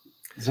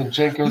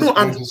Zinchenko's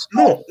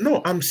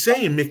No, I'm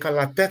saying Mikel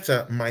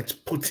Arteta might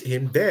put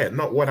him there.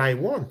 Not what I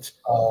want.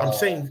 I'm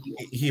saying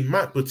he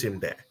might put him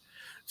there.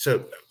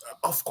 So,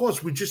 of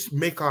course, we just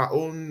make our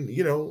own,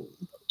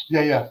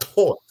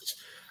 thoughts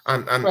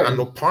and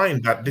opine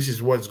that this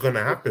is what's going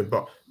to happen.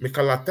 But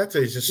Mikel Arteta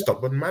is a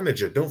stubborn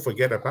manager. Don't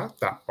forget about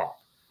that part.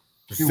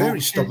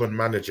 Very stubborn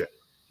manager.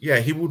 Yeah,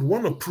 he would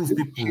want to prove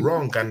people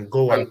wrong and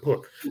go and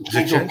put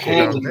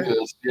Zinchenko down there.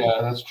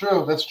 Yeah, that's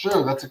true. That's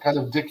true. That's the kind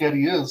of dickhead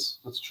he is.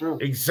 That's true.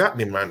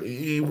 Exactly, man.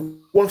 He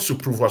wants to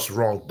prove us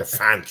wrong, the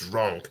fans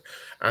wrong.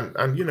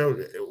 And you know,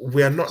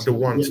 we are not the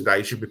ones that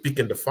he should be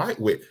picking the fight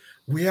with.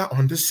 We are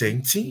on the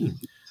same team.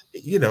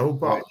 You know,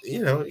 but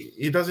you know,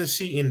 he doesn't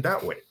see it in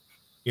that way.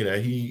 You know,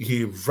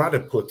 he rather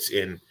puts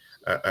in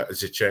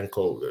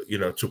Zinchenko, you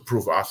know, to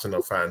prove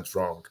Arsenal fans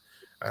wrong.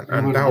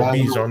 And that will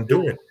be his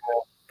undoing.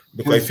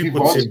 Because if he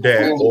puts him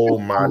there, oh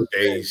my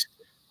days,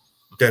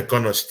 they're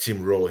gonna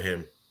steamroll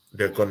him.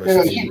 They're gonna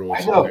steamroll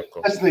him.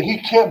 That's the thing. He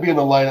can't be in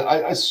the lineup.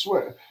 I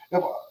swear,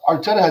 if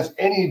Arteta has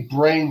any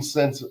brain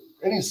sense,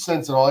 any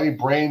sense at all, any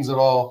brains at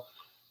all,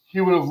 he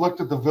would have looked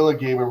at the Villa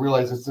game and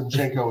realized that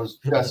Zinchenko is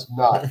just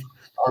not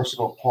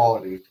Arsenal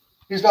quality.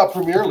 He's not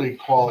Premier League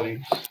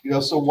quality, you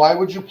know. So why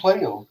would you play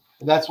him?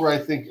 And that's where I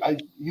think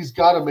he's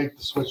got to make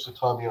the switch to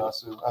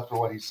Tomiyasu after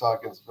what he saw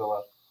against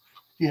Villa.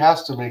 He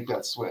has to make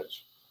that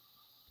switch.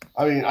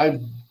 I mean,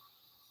 I'm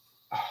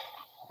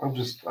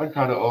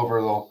kind of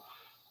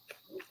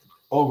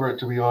over it,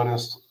 to be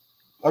honest.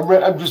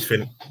 I'm just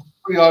pretty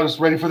honest,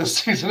 ready for the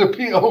season to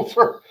be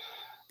over,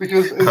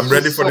 because I'm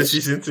ready for the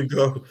season to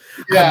go.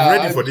 Yeah, I'm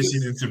ready for the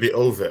season to be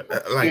over.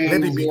 Like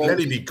let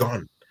it be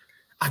gone.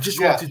 I just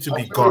want it to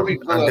be gone,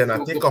 and then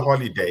I take a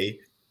holiday,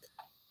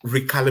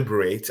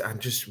 recalibrate, and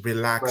just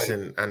relax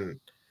and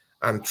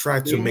try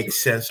to make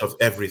sense of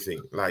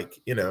everything. Like,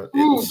 you know,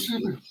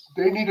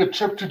 they need a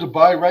trip to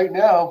Dubai right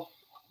now.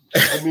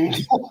 I mean,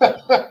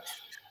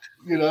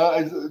 you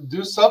know,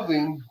 do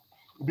something.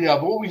 Yeah,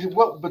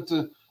 but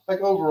like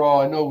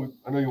overall, I know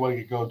you want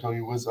to get going, Tony.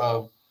 Was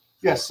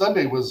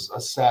Sunday was a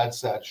sad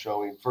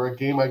showing for a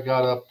game I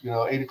got up, you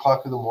know, 8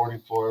 o'clock in the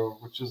morning for,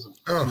 which isn't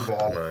too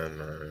bad.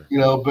 No. You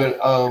know, but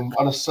on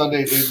a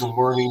Sunday at 8 in the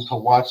morning to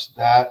watch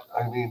that,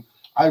 I mean,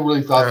 I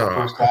really thought the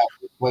first half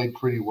played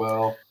pretty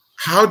well.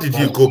 How did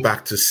you go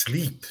back to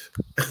sleep?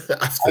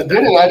 I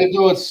didn't. I had to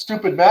do a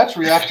stupid match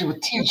reaction with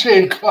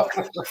TJ and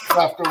Connor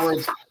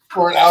afterwards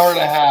for an hour and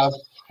a half.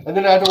 And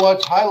then I had to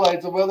watch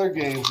highlights of other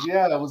games.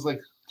 Yeah, it was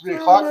like 3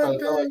 o'clock. I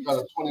got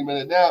a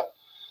 20-minute nap.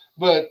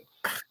 But,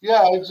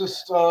 yeah, I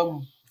just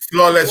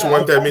Flawless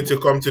wanted me to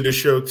come to the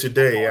show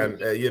today,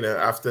 and you know,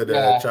 after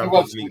the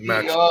Champions League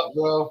match,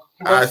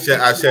 I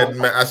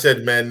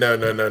said, man,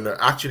 no.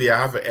 Actually, I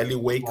have an early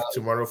wake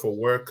tomorrow for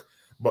work.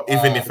 But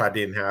even if I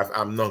didn't have,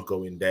 I'm not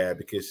going there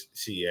because,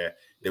 see,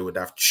 they would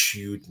have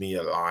chewed me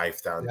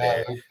alive down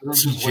there.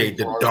 TJ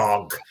the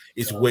dog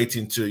is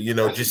waiting to, you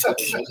know, just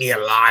eat me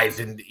alive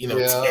and, you know,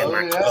 tear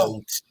my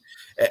clothes.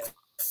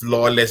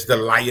 Flawless the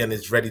lion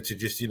is ready to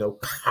just, you know,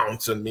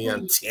 pounce on me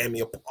and tear me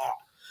apart.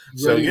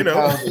 So, you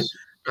know,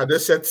 I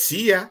just said,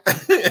 see ya.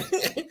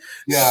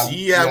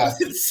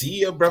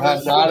 See ya,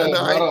 brother.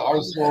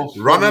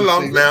 Run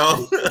along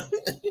now.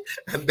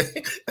 and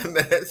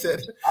then I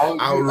said,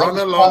 I'll run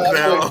along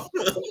now.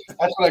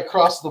 That's when I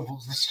crossed the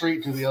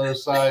street to the other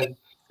side.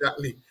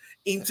 Exactly.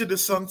 Into the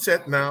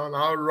sunset now, and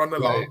I'll run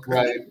along.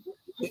 Right.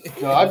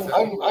 No,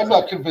 I'm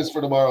not convinced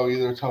for tomorrow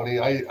either, Tony.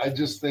 I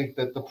just think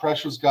that the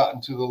pressure's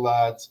gotten to the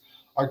lads.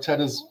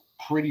 Arteta's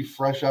pretty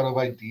fresh out of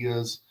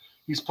ideas.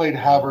 He's played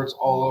Havertz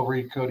all over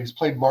he could. He's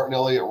played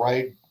Martinelli at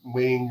right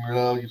wing. You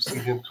know, you've seen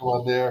him come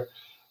on there.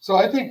 So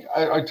I think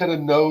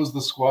Arteta knows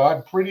the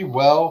squad pretty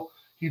well.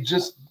 He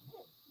just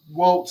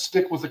won't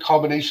stick with the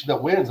combination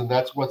that wins, and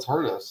that's what's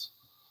hurt us.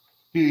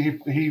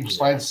 He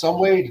finds some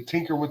way to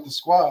tinker with the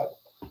squad.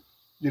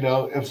 You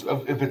know,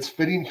 if it's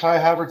fitting Kai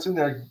Havertz in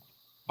there,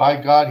 by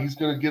God, he's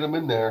going to get him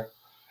in there.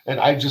 And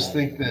I just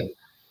think that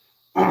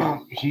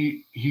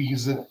he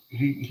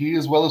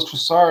as well as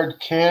Trossard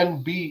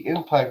can be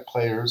impact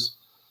players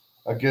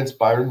against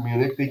Bayern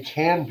Munich. They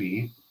can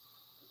be,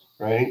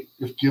 right,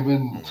 if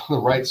given the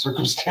right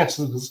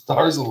circumstances, the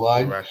stars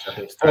align.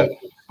 But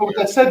with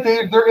that said,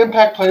 they're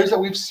impact players that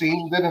we've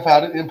seen that have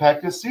had an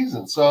impact this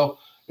season. So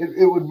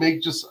it would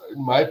make, just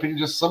in my opinion,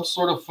 just some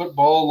sort of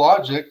football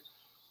logic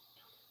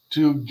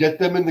to get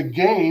them in the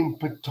game,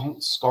 but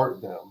don't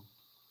start them.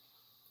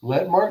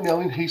 Let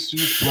Martinelli and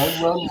Jesus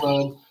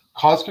run,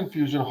 cause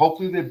confusion.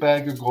 Hopefully they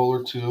bag a goal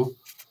or two,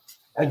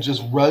 and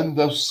just run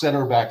those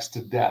center backs to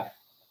death.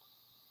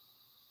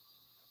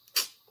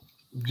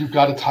 You've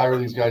got to tire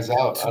these guys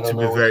out.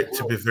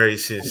 To be very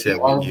sincere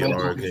with you,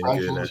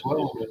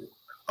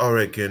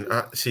 Oregon.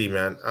 See,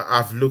 man,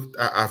 I've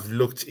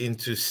looked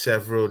into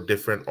several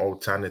different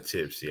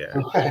alternatives,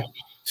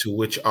 to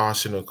which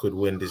Arsenal could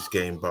win this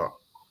game, but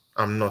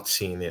I'm not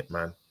seeing it,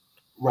 man.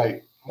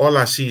 Right. All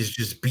I see is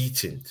just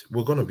beaten.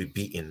 We're gonna be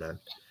beaten, man.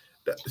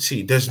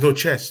 See, there's no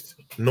chest.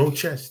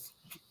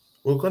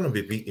 We're gonna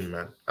be beaten,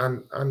 man.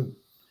 And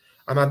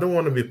I don't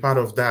want to be part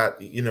of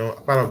that, you know,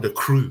 part of the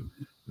crew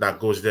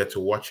that goes there to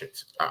watch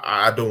it.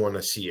 I don't want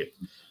to see it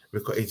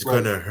because it's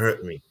gonna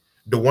hurt me.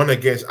 The one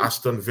against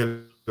Aston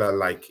Villa,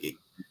 like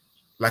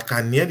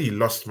I nearly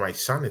lost my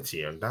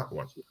sanity on that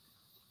one.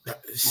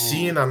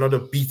 Seeing another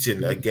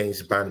beating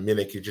against Bayern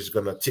Munich is just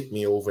gonna tip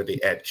me over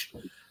the edge.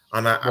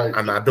 And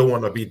I don't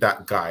want to be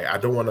that guy. I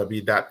don't want to be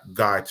that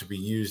guy to be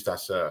used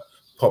as a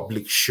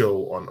public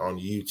show on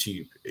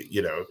YouTube,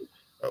 you know,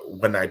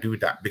 when I do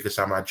that, because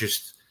I might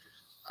just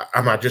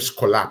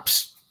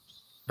collapse.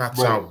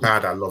 That's how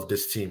bad I love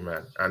this team,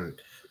 man. And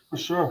for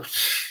sure.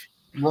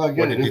 Well, I get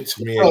what it did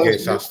to me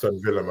against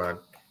Aston Villa, man.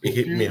 It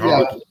hit me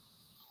hard.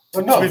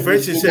 But no, to be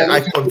very sincere,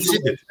 I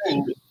considered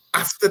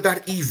after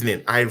that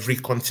evening, I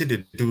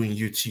reconsidered doing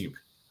YouTube.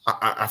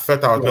 I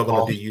felt I was not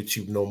going to do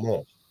YouTube no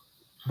more.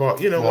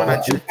 But, you know, when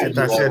I checked it,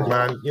 I said,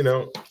 man, you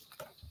know,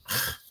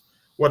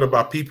 what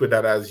about people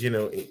that has, you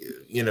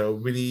know,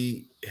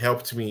 really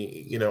helped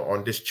me, you know,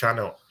 on this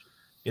channel,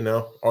 you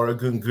know,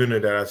 Oregon Gunner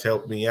that has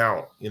helped me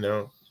out, you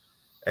know,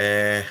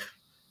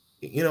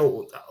 you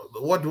know,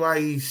 what do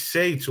I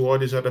say to all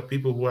these other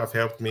people who have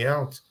helped me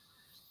out,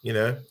 you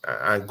know,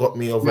 and got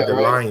me over the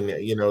line,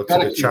 you know, to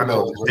the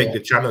channel, to take the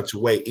channel to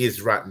where it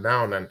is right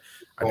now, and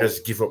I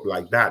just give up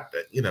like that,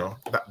 you know,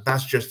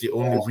 that's just the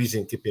only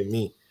reason keeping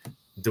me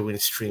doing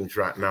streams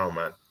right now,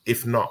 man.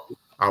 If not,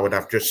 I would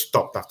have just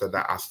stopped after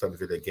that Aston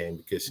Villa game,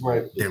 because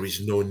there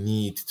is no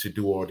need to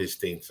do all these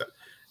things,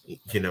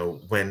 you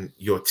know, when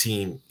your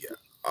team,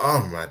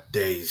 oh my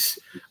days,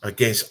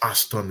 against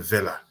Aston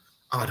Villa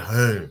at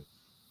home,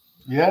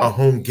 a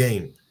home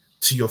game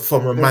to your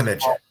former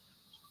manager.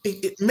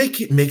 It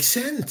make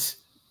sense.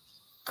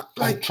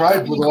 Like, I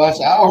tried for the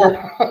last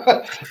hour.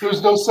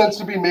 There's no sense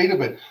to be made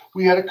of it.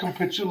 We had a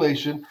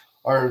capitulation.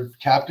 Our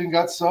captain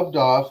got subbed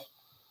off.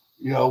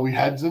 You know, we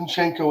had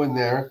Zinchenko in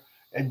there,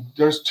 and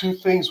there's two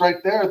things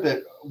right there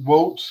that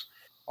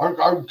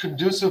aren't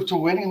conducive to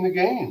winning the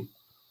game.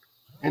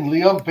 And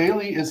Leon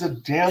Bailey is a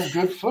damn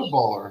good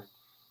footballer.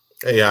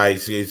 Yeah,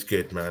 he's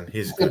good, man.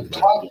 He's good,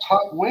 man.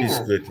 Top winger. He's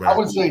good, man. I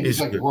would say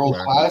he's like world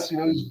class. You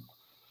know,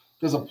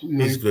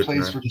 he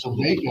plays for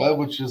Jamaica,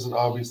 which is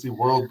obviously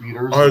world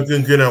beaters.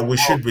 You know, we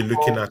should be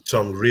looking at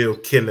some real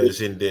killers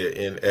in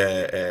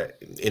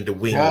the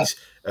wings.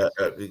 We're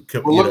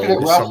looking at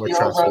the summer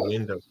transfer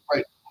window.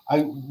 Right.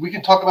 We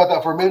can talk about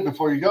that for a minute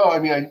before you go. I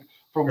mean,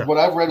 from what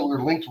I've read,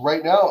 we're linked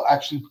right now,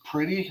 actually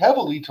pretty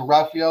heavily to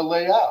Rafael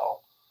Leao.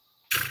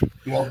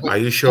 You know, are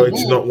you sure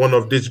it's not one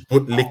of these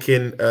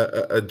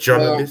bootlicking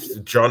journalists,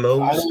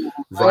 journals,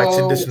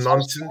 writing this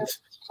nonsense?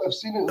 I've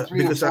seen it in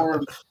 3 or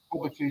 4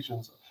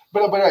 publications.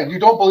 But you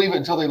don't believe it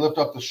until they lift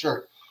up the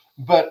shirt.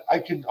 But I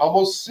can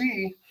almost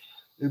see,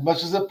 as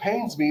much as it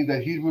pains me,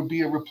 that he would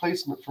be a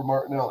replacement for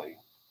Martinelli.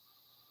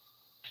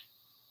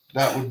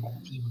 That would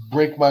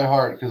break my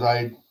heart, because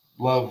I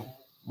love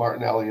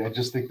Martinelli. I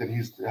just think that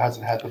he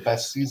hasn't had the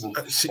best season.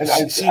 I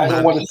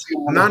don't want to see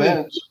him on the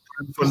bench.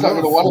 He's not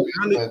going to want to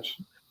be on the bench.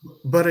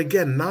 But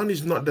again, now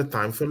is not the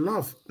time for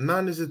love. Now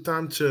is the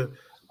time to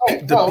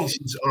pick the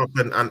pieces up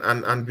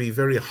and be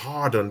very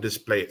hard on these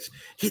players.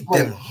 Hit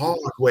them hard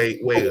where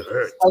it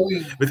hurts.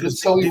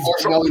 Because they've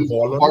dropped the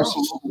ball on us.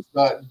 Barcelona's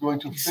not going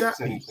to fix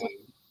anything.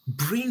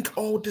 Bring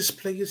all these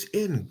players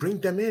in. Bring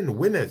them in.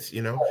 Winners,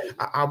 you know.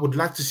 I would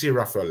like to see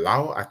Rafael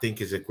Leao. I think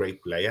he's a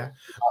great player.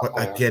 But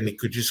again, he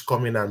could just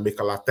come in, and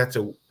Mikel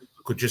Arteta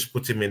could just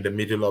put him in the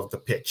middle of the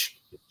pitch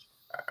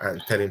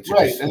and tell him to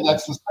and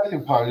that's the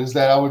second part, is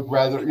that I would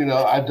rather, you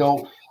know,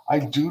 I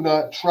do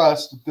not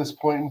trust at this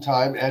point in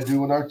time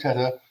Edu and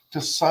Arteta to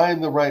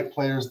sign the right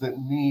players that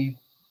need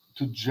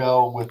to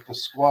gel with the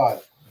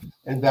squad.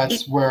 And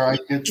that's where I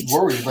get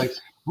worried. Like,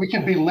 we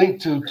can be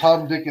linked to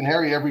Tom, Dick, and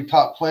Harry, every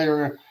top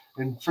player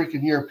in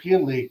freaking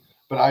European league,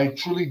 but I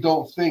truly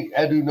don't think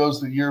Edu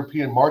knows the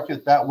European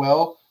market that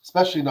well,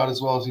 especially not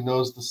as well as he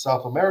knows the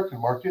South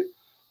American market,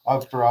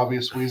 for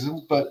obvious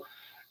reasons. But,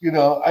 you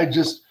know, I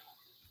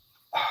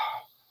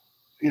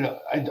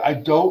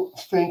don't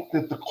think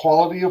that the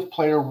quality of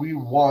player we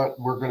want,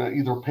 we're going to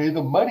either pay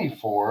the money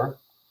for,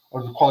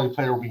 or the quality of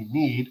player we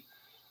need.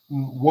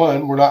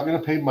 One, we're not going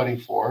to pay money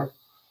for,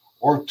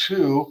 or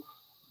two,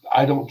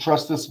 I don't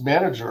trust this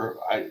manager.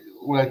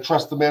 What I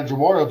trust the manager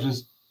more of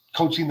is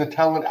coaching the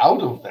talent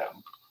out of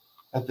them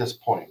at this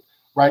point,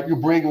 right? You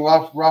bring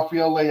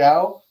Rafael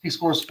Leao, he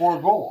scores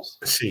 4 goals.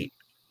 See,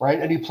 right,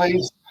 and he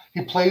plays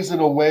in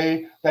a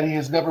way that he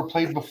has never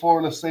played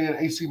before. Let's say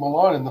at AC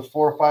Milan in the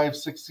 4, 5,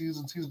 6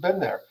 seasons he's been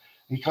there.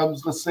 He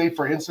comes, let's say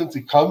for instance,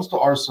 he comes to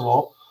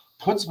Arsenal,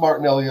 puts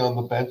Martinelli on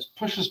the bench,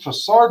 pushes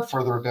Trossard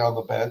further down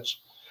the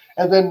bench,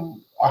 and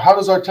then how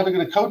does Arteta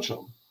going to coach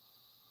him?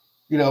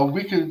 You know,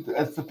 we could.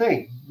 That's the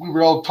thing. We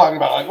were all talking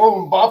about, like,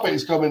 oh,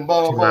 Mbappe's coming,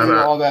 blah, blah, blah, you know,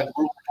 all that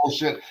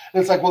bullshit.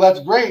 And it's like, well, that's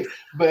great,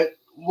 but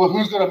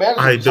who's going to manage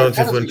it? I don't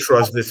even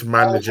trust this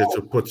manager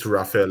to put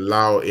Rafael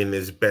Leao in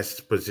his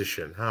best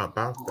position. How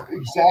about that?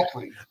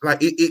 Exactly. Like,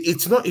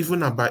 it's not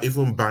even about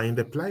even buying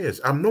the players.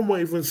 I'm no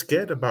more even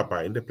scared about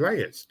buying the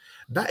players.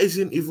 That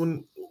isn't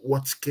even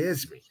what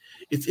scares me.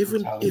 It's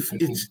even if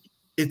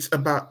it's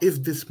about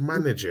if this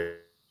manager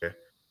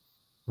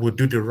will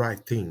do the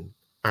right thing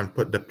and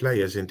put the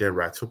players in their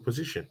rightful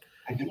position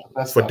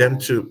for them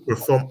to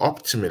perform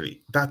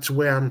optimally. That's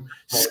where I'm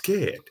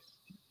scared.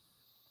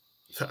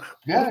 So,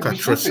 look at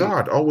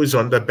Trossard, always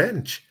on the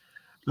bench.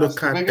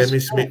 Look at Emile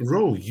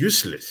Smith-Rowe,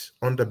 useless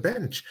on the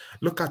bench.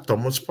 Look at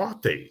Thomas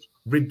Partey,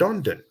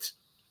 redundant.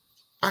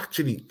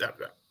 Actually,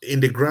 in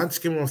the grand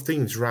scheme of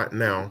things right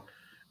now,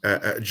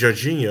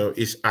 Jorginho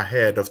is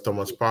ahead of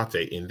Thomas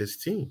Partey in this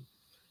team.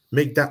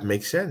 Make that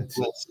make sense.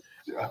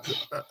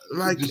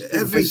 Like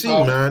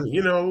everything, man,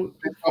 you know,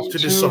 to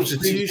the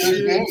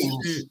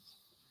substitutions,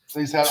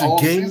 to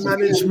game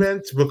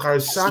management,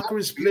 because Saka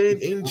is playing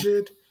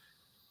injured.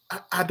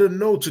 I don't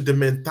know, to the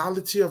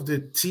mentality of the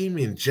team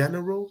in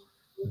general,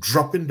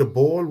 dropping the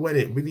ball when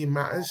it really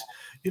matters.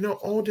 You know,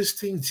 all these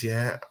things,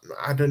 yeah.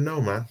 I don't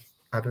know, man.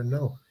 I don't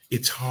know.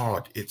 It's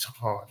hard. It's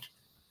hard.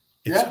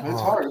 It's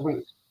hard.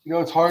 But you know,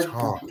 it's hard.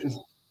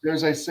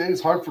 As I say,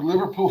 it's hard for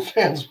Liverpool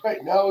fans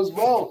right now as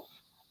well.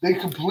 They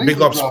completely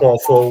big up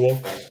Sport Forward.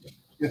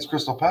 It's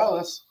Crystal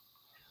Palace,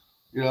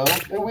 you know,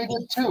 and we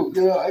did too.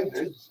 You know,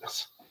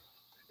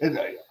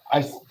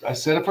 I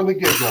said it from the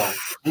get-go.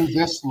 Through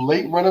this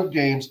late run of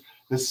games,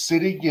 the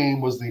City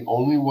game was the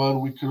only one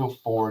we could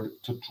afford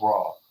to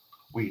draw.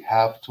 We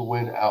have to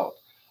win out.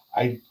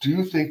 I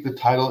do think the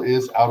title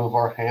is out of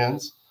our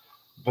hands,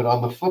 but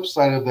on the flip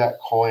side of that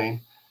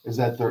coin is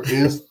that there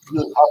is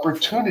the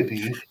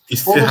opportunity. You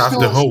still have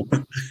the hope.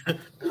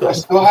 I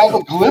still have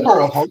a glimmer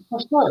of hope,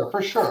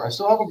 for sure. I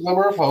still have a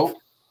glimmer of hope,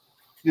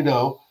 you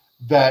know,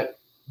 that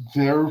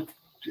their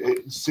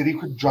City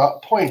could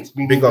drop points.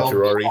 Big up to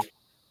Rory.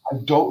 I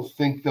don't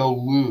think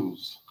they'll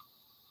lose,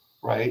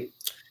 right?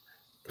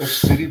 If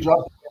City drop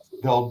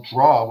points, they'll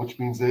draw, which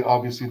means they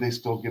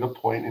still get a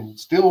point and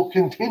still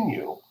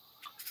continue,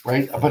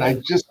 right? But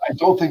I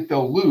don't think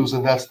they'll lose,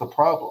 and that's the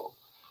problem.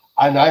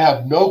 And I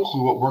have no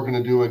clue what we're going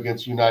to do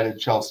against United,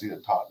 Chelsea,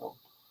 and Tottenham.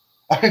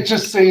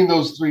 Just saying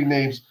those three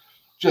names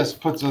just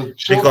puts a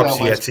chill down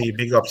my spine.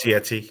 Big up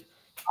CT.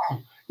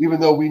 Even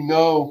though we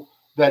know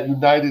that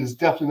United is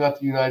definitely not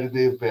the United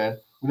they have been.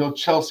 We know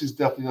Chelsea's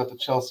definitely not the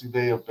Chelsea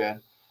they have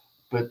been.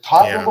 But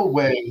Tottenham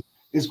away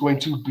is going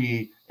to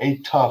be a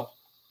tough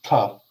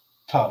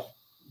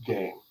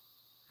game.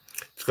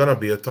 It's going to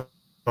be a tough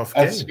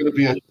game. It's going to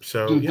be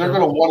they're going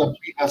to want to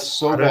beat us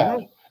so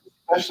bad.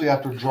 Especially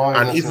after drawing,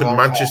 and even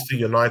Manchester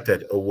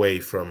United away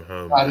from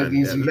home.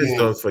 And let's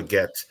don't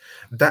forget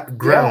that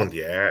ground,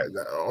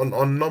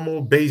 on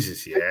normal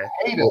basis, they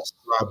hate us.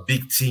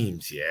 Big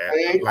teams,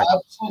 they like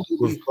absolutely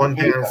we've gone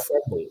there and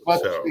fumbled.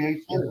 So,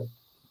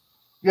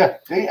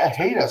 they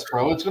hate us,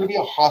 bro. It's going to be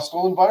a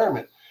hostile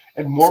environment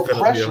and more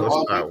pressure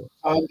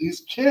on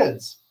these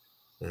kids,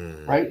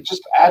 right?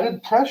 Just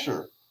added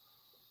pressure,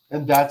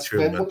 and that's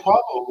been the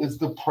problem. Is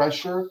the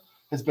pressure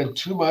has been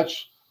too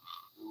much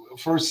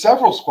for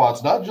several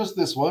squads, not just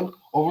this one,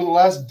 over the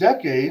last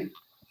decade.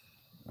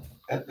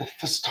 At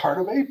the start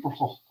of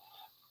April,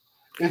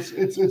 it's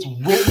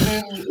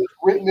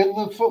written in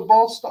the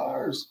football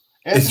stars.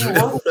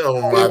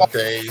 Oh my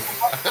days!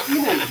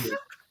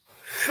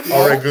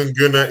 Oregon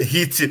Gunnar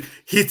hitting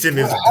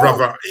his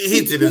brother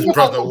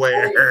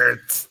where it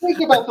hurts. Think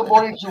about the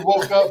mornings you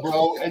woke up,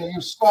 bro, and you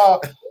saw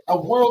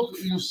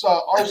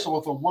Arsenal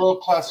with a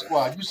world-class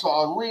squad. You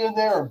saw Henry in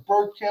there and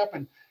Bergkamp,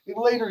 and in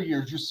later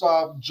years, you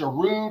saw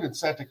Giroud and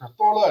Santa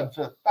Cazorla and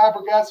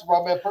Fabregas and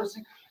Rob Van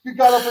Persie. You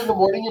got up in the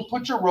morning, you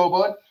put your robe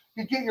on,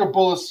 you get your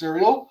bowl of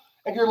cereal,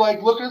 and you're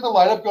like looking at the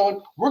lineup going,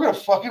 we're going to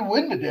fucking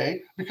win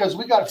today because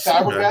we got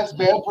Fabregas,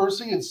 Van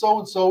Persie, and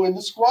so in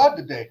the squad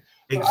today.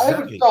 But I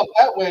haven't felt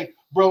that way,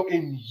 bro,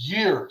 in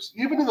years.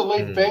 Even in the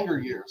late Wenger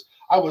years,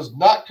 I was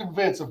not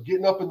convinced of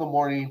getting up in the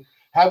morning,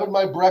 having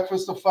my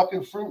breakfast of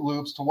fucking Fruit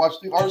Loops to watch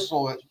the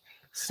Arsenal at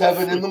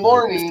 7 in the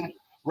morning,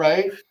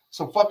 right?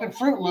 Some fucking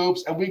Fruit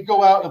Loops, and we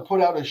go out and put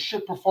out a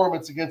shit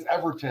performance against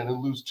Everton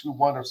and lose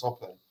 2-1 or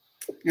something.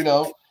 You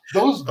know,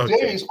 those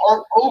days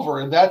aren't over,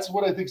 and that's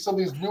what I think some of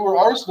these newer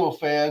Arsenal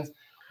fans,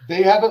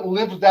 they haven't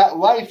lived that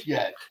life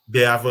yet.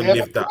 They haven't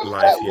lived that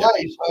life yet.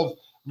 Life of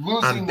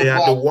losing and they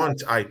are the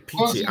ones I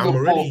pity. I'm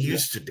already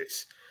used to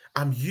this.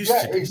 I'm used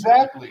to this.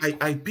 Exactly.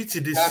 I pity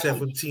this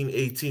 17,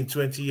 18,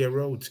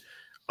 20-year-olds.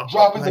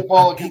 Dropping the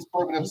ball against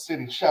Birmingham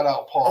City. Shout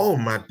out, Paul. Oh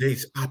my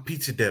days! I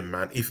pity them,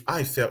 man. If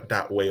I felt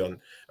that way on,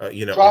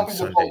 dropping on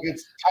Sunday, the ball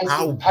against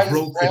how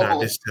broken are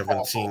these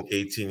 17,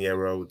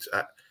 18-year-olds?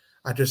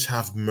 I just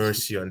have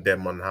mercy on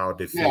them, on how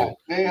they feel,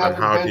 and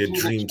how their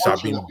dreams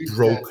have been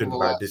broken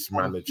by this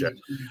manager.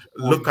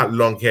 Look at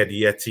Longhead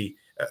Yeti.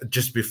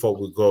 Just before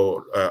we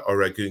go,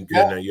 Oregon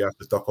Gunnar, you have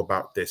to talk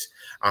about this.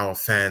 Our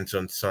fans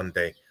on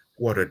Sunday,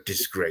 what a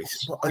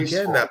disgrace!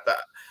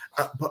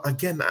 But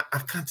again, I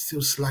can't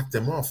still slack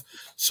them off.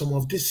 Some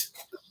of this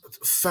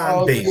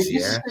fan base,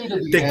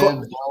 they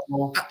got.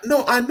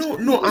 I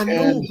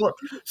know, but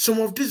some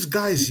of these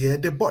guys,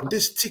 they bought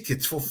these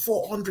tickets for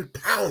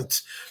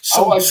 £400,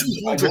 so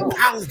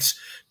 £200,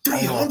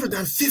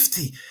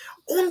 350,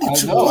 only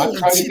to go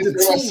and see the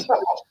team.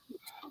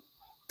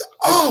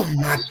 Oh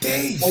my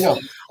days!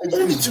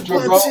 Only to go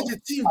and see the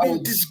team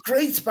being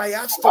disgraced by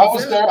Aston Villa. I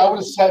was there. I would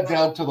have sat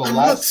down to the I'm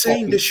last. not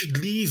saying they should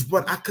leave,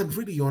 but I can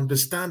really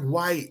understand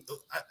why.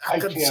 I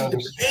can see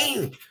the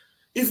pain.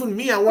 Even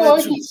me, I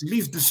wanted to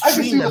leave the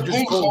stream and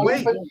just go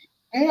away.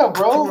 Yeah,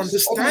 bro. I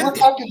understand. We're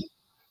talking,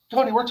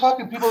 Tony. We're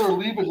talking people that are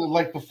leaving at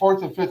like the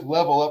 4th and 5th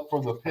level up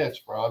from the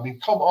pitch, bro. I mean,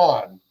 come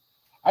on.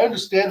 I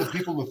understand the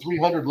people in the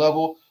 300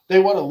 level They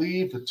want to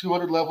leave the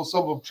 200 level.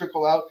 Some of them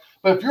trickle out.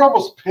 But if you're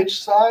almost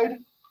pitch side,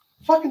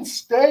 fucking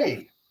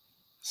stay.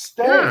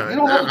 Stay. Yeah, You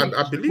don't have to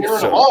I believe cheer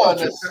so. them on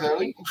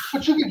necessarily,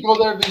 but you can go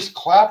there and just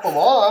clap them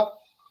off.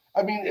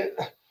 I mean, it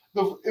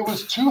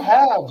was two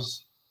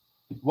halves.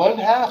 One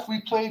half we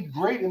played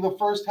great in the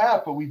first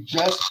half, but we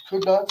just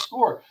could not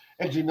score.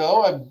 And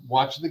I'm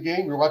watching the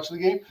game. We're watching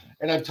the game,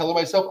 and I'm telling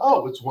myself,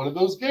 oh, it's one of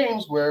those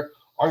games where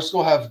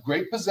Arsenal have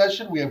great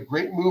possession, we have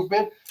great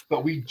movement,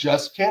 but we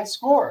just can't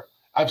score.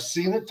 I've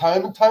seen it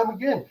time and time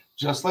again,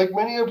 just like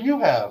many of you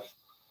have.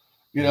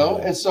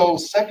 And so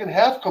second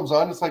half comes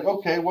on, it's like,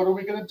 okay, what are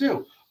we going to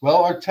do?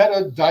 Well,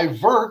 Arteta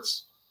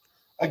diverts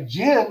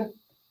again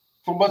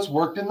from what's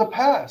worked in the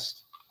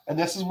past. And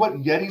this is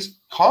what Yeti's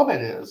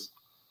comment is.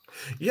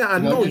 Yeah, I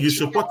know you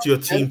support your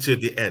team to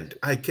the end.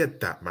 I get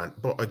that, man.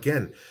 But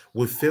again,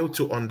 we fail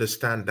to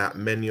understand that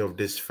many of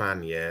these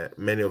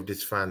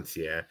fans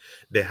here,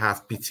 they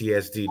have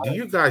PTSD. Do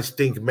you guys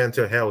think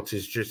mental health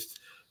is just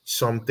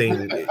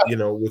something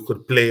we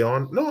could play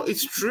on? No,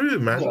 it's true,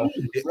 man.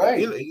 Yeah,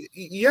 right.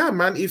 Yeah,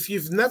 man. If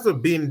you've never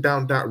been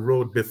down that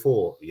road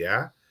before,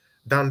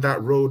 down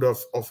that road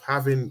of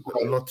having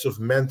lots of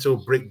mental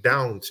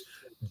breakdowns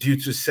due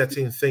to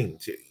certain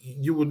things,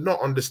 you would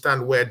not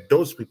understand where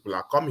those people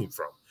are coming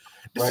from.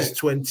 This is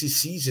 20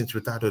 seasons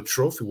without a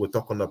trophy we're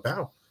talking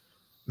about.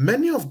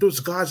 Many of those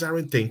guys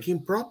aren't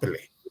thinking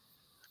properly.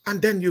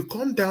 And then you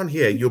come down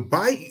here, you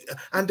buy,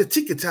 and the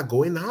tickets are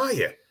going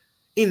higher.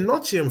 In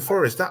Nottingham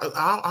Forest,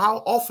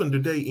 how often do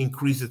they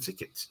increase the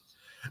tickets?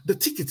 The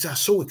tickets are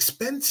so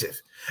expensive.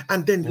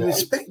 And then you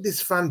expect this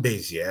fan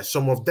base,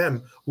 some of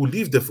them who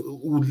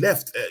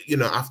left,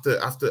 after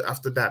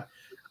that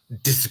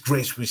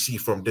disgrace we see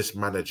from this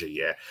manager,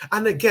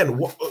 and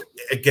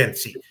again,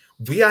 see,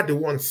 we are the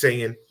ones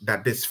saying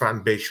that this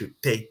fan base should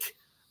take,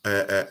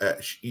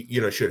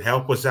 should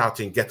help us out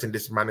in getting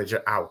this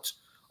manager out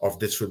of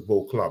this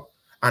football club,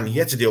 and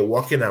yet they're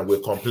walking and we're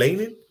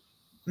complaining.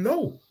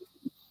 No,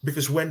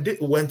 because when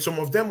some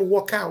of them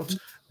walk out,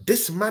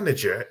 this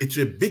manager, it's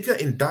a bigger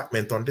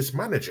indictment on this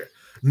manager.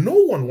 No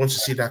one wants to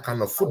see that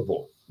kind of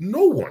football.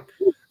 No one.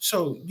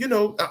 So,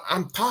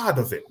 I'm tired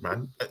of it,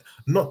 man.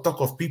 Not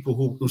talk of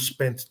people who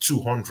spent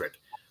 200,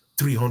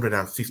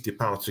 350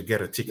 pounds to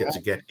get a ticket to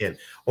get in,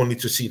 only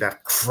to see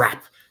that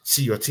crap,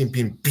 see your team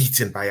being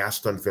beaten by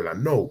Aston Villa.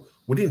 No,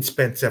 we didn't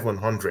spend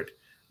 700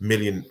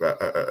 million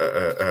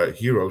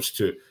euros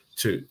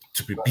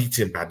to be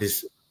beaten by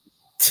these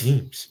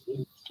teams.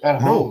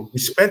 No, we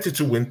spent it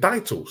to win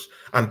titles,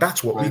 and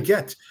that's what we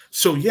get.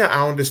 So,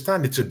 I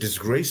understand it's a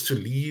disgrace to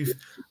leave.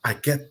 I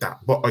get that.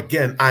 But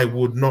again, I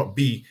would not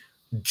be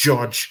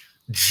judge,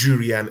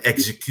 jury, and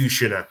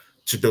executioner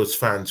to those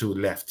fans who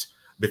left,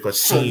 because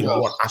seeing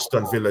what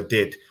Aston Villa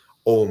did,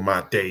 oh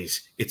my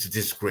days, it's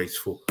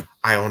disgraceful.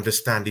 I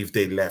understand if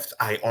they left.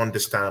 I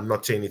understand. I'm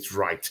not saying it's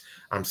right.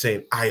 I'm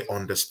saying I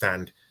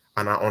understand,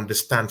 and I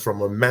understand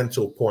from a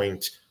mental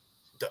point.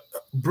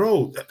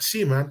 Bro,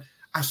 see, man,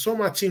 I saw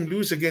my team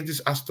lose against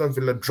this Aston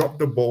Villa, drop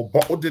the ball,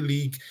 bottle the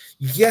league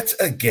yet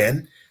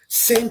again,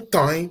 same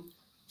time,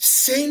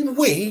 same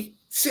way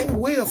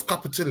of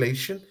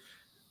capitulation.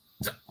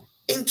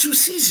 In 2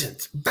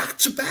 seasons, back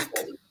to back.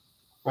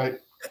 Right.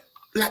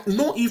 Like,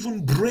 not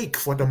even break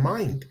for the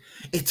mind.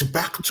 It's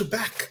back to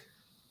back.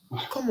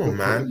 Come on,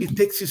 man. It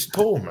takes its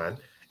toll, man.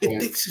 It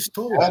takes its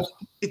toll.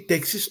 It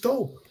takes its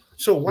toll.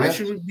 So why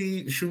should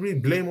we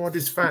blame all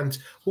these fans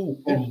who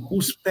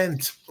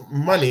spent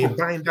money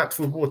buying that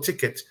football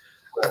ticket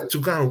to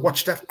go and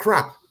watch that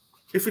crap?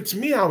 If it's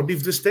me, I'll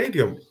leave the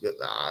stadium.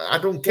 I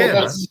don't care,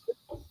 man.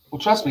 Well,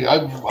 trust me,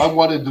 I've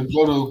wanted to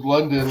go to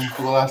London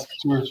for the last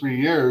 2 or 3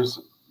 years.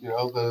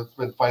 That it's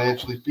been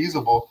financially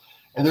feasible.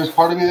 And there's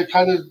part of me that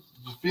kind of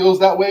feels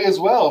that way as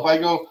well. If I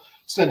go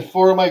send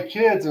 4 of my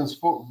kids and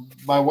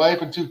my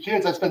wife and 2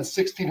 kids, I spend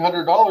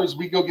 $1,600.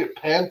 We go get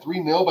panned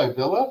 3-0 by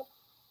Villa.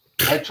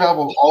 I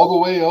travel all the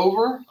way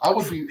over. I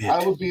would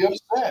be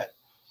upset.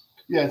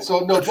 Yeah. So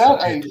no,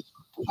 the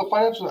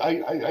financial,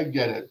 I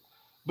get it,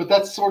 but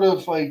that's sort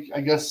of like, I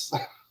guess,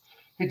 I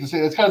hate to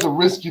say, that's kind of the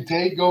risk you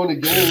take going to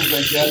games.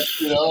 I guess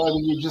I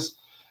mean, you just.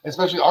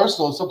 Especially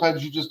Arsenal,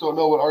 sometimes you just don't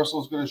know what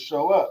Arsenal's going to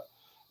show up.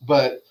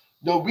 But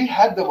no, we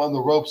had them on the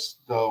ropes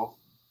though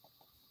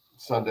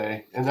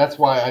Sunday, and that's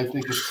why I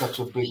think it's such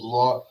a big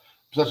loss.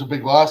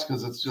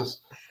 Because it's just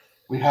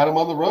we had them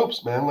on the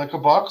ropes, man, like a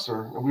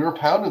boxer, and we were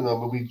pounding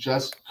them, and we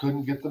just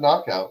couldn't get the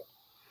knockout.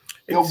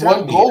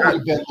 One goal would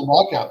have been the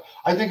knockout.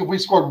 I think if we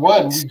scored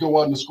 1, we'd go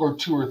on to score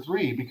 2 or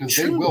 3 because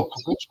they will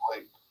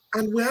capitulate.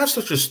 And we have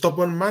such a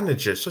stubborn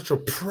manager, such a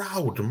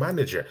proud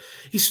manager.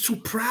 He's too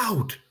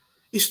proud.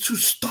 It's too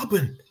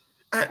stubborn.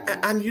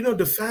 And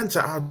the fans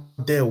are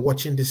out there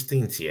watching these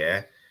things,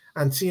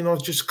 and seeing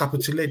us just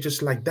capitulate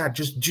just like that,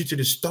 just due to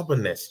the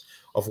stubbornness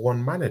of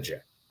one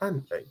manager.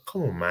 And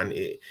come on, man,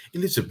 it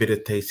leaves a bitter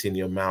taste in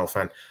your mouth.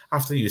 And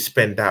after you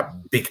spend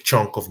that big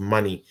chunk of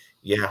money,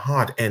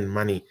 hard-earned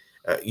money,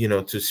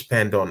 to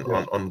spend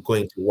on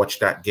going to watch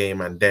that game,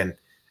 and then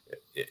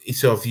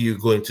instead of you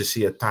going to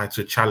see a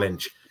title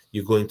challenge,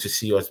 you're going to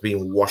see us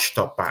being washed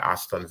up by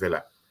Aston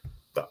Villa.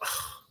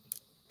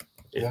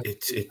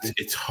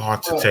 It's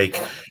hard to take.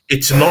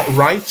 It's not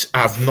right.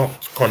 I've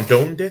not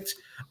condoned it.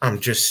 I'm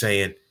just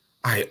saying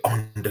I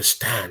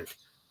understand.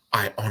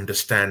 I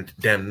understand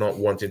them not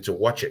wanting to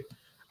watch it.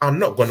 I'm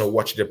not going to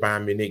watch the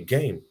Bayern Munich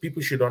game.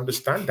 People should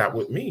understand that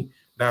with me.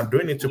 That I'm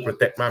doing it to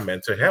protect my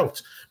mental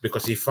health.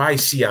 Because if I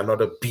see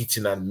another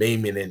beating and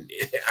maiming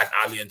at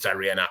Allianz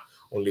Arena,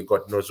 only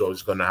God knows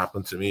what's going to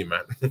happen to me,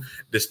 man.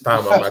 This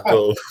time I'm going to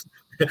go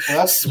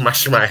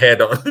smash my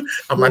head on.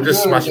 I might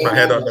just smash my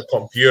head on the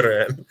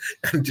computer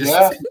and just.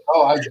 Yeah.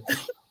 Oh, I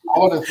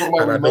want to throw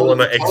my. And I don't want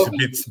to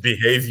exhibit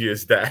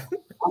behaviors that.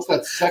 Once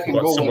that second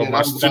goal, some of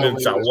my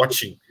students are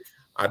watching.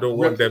 I don't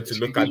want them to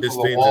look at these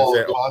things and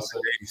say, "Oh,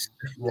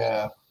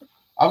 yeah."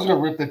 I was gonna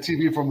rip the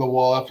TV from the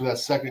wall after that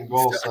second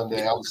goal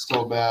Sunday. I was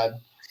so mad.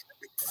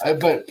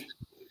 But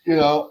you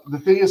know, the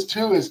thing is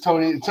too is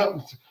Tony,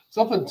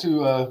 something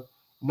to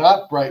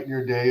not brighten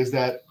your day is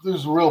that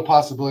there's a real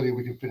possibility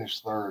we can finish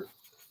third.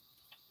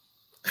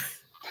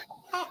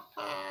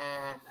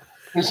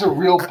 There's a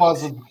real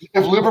possibility.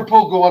 If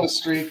Liverpool go on a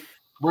streak,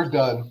 we're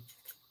done.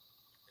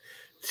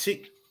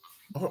 See,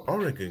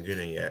 Oregon,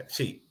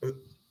 see,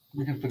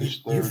 we can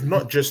finish third. You've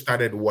not just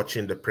started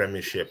watching the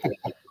Premiership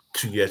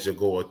 2 years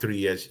ago or 3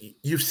 years.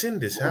 You've seen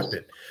this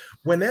happen.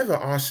 Whenever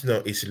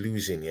Arsenal is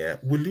losing,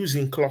 we're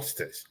losing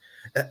clusters.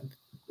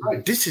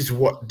 Right. This is.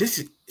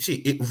 See,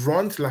 it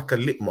runs like a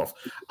litmus.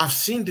 I've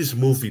seen this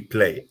movie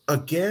play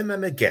again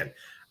and again.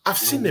 I've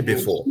seen it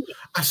before.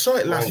 I saw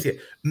it last year.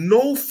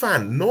 No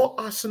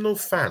Arsenal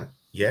fan,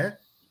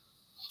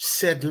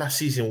 said last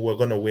season we're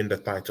going to win the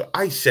title.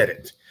 I said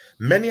it.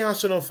 Many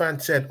Arsenal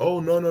fans said,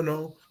 oh,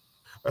 no.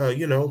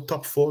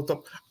 Top four,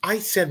 I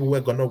said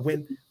we're going to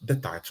win the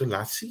title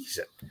last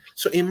season.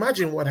 So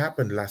imagine what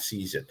happened last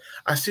season.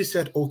 I still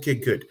said, okay,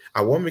 good.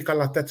 I want Mikel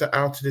Arteta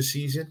out this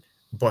season,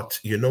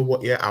 but you know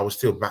what? Yeah, I will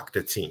still back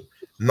the team.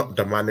 Not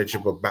the manager,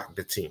 but back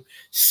the team.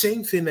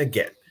 Same thing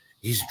again.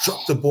 He's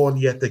dropped the ball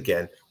yet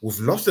again. We've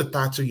lost the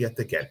title yet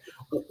again.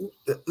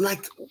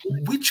 Like,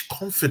 which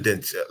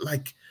confidence?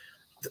 Like,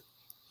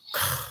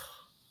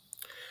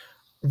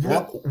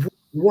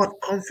 what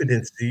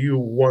confidence do you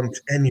want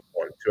anyone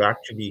to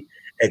actually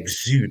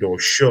exude or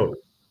show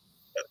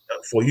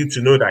for you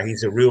to know that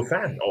he's a real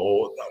fan?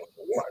 Or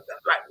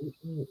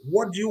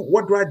what do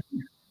I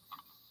do?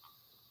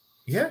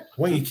 Yeah,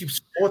 when you keep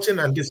supporting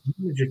and this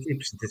manager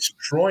keeps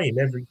destroying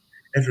every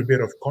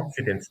bit of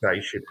confidence that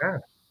you should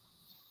have.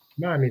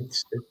 Man,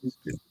 it's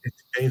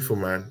painful,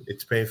 man.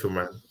 It's painful,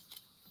 man.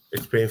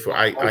 It's painful.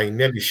 I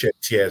nearly shed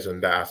tears on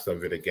that Aston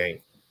Villa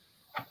game.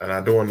 And I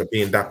don't want to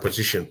be in that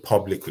position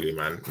publicly,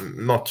 man.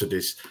 Not to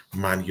this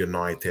Man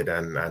United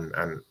and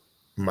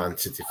Man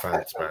City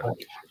fans, man.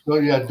 Oh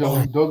yeah,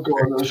 don't go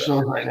on those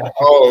shows right now.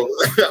 Oh,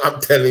 I'm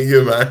telling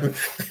you, man.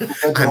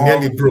 I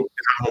nearly broke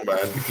down,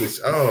 man,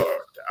 because I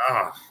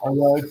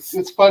know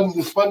it's fun.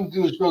 It's fun to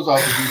do the shows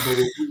off of you, but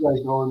if you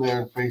guys go in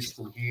there and face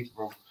some heat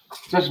from,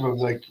 especially from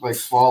like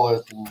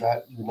Flawless and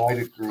that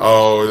United group.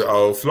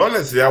 Oh,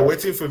 Flawless! They are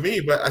waiting for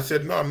me, but I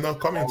said no, I'm not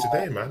coming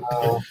today, man,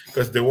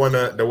 because they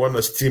wanna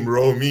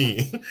steamroll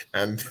me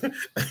and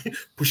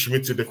push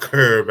me to the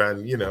curb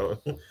and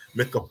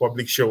make a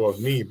public show of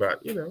me.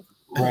 But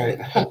right.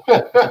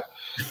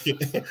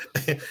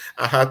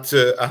 I had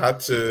to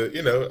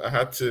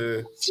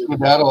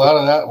skedaddle out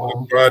of that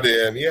one,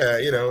 brother,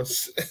 and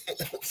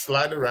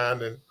slide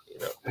around and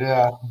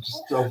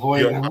just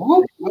avoid it.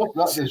 Nope,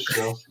 not this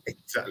show.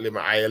 Exactly,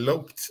 I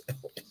eloped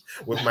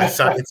with my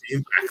sanity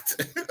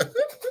intact.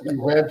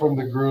 You ran from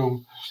the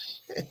groom.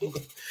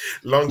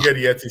 Longer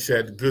yet, he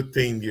said, good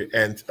thing you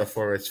ain't a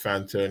Forest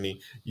fan, Tony.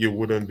 You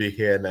wouldn't be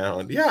here now.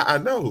 And yeah, I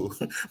know,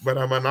 but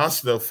I'm an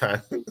Arsenal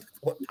fan.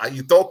 What are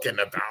you talking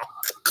about?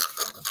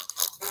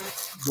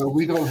 But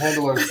we don't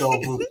handle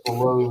ourselves with the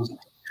lows.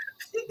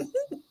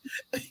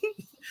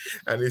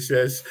 And he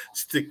says,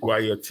 stick by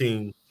your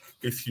team.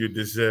 If you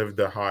deserve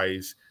the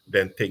highs,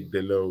 then take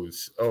the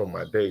lows. Oh,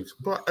 my days.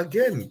 But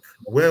again,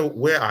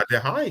 where are the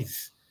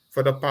highs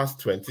for the past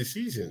 20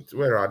 seasons?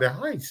 Where are the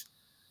highs?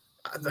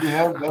 You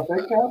have FA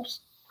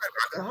Cups? Where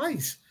are the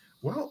highs?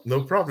 Well,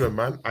 no problem,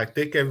 man. I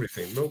take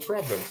everything. No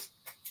problems.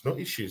 No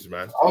issues,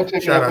 man. I'll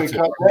take an FA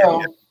Cup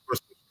now.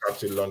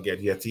 To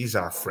Longhead, yet he's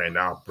our friend,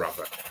 our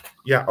brother.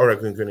 Yeah,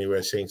 Oregon Gunny,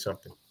 we're saying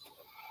something.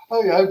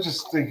 Oh yeah, I was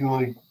just thinking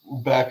like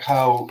back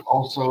how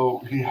also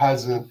he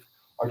hasn't,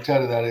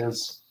 Arteta that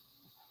is,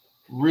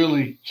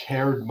 really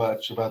cared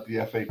much about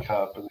the FA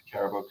Cup and the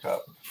Carabao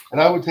Cup.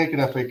 And I would take an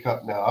FA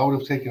Cup now. I would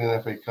have taken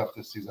an FA Cup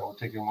this season. I would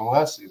take one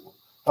last season.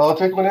 I'll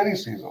take one any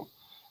season.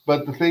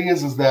 But the thing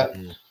is that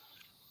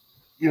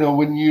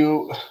when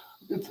you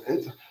it's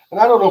and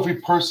I don't know if he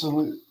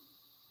personally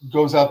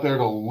goes out there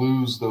to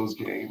lose those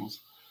games.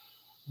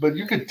 But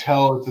you could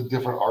tell it's a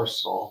different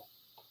Arsenal.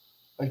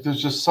 Like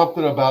there's just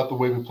something about the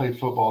way we play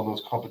football in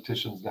those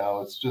competitions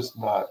now. It's just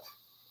not.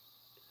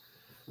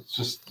 It's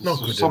just not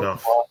good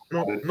enough.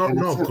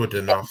 Not good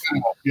enough.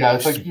 Yeah,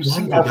 it's like you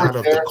see effort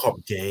of there. The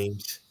cup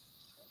games.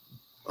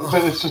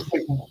 But it's just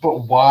like,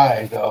 but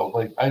why though?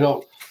 Like I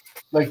don't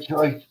like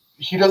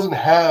he doesn't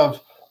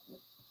have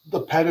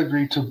the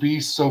pedigree to be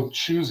so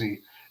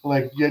choosy.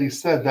 Like Yeti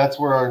said, that's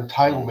where our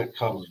entitlement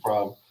comes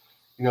from.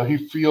 You know,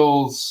 he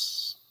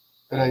feels,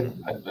 and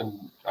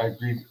I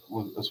agree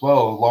with as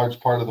well, a large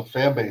part of the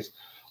fan base,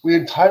 we're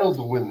entitled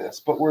to win this,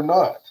 but we're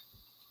not.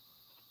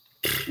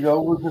 You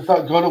know, we're just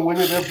not going to win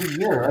it every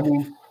year. I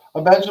mean,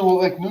 imagine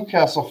what like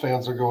Newcastle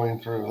fans are going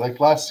through. Like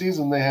last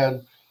season, they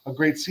had a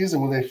great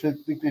season when they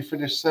think they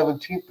finished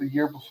 17th the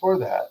year before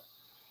that.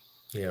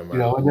 Yeah, man. You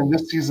know, and then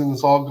this season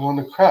is all going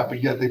to crap,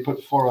 but yet they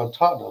put 4 on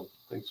Tottenham.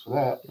 Thanks for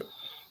that.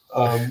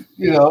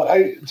 You know,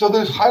 so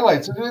there's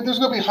highlights. There's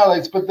going to be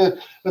highlights, but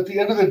at the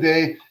end of the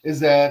day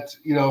is that,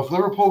 you know, if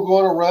Liverpool go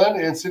on a run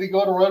and City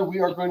go on a run, we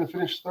are going to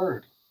finish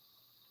third.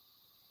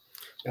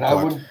 And God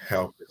I wouldn't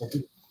help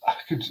it.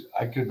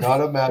 I could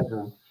not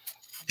imagine.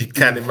 You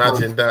can't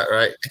imagine that,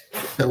 right?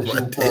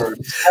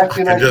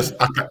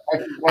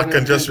 I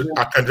can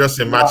just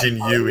imagine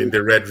you in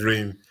the red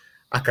room.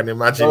 I can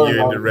imagine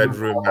you in the red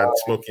room, man,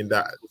 smoking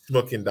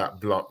that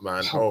blunt,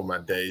 man. Oh my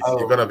days,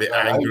 you're gonna be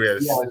angry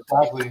as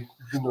exactly.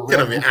 You're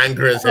gonna be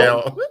angry as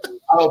hell.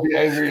 I'll be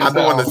angry as hell. I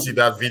don't want to see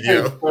that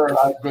video.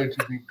 I'm going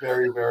to be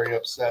very, very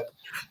upset.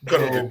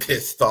 Gonna be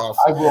pissed off.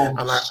 I'm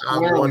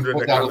wondering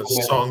the kind of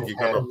song you're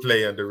gonna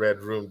play in the red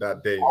room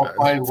that day,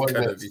 man. It's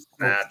gonna be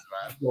sad,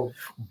 man.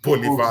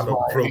 Boulevard of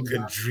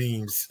Broken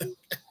Dreams.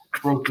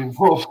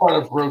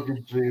 Boulevard of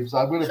Broken Dreams.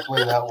 I'm gonna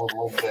play that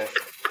one day.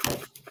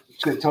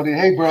 Shit, Tony.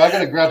 Hey, bro, I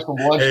gotta grab some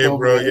lunch. Hey,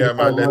 bro. Yeah,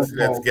 man.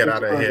 Let's get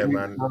out of here,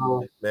 man.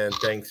 Man,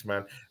 thanks,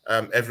 man.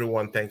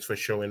 Everyone, thanks for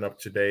showing up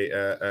today.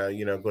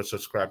 You know, go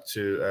subscribe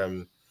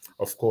to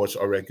of course,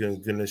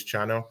 Oregon Gunners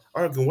channel.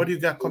 Oregon, what do you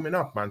got coming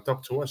up, man?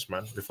 Talk to us,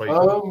 man, before you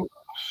go.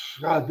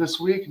 God, this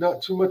week,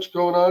 not too much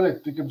going on. I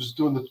think I'm just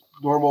doing the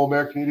normal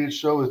American Idiot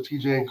show with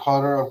TJ and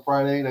Connor on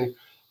Friday. And I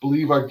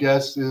believe our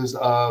guest is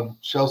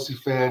Chelsea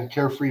fan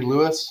Carefree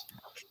Lewis.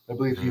 I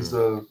believe he's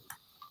a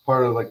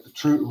part of like the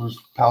troop, who's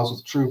pals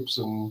with troops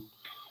and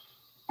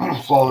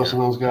Flawless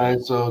and those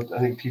guys. So I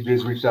think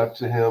TJ's reached out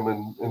to him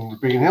and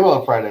bringing him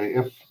on Friday.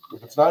 If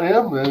it's not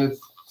him, then it's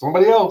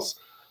somebody else.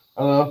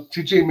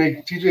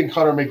 TJ and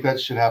Connor make that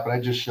shit happen. I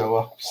just show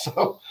up.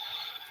 So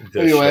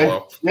anyway,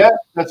 yeah,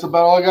 that's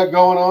about all I got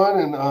going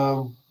on. And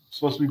it's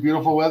supposed to be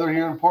beautiful weather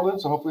here in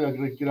Portland. So hopefully I'm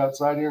gonna get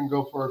outside here and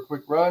go for a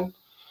quick run.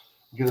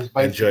 Get us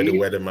enjoy the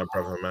weather, my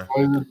brother, man.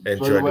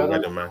 Enjoy the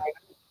weather, man.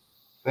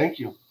 Thank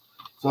you.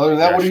 So other than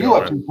that, what are you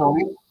up to,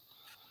 Tony?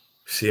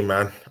 See,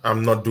 man,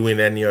 I'm not doing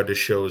any other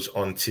shows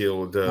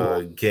until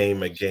the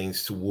game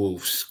against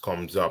Wolves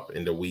comes up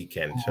in the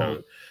weekend.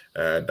 So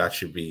that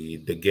should be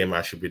the game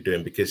I should be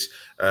doing, because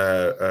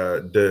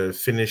the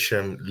Finnish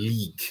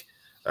league,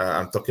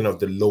 I'm talking of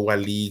the lower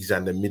leagues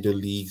and the middle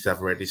leagues,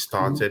 have already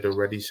started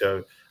already.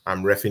 So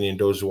I'm reffing in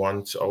those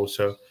ones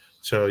also.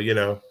 So, you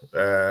know,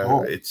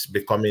 it's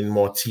becoming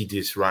more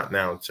tedious right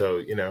now. So,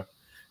 you know,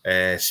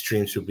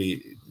 streams will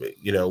be,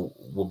 you know,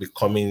 will be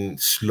coming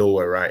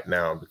slower right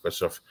now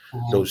because of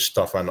those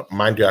stuff. And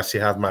mind you, I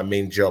still have my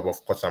main job.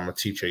 Of course, I'm a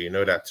teacher, you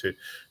know that too.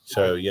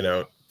 So, you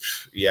know,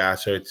 yeah,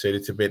 so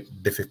it's a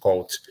bit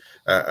difficult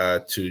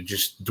to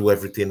just do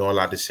everything all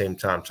at the same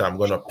time. So I'm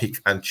going to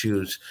pick and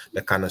choose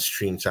the kind of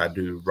streams I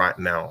do right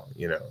now,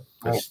 you know,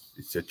 because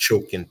it's a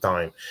choking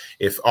time.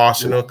 If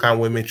Arsenal can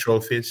win me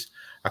trophies,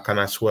 I can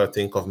as well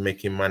think of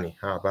making money.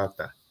 How about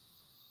that?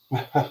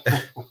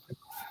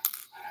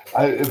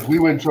 If we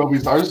win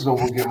trophies, Arsenal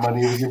will get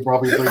money. We can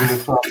probably bring in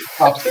the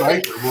top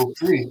striker. We'll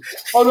see.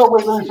 Oh, no,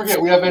 wait, let me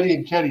forget. We have Eddie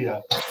and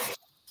Kedia.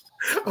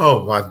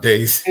 Oh, my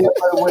days. And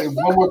by the way,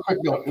 one more quick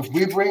note. If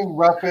we bring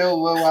Rafael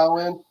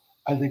Leao in,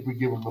 I think we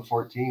give him the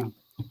 14.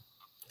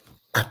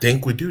 I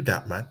think we do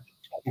that, man.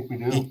 I think we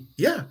do.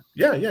 Yeah.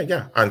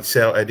 And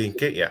sell Eddie and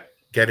Kedia.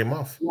 Get him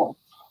off. Yeah.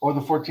 Or the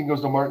 14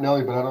 goes to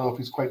Martinelli, but I don't know if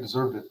he's quite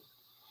deserved it.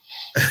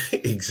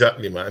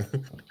 Exactly, man.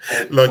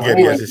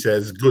 Yes, it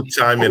says good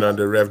timing on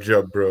the rev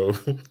job, bro.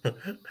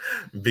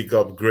 Big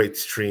up, great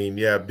stream.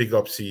 Yeah, big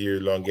up to you,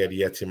 Longhead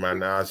Yeti,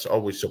 man. Has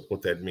always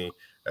supported me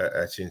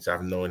since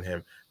I've known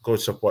him. Go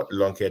support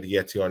Longhead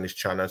Yeti on his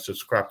channel.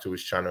 Subscribe to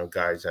his channel,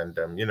 guys. And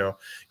you know,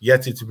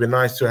 Yeti, to be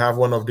nice to have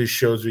one of these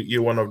shows with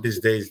you one of these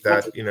days.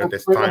 That you know,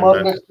 this time,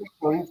 man.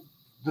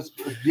 Okay.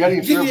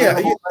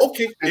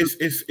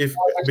 If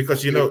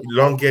because you know,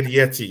 Longhead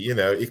Yeti, you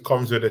know, it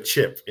comes with a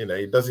chip. You know,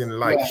 he doesn't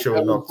like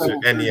showing up to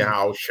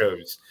anyhow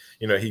shows.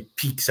 You know, he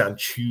picks and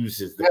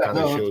chooses the kind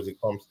of shows he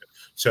comes to.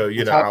 So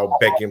you know, I'll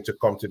beg him to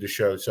come to the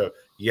show. So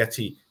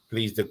Yeti,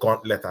 please, the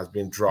gauntlet has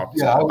been dropped.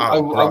 Yeah, I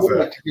would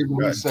like to hear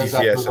what he says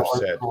after the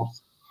said.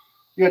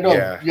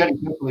 Yeti,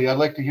 definitely. I'd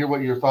like to hear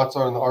what your thoughts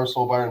are on the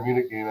Arsenal Bayern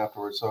Munich game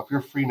afterwards. So if you're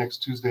free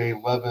next Tuesday,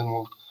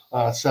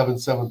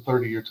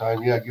 7:30 your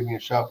time, yeah, give me a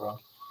shout, bro.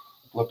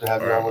 Love to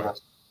have you on with us.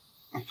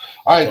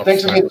 All right.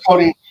 Thanks again,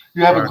 Tony.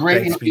 You have a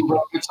great evening,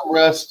 bro. Get some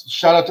rest.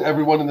 Shout out to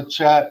everyone in the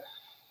chat.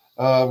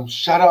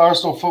 Shout out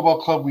Arsenal Football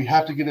Club. We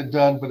have to get it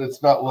done, but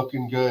it's not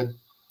looking good.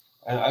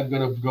 And I'm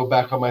going to go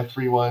back on my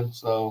 3-1.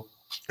 So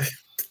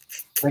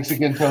thanks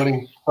again,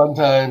 Tony. Fun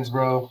times,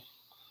 bro.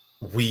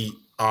 We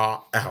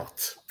are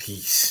out.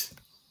 Peace.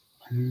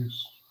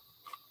 Peace.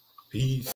 Peace.